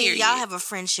 Because Kimmy, y'all have a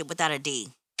friendship without a D.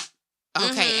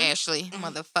 Okay, Ashley,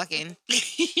 motherfucking. And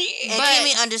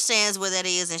Kimmy understands what that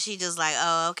is, and she just like,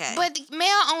 oh, okay. But Mel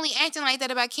only acting like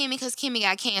that about Kimmy because Kimmy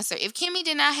got cancer. If Kimmy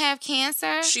did not have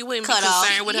cancer, she wouldn't be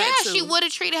concerned with her too. She would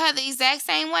have treated her the exact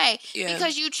same way. Yeah.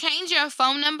 Because you change your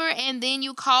phone number and then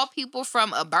you call people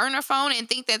from a burner phone and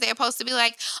think that they're supposed to be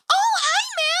like, oh,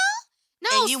 hi,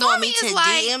 Mel. No, and you Stormy want me to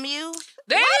like, DM you?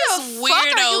 That is weirdo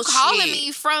fuck are you calling shit.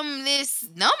 me from this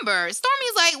number?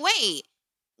 Stormy's like, wait.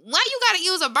 Why you gotta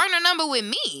use a burner number with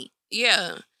me?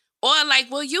 Yeah. Or like,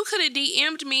 well, you could have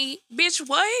DM'd me. Bitch,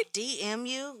 what? DM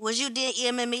you? Was you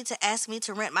DMing me to ask me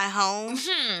to rent my home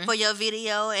Mhm. for your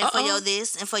video and for your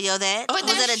this and for your that? But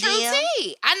Was that's that a true, DM?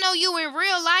 T. I know you in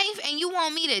real life and you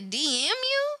want me to DM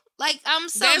you? Like I'm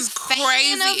some That's fan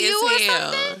crazy of you as or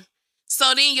hell. something?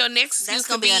 So then your next excuse That's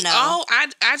gonna could be be, a no. oh,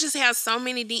 I just have so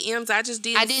many DMs. I just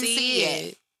didn't see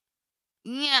it.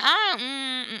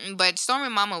 Yeah, but Stormy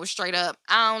Mama was straight up.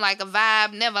 I don't like a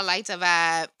vibe. Never liked a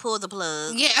vibe. Pull the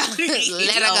plug. Yeah,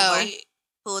 let her go. Over.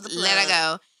 Pull the plug. Let her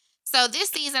go. So this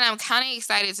season, I'm kind of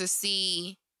excited to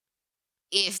see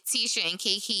if Tisha and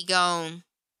Kiki gon'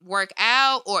 work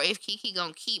out or if Kiki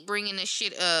gon' keep bringing this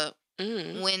shit up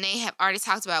Mm-hmm. when they have already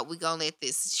talked about we gonna let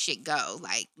this shit go.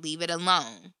 Like, leave it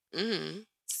alone. Mm-hmm.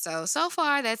 So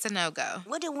far, that's a no-go.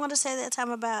 What did Wanda say that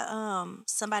time about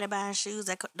somebody buying shoes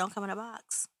that don't come in a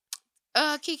box?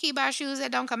 Kiki buy shoes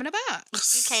that don't come in a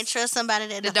box. You can't trust somebody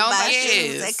that That don't buy buy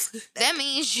shoes. That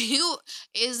means you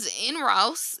is in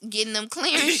Ross getting them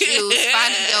clearance shoes,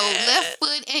 finding your left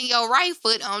foot and your right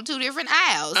foot on two different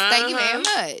aisles. Thank you very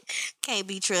much. Can't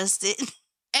be trusted.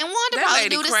 And Wanda That probably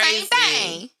lady do the crazy. same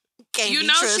thing. Can't You be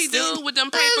know trusted. she do with them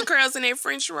paper curls and that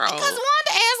French roll. Because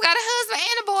Wanda ass got a husband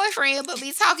and a boyfriend, but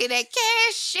be talking that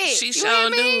cash shit. She You sure hear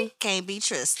me? do. Can't be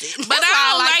trusted. But That's why I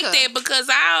I don't like like her. that because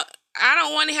I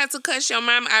don't want to have to cuss your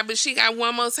mama out, but she got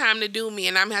one more time to do me,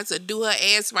 and I'm have to do her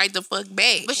ass right the fuck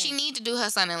back. But she need to do her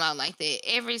son-in-law like that.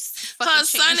 Every fucking Her chance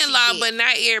she son-in-law, get. but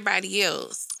not everybody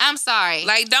else. I'm sorry.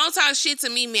 Like, don't talk shit to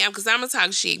me, ma'am, because I'm going to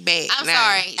talk shit back. I'm now.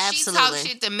 sorry. Absolutely. She talks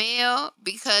shit to Mel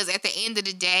because at the end of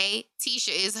the day, Tisha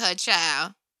is her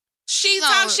child. She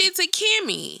gonna- talked shit to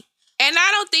Kimmy. And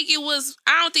I don't think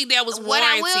that was warranted. What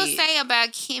I will say about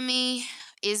Kimmy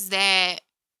is that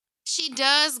she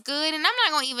does good, and I'm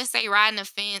not gonna even say riding the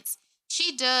fence.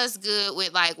 She does good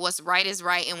with like what's right is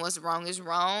right and what's wrong is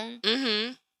wrong.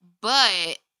 Mm-hmm.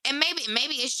 But and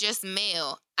maybe it's just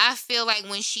Mel. I feel like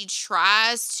when she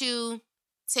tries to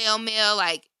tell Mel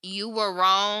like you were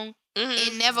wrong, Mm-hmm.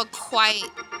 it never quite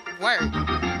worked.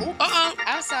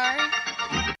 I'm sorry.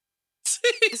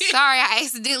 Sorry, I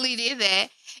accidentally did that.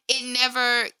 It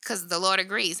never, because the Lord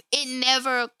agrees, it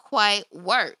never quite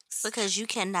works. Because you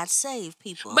cannot save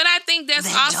people. But I think that's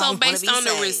That also don't wanna based be on the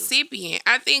saved. recipient.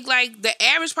 I think like the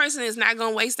average person is not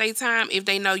gonna waste their time if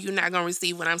they know you're not gonna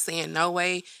receive what I'm saying. No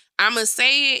way. I'm gonna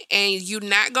say it and you're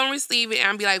not gonna receive it. And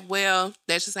I'm be like, well,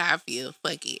 that's just how I feel.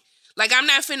 Fuck it. Like I'm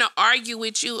not finna argue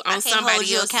with you on I can't somebody hold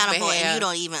you else's accountable behalf. and you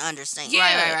don't even understand.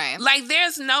 Yeah, Right. Like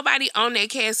there's nobody on that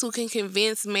cast who can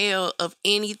convince Mel of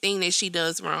anything that she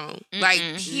does wrong. Like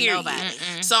period.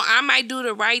 Nobody. So I might do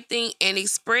the right thing and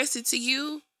express it to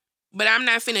you, but I'm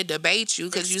not finna debate you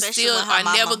because you Especially still with her are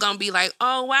never mama. gonna be like,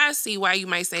 oh, well, I see why you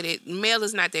might say that. Mel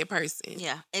is not that person.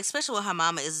 Yeah. Especially when her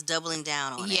mama is doubling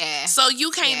down on it. Yeah. So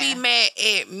you can't Yeah. be mad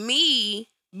at me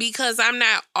because I'm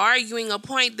not arguing a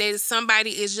point that somebody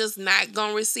is just not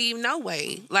gonna receive no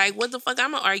way. Like, what the fuck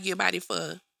I'm gonna argue about it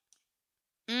for?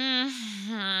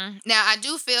 Now, I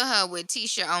do feel her with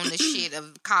Tisha on the shit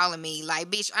of calling me. Like,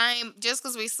 bitch, I ain't, just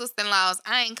because we sister-in-laws,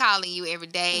 I ain't calling you every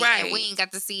day. Right. And we ain't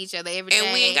got to see each other every day.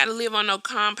 And we ain't gotta live on no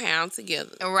compound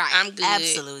together. Right. I'm good.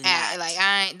 Absolutely not. Like,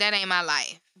 that ain't my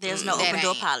life. There's no That open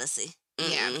door ain't. policy.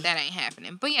 Yeah, that ain't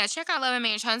happening. But yeah, check out Love and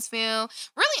Marriage Huntsville.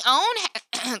 Really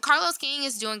own Carlos King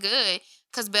is doing good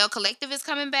because Bell Collective is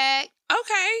coming back.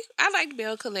 Okay. I like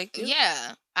Bell Collective.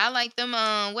 Yeah, I like them.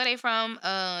 Where they from?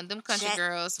 Them country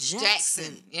girls.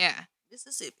 Jackson. Yeah.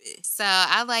 Mississippi. So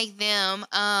I like them.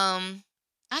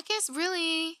 I guess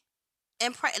really.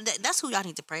 And pray, that's who y'all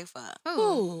need to pray for.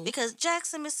 Ooh. Because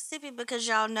Jackson, Mississippi, because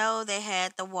y'all know they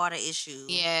had the water issue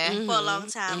Yeah. for a long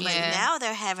time. But Yeah. now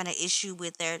they're having an issue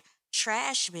with their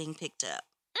trash being picked up.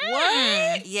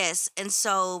 What? Yes. And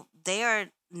so they are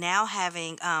now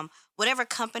having whatever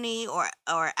company or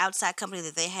outside company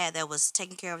that they had that was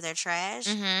taking care of their trash.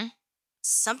 Mm-hmm.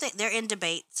 Something, they're in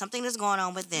debate. Something is going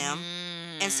on with them.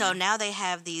 And so now they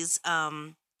have these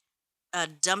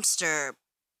dumpster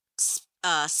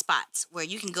spots where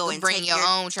you can go and bring take your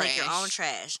own take your trash. own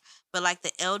trash. But like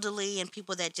the elderly and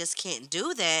people that just can't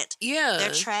do that, Yeah.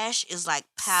 their trash is like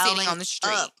piling Sitting on the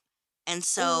street. up. And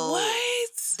so What?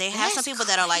 they have some That's people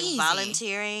that are like crazy.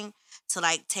 volunteering to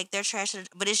like take their trash,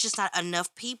 but it's just not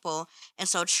enough people. And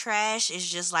so trash is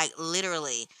just like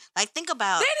literally like think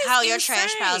about That is how your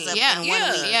trash piles insane. up Yeah. in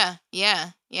 1 week.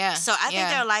 Yeah. So I think yeah.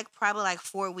 they're like probably like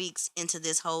 4 weeks into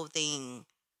this whole thing.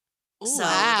 Ooh, So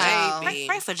Wow. baby.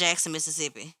 pray for Jackson,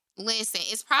 Mississippi. Listen,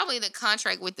 it's probably the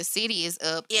contract with the city is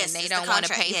up Yes, and they it's the don't want to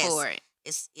contract, pay yes. for it.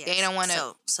 It's yes. They don't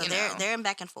wanna, So you they're know. they're in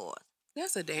back and forth.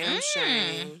 That's a damn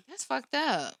shame. That's fucked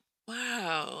up.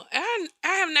 Wow. I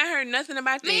have not heard nothing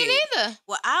about Me that. neither.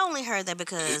 Well, I only heard that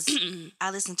because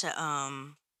I listen to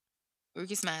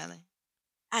Ricky Smiley.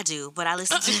 I do, but I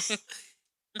listen to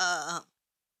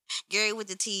Gary with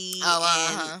the T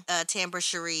and Tambra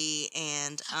Cherie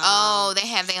and they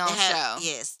have their own show.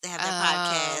 Yes, they have their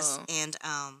podcast and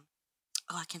I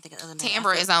can't think of the other name.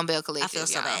 Tambra is on Bill Collective. I feel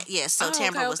so bad. Yes, so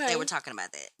Tambra was they were talking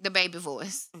about that. The baby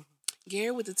voice. Mm-hmm.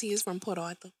 Gary with the T is from Port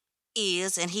Arthur.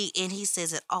 And he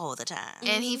says it all the time.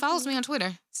 And he follows me on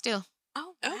Twitter still.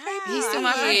 Oh, okay. Wow. He's still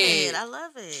my friend. I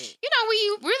love it. You know,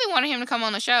 we really wanted him to come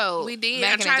on the show. We did.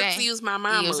 Back I tried in the day. to use my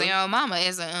mama. You was your mama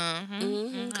as a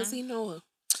because he know her.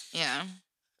 Yeah.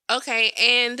 Okay,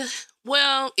 and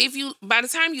well, by the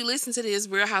time you listen to this,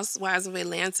 Real Housewives of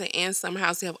Atlanta and Summer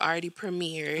House have already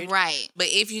premiered. Right. But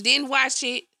if you didn't watch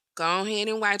it, go ahead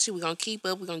and watch it. We're going to keep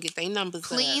up. We're going to get their numbers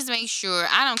Please up. make sure.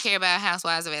 I don't care about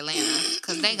Housewives of Atlanta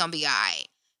because they're going to be all right.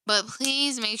 But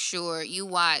please make sure you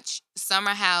watch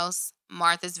Summer House,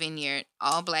 Martha's Vineyard,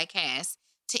 all black cast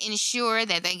to ensure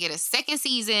that they get a second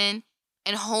season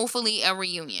and hopefully a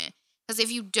reunion. Because if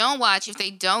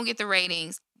they don't get the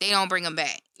ratings, they don't bring them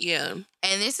back. Yeah.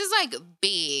 And this is like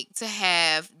big to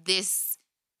have this.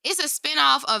 It's a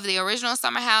spinoff of the original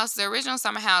Summer House. The original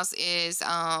Summer House is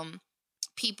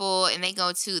people and they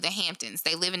go to the Hamptons.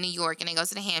 They live in New York and they go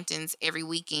to the Hamptons every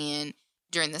weekend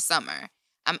during the summer.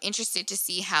 I'm interested to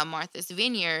see how Martha's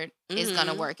Vineyard is going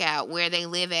to work out, where they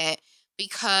live at,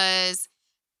 because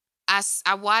I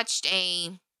watched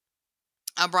a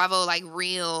Bravo like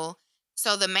reel.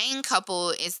 So the main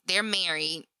couple they're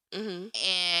married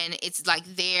and it's like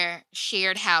their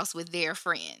shared house with their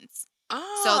friends.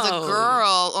 Oh. So the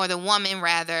girl, or the woman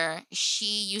rather,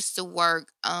 she used to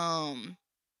work at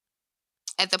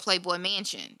the Playboy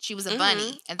Mansion. She was a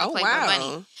bunny at the Playboy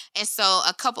Bunny. And so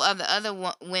a couple of the other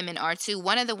women are too.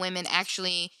 One of the women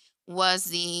actually was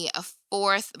the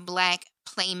fourth black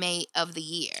Playmate of the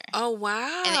year. Oh,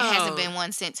 wow. And it hasn't been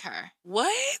one since her.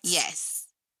 What? Yes.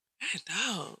 I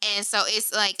know. And so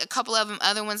it's like a couple of them,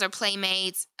 other ones are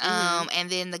Playmates. And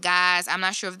then the guys, I'm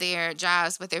not sure of their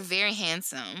jobs, but they're very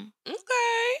handsome. Okay.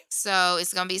 So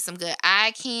it's going to be some good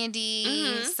eye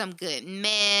candy, some good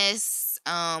mess.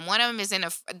 One of them is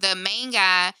the main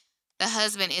guy, the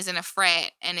husband is in a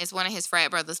frat, and it's one of his frat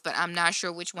brothers, but I'm not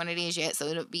sure which one it is yet, so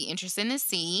it'll be interesting to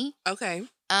see. Okay.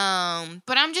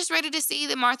 But I'm just ready to see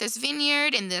the Martha's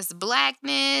Vineyard and this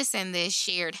blackness and this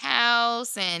shared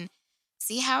house and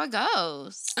see how it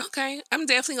goes. Okay. I'm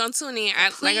definitely going to tune in.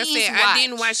 Like I said, I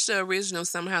didn't watch the original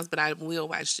Summer House, but I will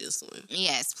watch this one.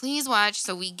 Yes, please watch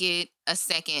so we get a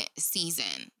second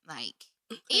season. Like,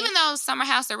 even though Summer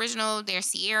House original, there's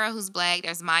Sierra who's black,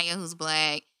 there's Maya who's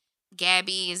black,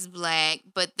 Gabby is black,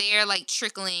 but they're like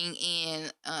trickling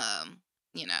in,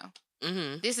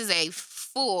 this is a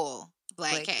full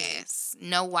black cast.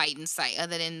 No white in sight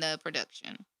other than the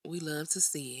production. We love to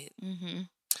see it. Mm-hmm.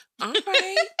 All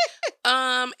right.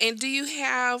 And do you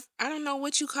have, I don't know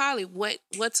what you call it, what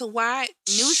to watch?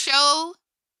 New show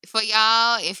for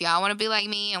y'all, if y'all want to be like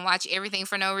me and watch everything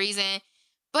for no reason.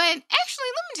 But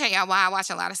actually, let me tell y'all why I watch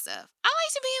a lot of stuff. I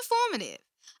like to be informative.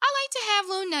 I like to have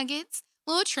little nuggets,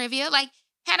 little trivia. Like,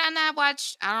 had I not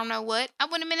watched, I don't know what, I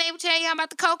wouldn't have been able to tell y'all about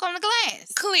the Coke on the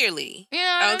glass. Clearly. You know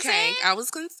what I'm saying? Okay, I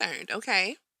was concerned.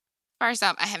 Okay. First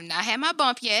off, I have not had my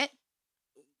bump yet.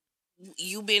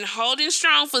 You've been holding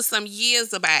strong for some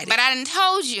years about it. But I done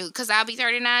told you, because I'll be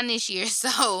 39 this year,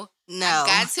 so no. I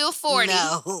got till 40.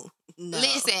 No.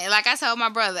 Listen, like I told my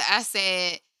brother, I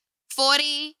said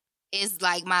 40 is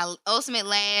like my ultimate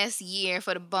last year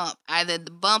for the bump. Either the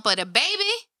bump of the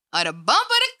baby or the bump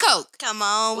of the Coke. Come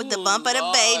on with the bump of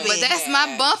the baby. But that's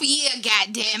my bump year,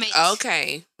 goddammit.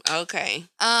 Okay.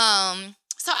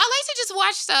 So I like to just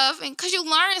watch stuff, and because you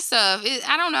learn stuff.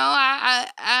 I don't know.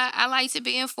 I like to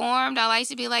be informed. I like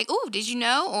to be like, ooh, did you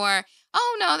know? Or,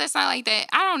 oh, no, that's not like that.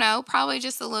 I don't know. Probably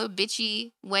just a little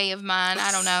bitchy way of mine.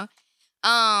 I don't know.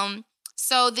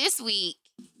 So this week,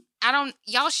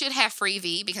 y'all should have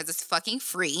Freevee because it's fucking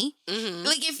free. Mm-hmm.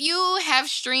 Like, if you have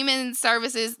streaming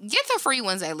services, get the free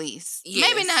ones at least. Yes.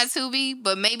 Maybe not Tubi,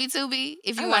 but maybe Tubi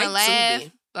if you want to laugh.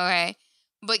 Tubi. Okay.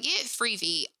 But get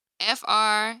Freevee.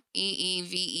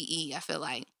 Freeveee, I feel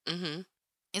like. Mm-hmm.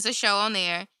 It's a show on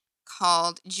there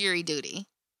called Jury Duty.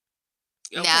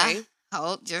 Okay. Now,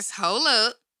 hold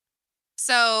up.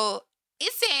 So,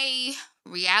 it's a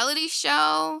reality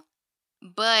show,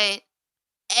 but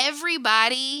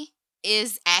everybody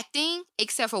is acting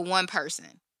except for one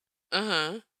person.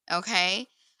 Uh-huh. Okay?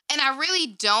 And I really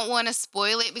don't want to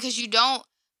spoil it because you don't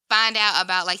find out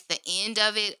about like the end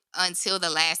of it until the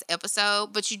last episode,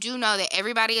 but you do know that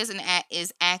everybody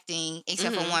is acting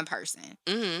except for one person.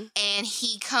 Mm-hmm. And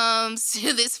he comes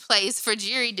to this place for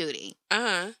jury duty.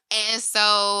 Uh-huh. And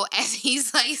so as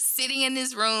he's like sitting in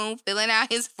this room filling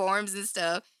out his forms and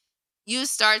stuff, you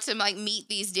start to like meet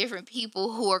these different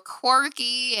people who are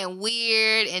quirky and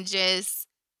weird and just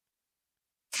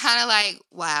kind of like,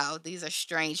 wow, these are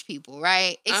strange people,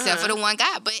 right? Except for the one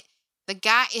guy. But the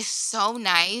guy is so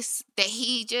nice that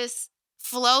he just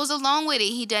flows along with it.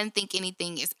 He doesn't think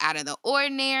anything is out of the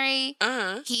ordinary.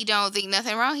 He don't think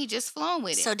nothing wrong. He just flowing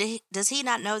with it. So does he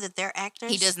not know that they're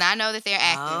actors? He does not know that they're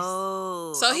actors.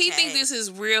 Oh, so he thinks this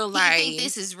is real life. He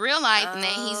thinks this is real life, and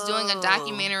that he's doing a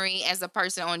documentary as a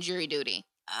person on jury duty.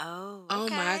 Oh, oh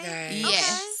my God.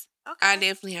 Yes. Okay. I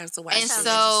definitely have to watch. And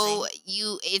so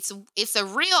it's a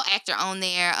real actor on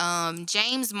there,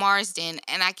 James Marsden,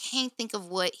 and I can't think of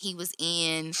what he was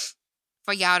in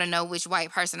for y'all to know which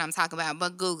white person I'm talking about,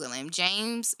 but Google him.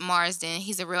 James Marsden,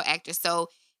 he's a real actor. So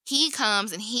he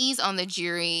comes and he's on the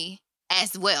jury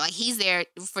as well. Like he's there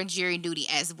for jury duty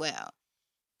as well.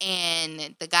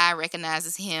 And the guy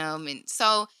recognizes him, and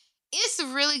so it's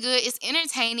really good. It's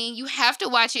entertaining. You have to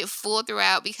watch it full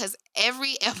throughout because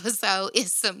every episode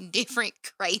is some different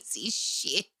crazy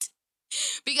shit.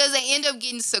 Because they end up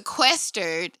getting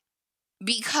sequestered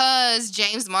because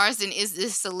James Marsden is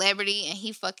this celebrity and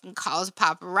he fucking calls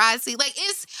paparazzi. Like,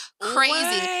 it's crazy.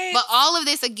 What? But all of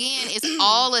this, again, is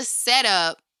all a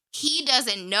setup. He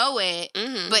doesn't know it,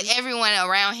 but everyone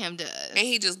around him does. And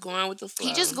he just going with the flow.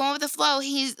 He just going with the flow.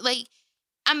 He's like,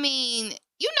 I mean,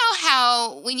 you know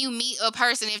how when you meet a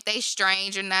person, if they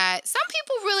strange or not, some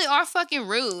people really are fucking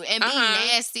rude and be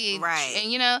nasty. Right.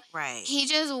 And, you know, he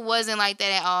just wasn't like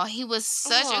that at all. He was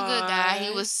such a good guy. He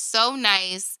was so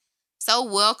nice, so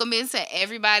welcoming to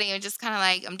everybody, and just kind of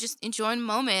like, I'm just enjoying the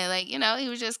moment. Like, you know, he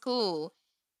was just cool.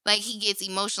 Like, he gets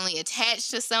emotionally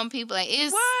attached to some people. Like,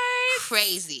 it's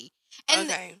crazy.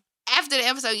 And after the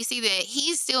episode, you see that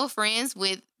he's still friends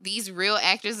with these real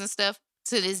actors and stuff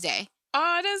to this day.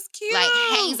 Oh, that's cute. Like,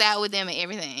 hangs out with them and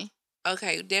everything.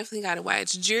 Okay, definitely got to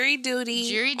watch Jury Duty.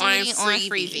 Jury Duty on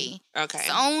Freevee. Okay.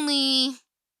 It's only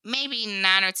maybe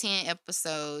 9 or 10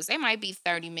 episodes. They might be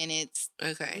 30 minutes.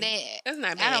 Okay. That's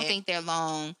not bad. I don't think they're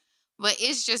long, but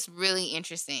it's just really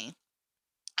interesting.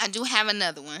 I do have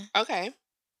another one. Okay.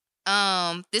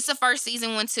 This is the first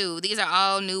season one too. These are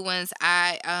all new ones.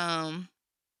 I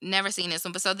never seen this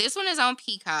one, but so this one is on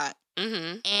Peacock.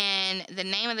 And the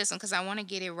name of this one, because I want to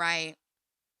get it right.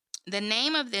 The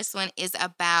name of this one is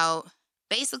about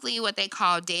basically what they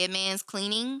call dead man's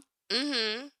cleaning.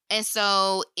 And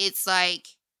so it's like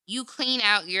you clean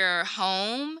out your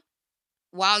home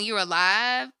while you're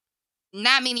alive.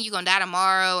 Not meaning you're going to die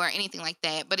tomorrow or anything like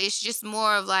that, but it's just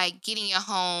more of like getting your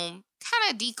home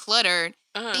kind of decluttered,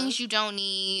 things you don't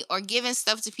need, or giving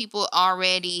stuff to people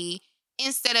already.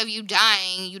 Instead of you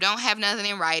dying, you don't have nothing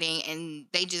in writing, and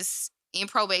they just, in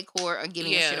probate court, are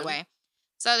giving your shit away.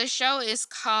 So the show is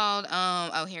called,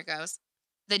 here it goes.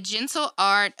 The Gentle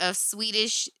Art of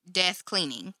Swedish Death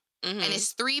Cleaning. And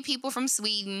it's 3 people from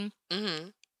Sweden.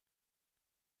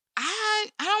 I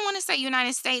don't want to say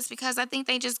United States because I think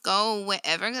they just go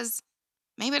wherever, because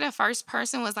maybe the first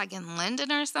person was like in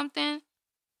London or something.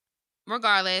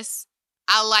 Regardless,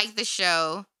 I like the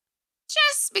show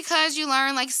just because you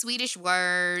learn like Swedish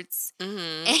words.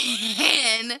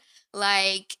 And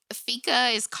like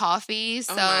fika is coffee.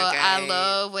 So I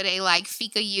love what they like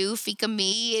fika you, fika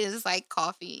me is like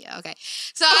coffee. Okay.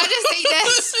 So I just think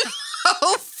that's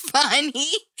so funny.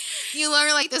 You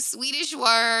learn like the Swedish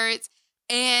words.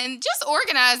 And just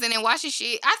organizing and watching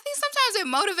shit, I think sometimes it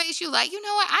motivates you. Like, you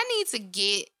know what? I need to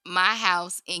get my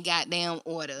house in goddamn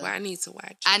order. Well, I need to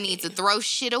watch. I need to throw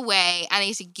shit away. I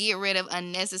need to get rid of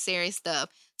unnecessary stuff.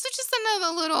 So just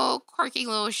another little quirky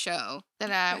little show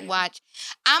that I watch.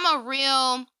 I'm a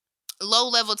real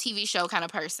low-level TV show kind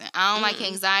of person. I don't like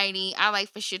anxiety. I like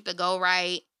for shit to go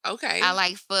right. Okay. I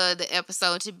like for the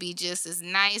episode to be just as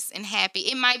nice and happy.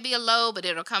 It might be a low, but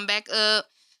it'll come back up.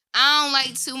 I don't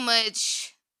like too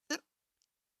much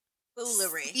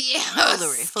foolery. Yeah.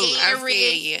 Foolery.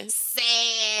 Scary,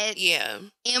 sad,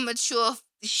 immature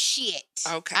shit.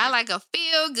 Okay. I like a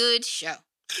feel-good show.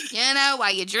 You know,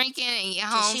 while you're drinking and you're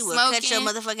home she will smoking. cut your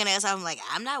motherfucking ass off. I'm like,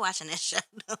 I'm not watching that show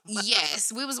no more.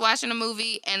 Yes. We was watching a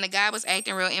movie and the guy was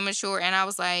acting real immature and I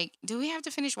was like, do we have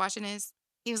to finish watching this?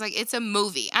 He was like, it's a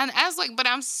movie. And I was like, but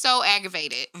I'm so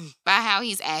aggravated by how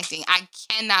he's acting. I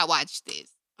cannot watch this.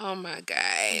 Oh, my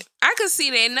God. I could see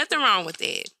that. Nothing wrong with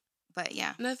that. But,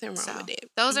 yeah. Nothing wrong with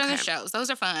it. Those are the shows. Those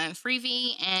are fun.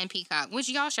 Freevee and Peacock, which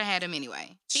y'all should have them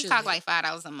anyway. Peacock, like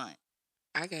 $5 a month.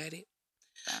 I got it.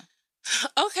 So.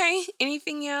 Okay.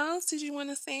 Anything else? Did you want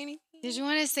to say anything? Did you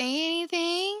want to say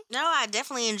anything? No, I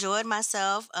definitely enjoyed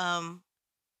myself.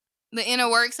 The inner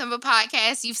works of a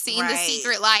podcast. You've seen the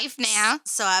secret life now.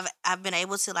 So I've been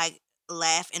able to like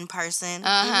laugh in person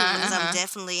because I'm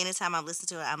definitely, anytime I listen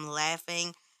to it, I'm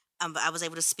laughing. I was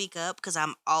able to speak up because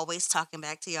I'm always talking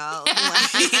back to y'all when I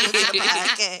do the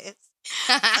podcast.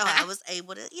 So I was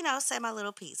able to, say my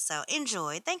little piece. So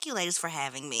enjoy. Thank you, ladies, for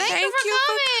having me. Thank you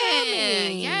for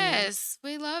coming. Yes,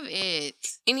 we love it.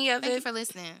 Thank you for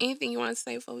listening. Anything you want to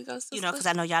say before we go? Because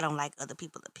I know y'all don't like other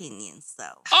people's opinions. So.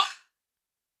 Oh.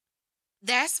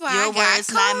 That's why your I got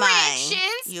words, corrections. Not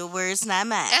mine. Your words, not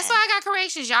mine. That's why I got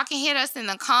corrections. Y'all can hit us in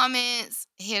the comments.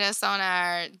 Hit us on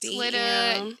our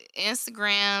Twitter,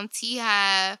 Instagram,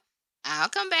 T-Hive. I'll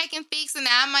come back and fix it.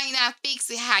 Now, I might not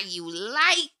fix it how you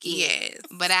like it. Yes.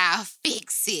 But I'll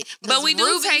fix it. But we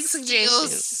do take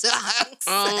suggestions. Sucks.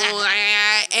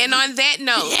 And on that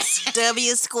note.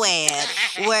 W squared.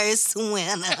 Worst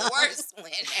winner. Worst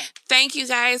winner. Thank you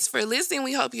guys for listening.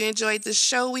 We hope you enjoyed the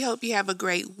show. We hope you have a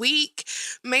great week.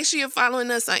 Make sure you're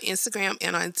following us on Instagram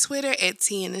and on Twitter at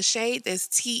Tea in the Shade. That's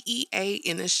TEA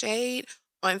in the Shade.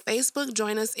 On Facebook,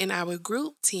 join us in our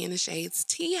group, Tea in the Shade's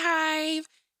Tea Hive.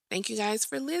 Thank you guys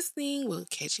for listening. We'll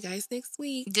catch you guys next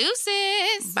week.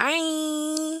 Deuces.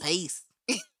 Bye. Peace.